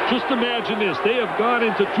tournament. Just imagine this. They have gone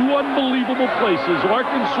into 2 unbelievable places,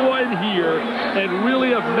 Arkansas and here, and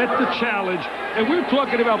really have met the challenge. And we're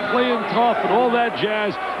talking about playing tough and all that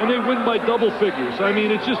jazz, and they win by double figures. I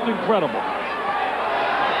mean, it's just incredible.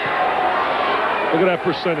 Look at that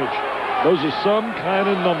percentage. Those are some kind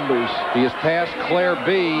of numbers. He has passed Claire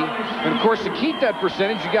B. And, of course, to keep that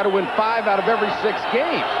percentage, you got to win 5 out of every 6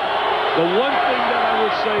 games. The one thing that I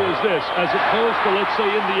would say is this, as opposed to, let's say,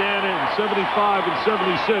 Indiana in 75 and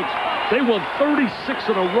 76, they won 36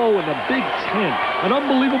 in a row in the Big Ten. An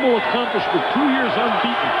unbelievable accomplishment, 2 years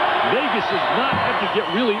unbeaten. Vegas has not had to get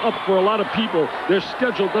really up for a lot of people. Their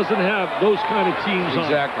schedule doesn't have those kind of teams on.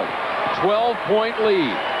 Exactly. 12-point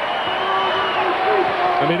lead.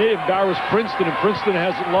 I mean, they embarrassed Princeton, and Princeton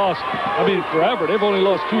hasn't lost, I mean, forever. They've only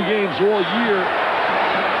lost 2 games all year.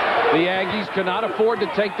 The Aggies cannot afford to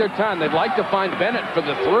take their time. They'd like to find Bennett for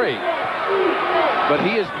the 3. But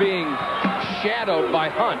he is being shadowed by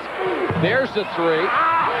Hunt. There's the 3.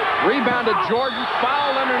 Rebounded Jordan.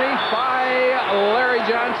 Fouled underneath by Larry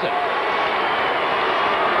Johnson.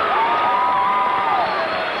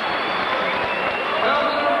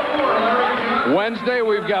 Wednesday,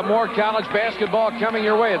 we've got more college basketball coming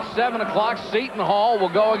your way at 7 o'clock. Seton Hall will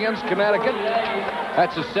go against Connecticut.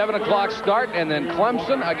 That's a 7 o'clock start. And then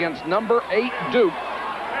Clemson against number 8 Duke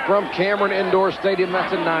from Cameron Indoor Stadium.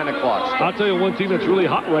 That's at 9 o'clock. I'll tell you one team that's really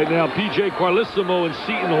hot right now, P.J. Carlissimo and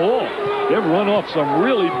Seton Hall. They've run off some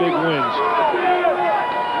really big wins.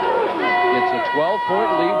 It's a 12-point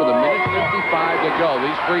lead with 1:55 to go.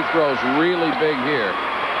 These free throws really big here.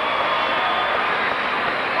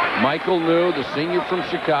 Michael New, the senior from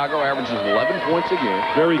Chicago, averages 11 points a game.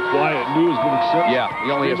 Very quiet. New has been accepted. Yeah,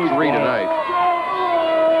 he only has 3 tonight.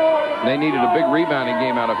 They needed a big rebounding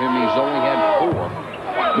game out of him. He's only had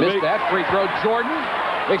 4. Missed that free throw. Jordan,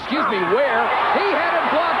 excuse me, where? He had it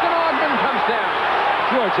blocked, and Ogden comes down.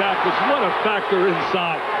 George Atkins, what a factor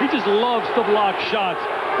inside. He just loves to block shots.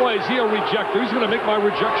 Boy, is he a rejecter. He's going to make my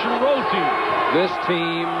rejection routine. This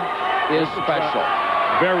team is special.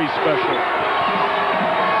 Very special.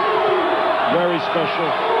 Very special.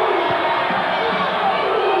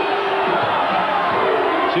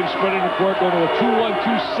 Team spreading the court, going to a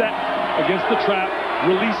 2-1-2 set against the trap.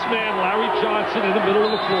 Release man Larry Johnson in the middle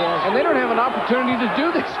of the floor. And they don't have an opportunity to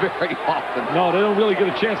do this very often. No, they don't really get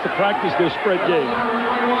a chance to practice their spread game.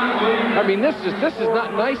 I mean, this is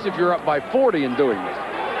not nice if you're up by 40 and doing this.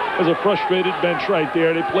 There's a frustrated bench right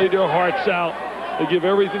there. They play their hearts out. They give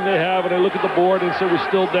everything they have, and they look at the board and say, we're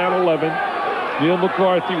still down 11. Neil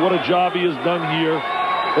McCarthy, what a job he has done here.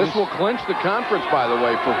 This will clinch the conference, by the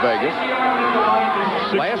way, for Vegas.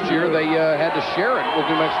 Last year, they had to share it with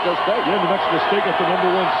New Mexico State. Yeah, New Mexico State got the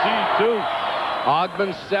 #1 seed, too. Ogden,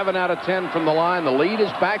 7 out of 10 from the line. The lead is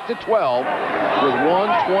back to 12 with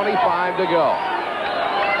 1:25 to go.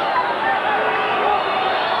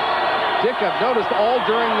 Dick, I've noticed all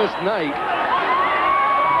during this night,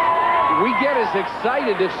 we get as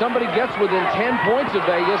excited if somebody gets within 10 points of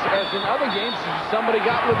Vegas as in other games somebody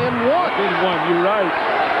got within 1. Within 1, you're right.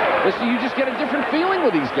 So you just get a different feeling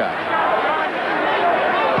with these guys.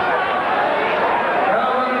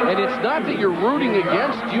 And it's not that you're rooting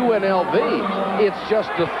against UNLV. It's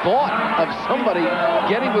just the thought of somebody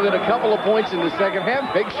getting within a couple of points in the second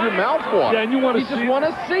half makes your mouth water. Yeah, and you just want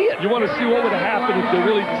to see it. You want to see what would have happened if they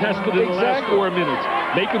really tested in the last 4 minutes.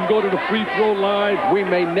 Make them go to the free throw line. We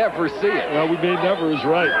may never see it. Well, we may never is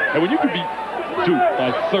right. And when you could beat Duke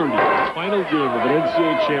by 30, final game of an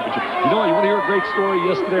NCAA championship. You know what? You want to hear a great story?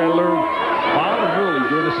 Yesterday I learned Bob and Hurley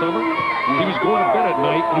during the summer, he was going to bed at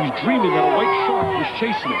night and he was dreaming that a white shark was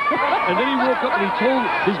chasing him. And then he woke up and he told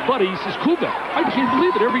his buddy, he says, Kubek, I can't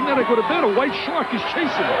believe it. Every night I go to bed, a white shark is chasing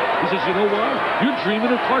me. He says, you know why? You're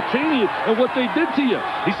dreaming of Tarkanian and what they did to you.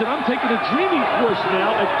 He said, I'm taking a dreaming course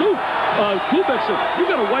now at Duke. Kubek said, you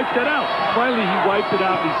got to wipe that out. Finally, he wiped it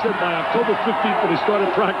out. He said by October 15th when they started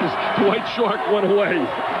practice, the white shark went away.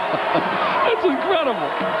 That's incredible.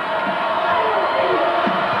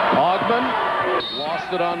 Ogman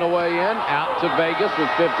lost it on the way in, out to Vegas with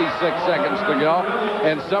 56 seconds to go.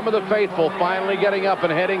 And some of the faithful finally getting up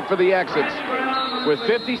and heading for the exits. With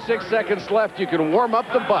 56 seconds left, you can warm up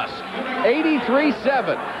the bus.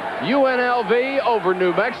 83-7, UNLV over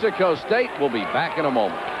New Mexico State. We'll be back in a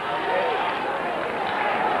moment.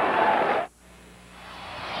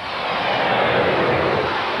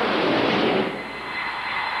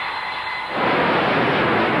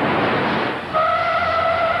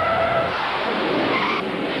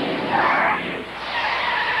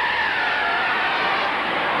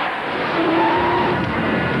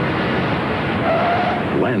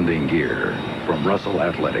 Landing gear from Russell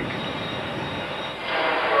Athletic.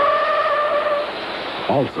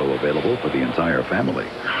 Also available for the entire family.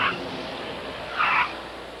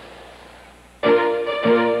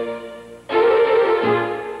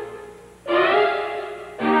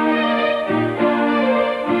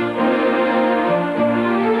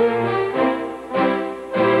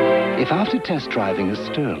 If after test driving a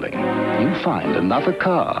Sterling, you find another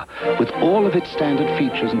car with all of its standard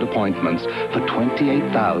features and appointments for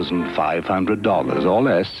 $28,500 or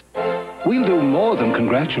less, we'll do more than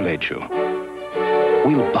congratulate you.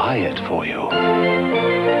 We'll buy it for you.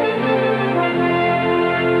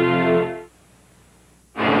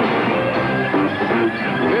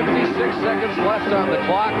 56 seconds left on the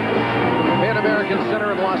clock. Pan American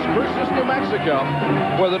Center in Las Cruces, New Mexico,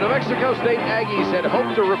 where the New Mexico State Aggies had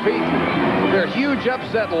hoped to repeat their huge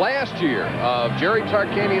upset last year of Jerry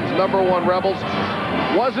Tarkanian's #1 Rebels.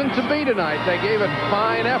 Wasn't to be tonight. They gave it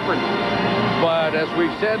fine effort. But as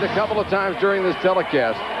we've said a couple of times during this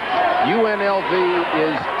telecast, UNLV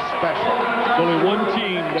is special. There's only one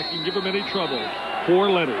team that can give them any trouble. 4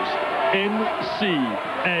 letters.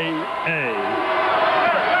 NCAA.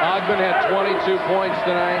 Ogman had 22 points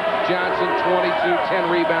tonight. Johnson, 22, 10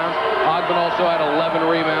 rebounds. Ogman also had 11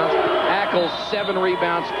 rebounds. Ackles, 7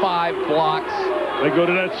 rebounds, 5 blocks. They go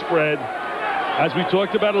to that spread. As we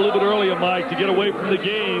talked about a little bit earlier, Mike, to get away from the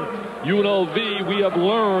game, UNLV, we have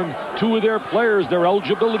learned 2 of their players, their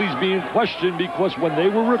eligibility is being questioned because when they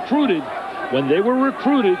were recruited,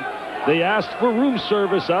 they asked for room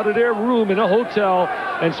service out of their room in a hotel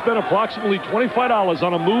and spent approximately $25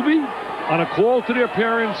 on a movie, on a call to their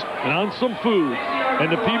parents, and on some food.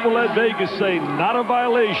 And the people at Vegas say not a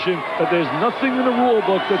violation, that there's nothing in the rule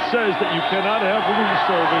book that says that you cannot have room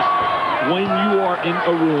service when you are in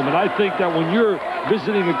a room. And I think that when you're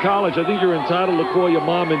visiting a college, I think you're entitled to call your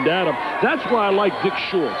mom and dad up. That's why I like Dick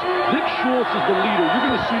Schwartz. Dick Schwartz is the leader. You're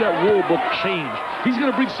going to see that rule book change. He's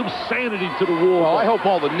going to bring some sanity to the rule book. Well, I hope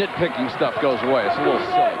all the nitpicking stuff goes away. It's a little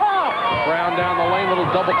silly. Brown down the lane, little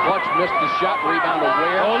double clutch, missed the shot, rebound to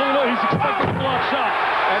Ware. Oh, no, he's expecting a block shot.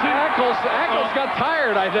 And Ackles got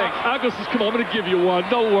tired, I think. Ackles says, come on, I'm going to give you one.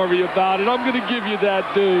 Don't worry about it. I'm going to give you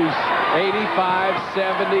that deuce.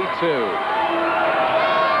 85-72.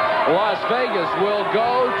 Las Vegas will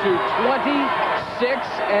go to 26-0.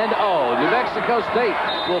 New Mexico State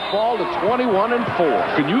will fall to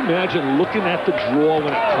 21-4. Can you imagine looking at the draw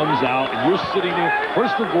when it comes out and you're sitting there?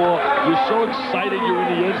 First of all, you're so excited you're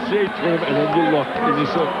in the NCAA tournament, and then you look and you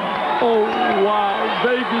say, oh, wow,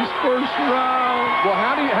 Vegas first round. Well,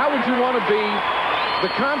 how would you want to be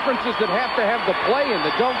the conferences that have to have the play-in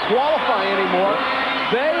that don't qualify anymore?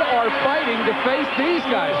 They are fighting to face these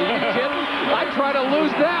guys. Are you kidding? I'd try to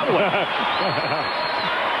lose that one.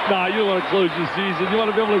 Nah, you don't want to close your season. You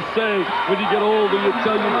want to be able to say, when you get older, you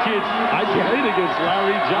tell your kids, I played against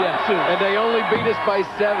Larry Johnson. Yeah, and they only beat us by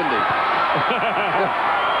 70.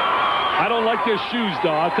 I don't like their shoes,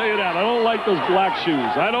 though. I'll tell you that. I don't like those black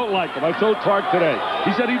shoes. I don't like them. I told Tark today.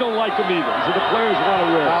 He said he don't like them either. He said the players want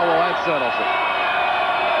to wear them. Oh, well, that settles it.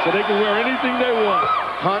 So they can wear anything they want.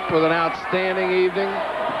 Hunt with an outstanding evening.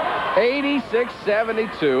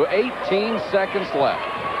 86-72, 18 seconds left.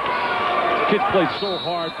 Kids played so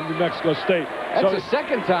hard for New Mexico State. That's the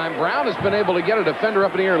second time Brown has been able to get a defender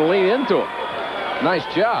up in the air and lean into him. Nice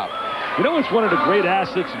job. You know, it's one of the great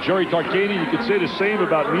assets of Jerry Tarkanian. You could say the same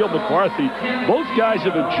about Neil McCarthy. Both guys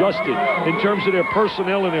have adjusted in terms of their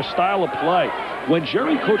personnel and their style of play. When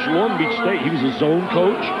Jerry coached Long Beach State, he was a zone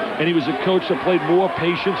coach, and he was a coach that played more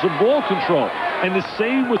patience and ball control. And the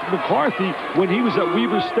same with McCarthy. When he was at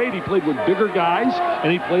Weber State, he played with bigger guys,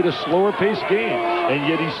 and he played a slower-paced game. And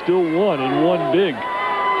yet he still won, and won big.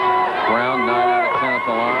 Brown, 9 out of 10 at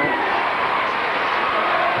the line.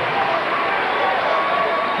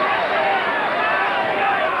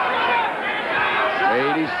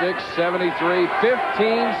 .86-73,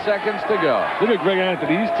 15 seconds to go. Look at Greg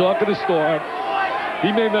Anthony. He's talking to Storm.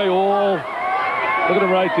 He made my all, look at him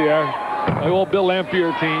right there, my all Bill Lampier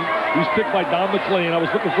team. He was picked by Don McLean. I was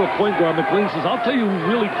looking for a point guard. McLean says, I'll tell you who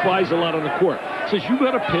really cries a lot on the court. He says, you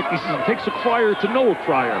got to pick. He says, it takes a crier to know a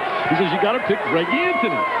crier. He says, you got to pick Greg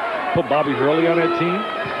Anthony. Put Bobby Hurley on that team.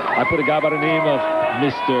 I put a guy by the name of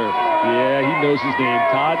Mr. Yeah, he knows his name.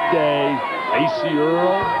 Todd Day, A.C.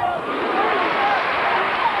 Earl.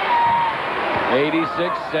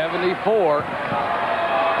 86-74.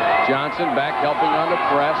 Johnson back helping on the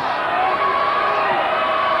press.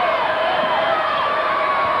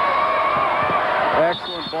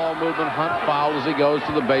 Excellent ball movement. Hunt fouled as he goes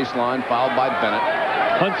to the baseline. Fouled by Bennett.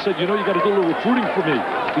 Hunt said, you know, you got to do a little recruiting for me.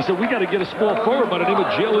 He said, we got to get a small forward by the name of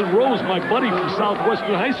Jalen Rose, my buddy from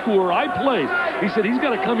Southwestern High School where I played. He said, he's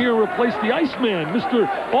got to come here and replace the Iceman, Mr.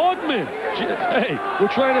 Augman. Hey,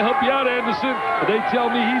 we're trying to help you out, Anderson. But they tell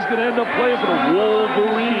me he's going to end up playing for the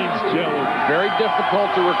Wolverines, Joe. Very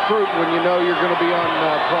difficult to recruit when you know you're going to be on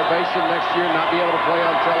probation next year and not be able to play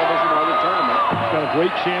on television or other tournament. He's got a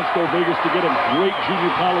great chance, though, Vegas, to get a great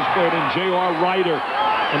junior college player named J.R. Ryder.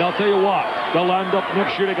 And I'll tell you what, they'll end up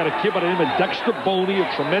next year. They got a kid by the name of Dexter Boney, a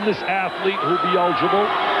tremendous athlete who'll be eligible.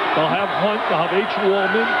 They'll have Hunt, they'll have H.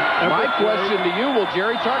 Wallman. My question to you, will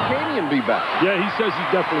Jerry Tarkanian be back? Yeah, he says he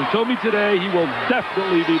definitely. Told me today he will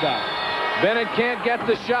definitely be back. Bennett can't get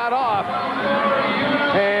the shot off.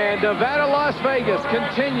 And Nevada, Las Vegas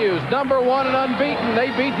continues. #1 and unbeaten. They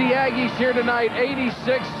beat the Aggies here tonight,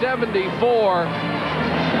 86-74.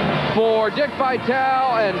 For Dick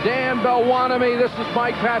Vitale and Dan Belwanamy, this is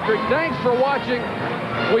Mike Patrick. Thanks for watching.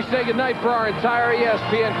 We say goodnight for our entire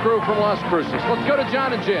ESPN crew from Las Cruces. Let's go to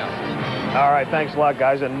John and Jim. All right, thanks a lot,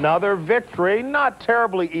 guys. Another victory, not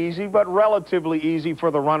terribly easy, but relatively easy for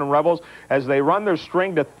the Runnin' Rebels as they run their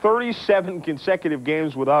string to 37 consecutive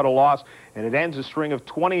games without a loss, and it ends a string of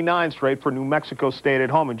 29 straight for New Mexico State at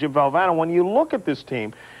home. And Jim Valvano, when you look at this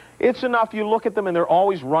team, it's enough. You look at them, and they're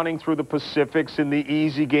always running through the Pacifics and the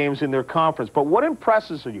easy games in their conference. But what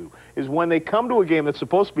impresses you is when they come to a game that's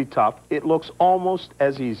supposed to be tough, it looks almost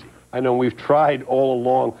as easy. I know we've tried all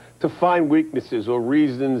along to find weaknesses or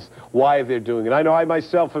reasons why they're doing it. I know I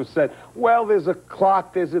myself have said, well, there's a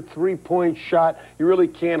clock, there's a three-point shot, you really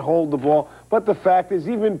can't hold the ball. But the fact is,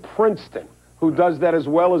 even Princeton, who does that as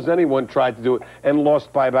well as anyone, tried to do it and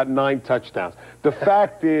lost by about 9 touchdowns. The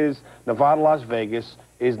fact is, Nevada, Las Vegas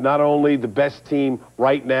is not only the best team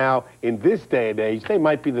right now in this day and age, they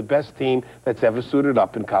might be the best team that's ever suited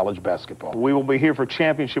up in college basketball. We will be here for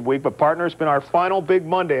championship week, but partner, it's been our final big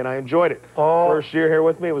Monday, and I enjoyed it. First year here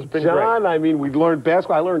with me, it was been John, great. I mean, we learned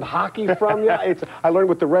basketball. I learned hockey from you. I learned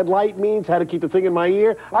what the red light means, how to keep the thing in my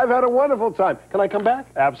ear. I've had a wonderful time. Can I come back?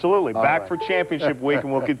 Absolutely. Back for championship week,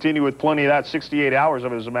 and we'll continue with plenty of that, 68 hours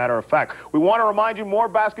of it, as a matter of fact. We want to remind you more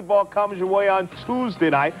basketball comes your way on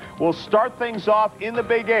Tuesday night. We'll start things off in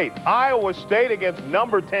the Big 8. Iowa State against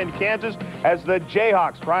number 10 Kansas as the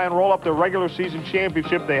Jayhawks try and roll up their regular season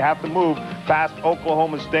championship. They have to move past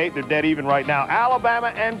Oklahoma State. They're dead even right now. Alabama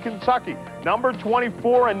and Kentucky, number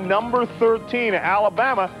 24 and number 13.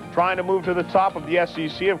 Alabama trying to move to the top of the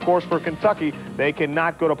SEC. Of course, for Kentucky, they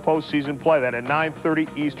cannot go to postseason play. That at 9:30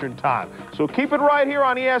 Eastern time. So keep it right here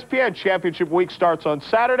on ESPN. Championship week starts on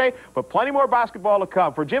Saturday, but plenty more basketball to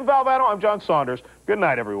come. For Jim Valvano, I'm John Saunders. Good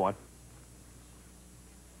night, everyone.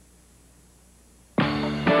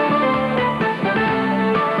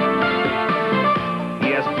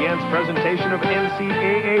 ESPN's presentation of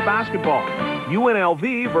NCAA basketball,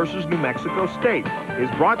 UNLV versus New Mexico State, is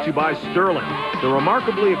brought to you by Sterling, the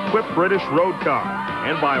remarkably equipped British road car,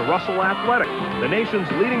 and by Russell Athletic, the nation's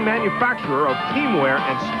leading manufacturer of teamwear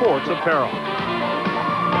and sports apparel.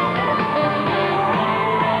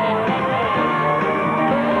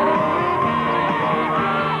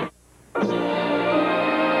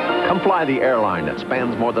 fly the airline that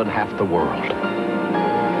spans more than half the world.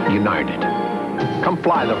 United. Come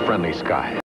fly the friendly skies.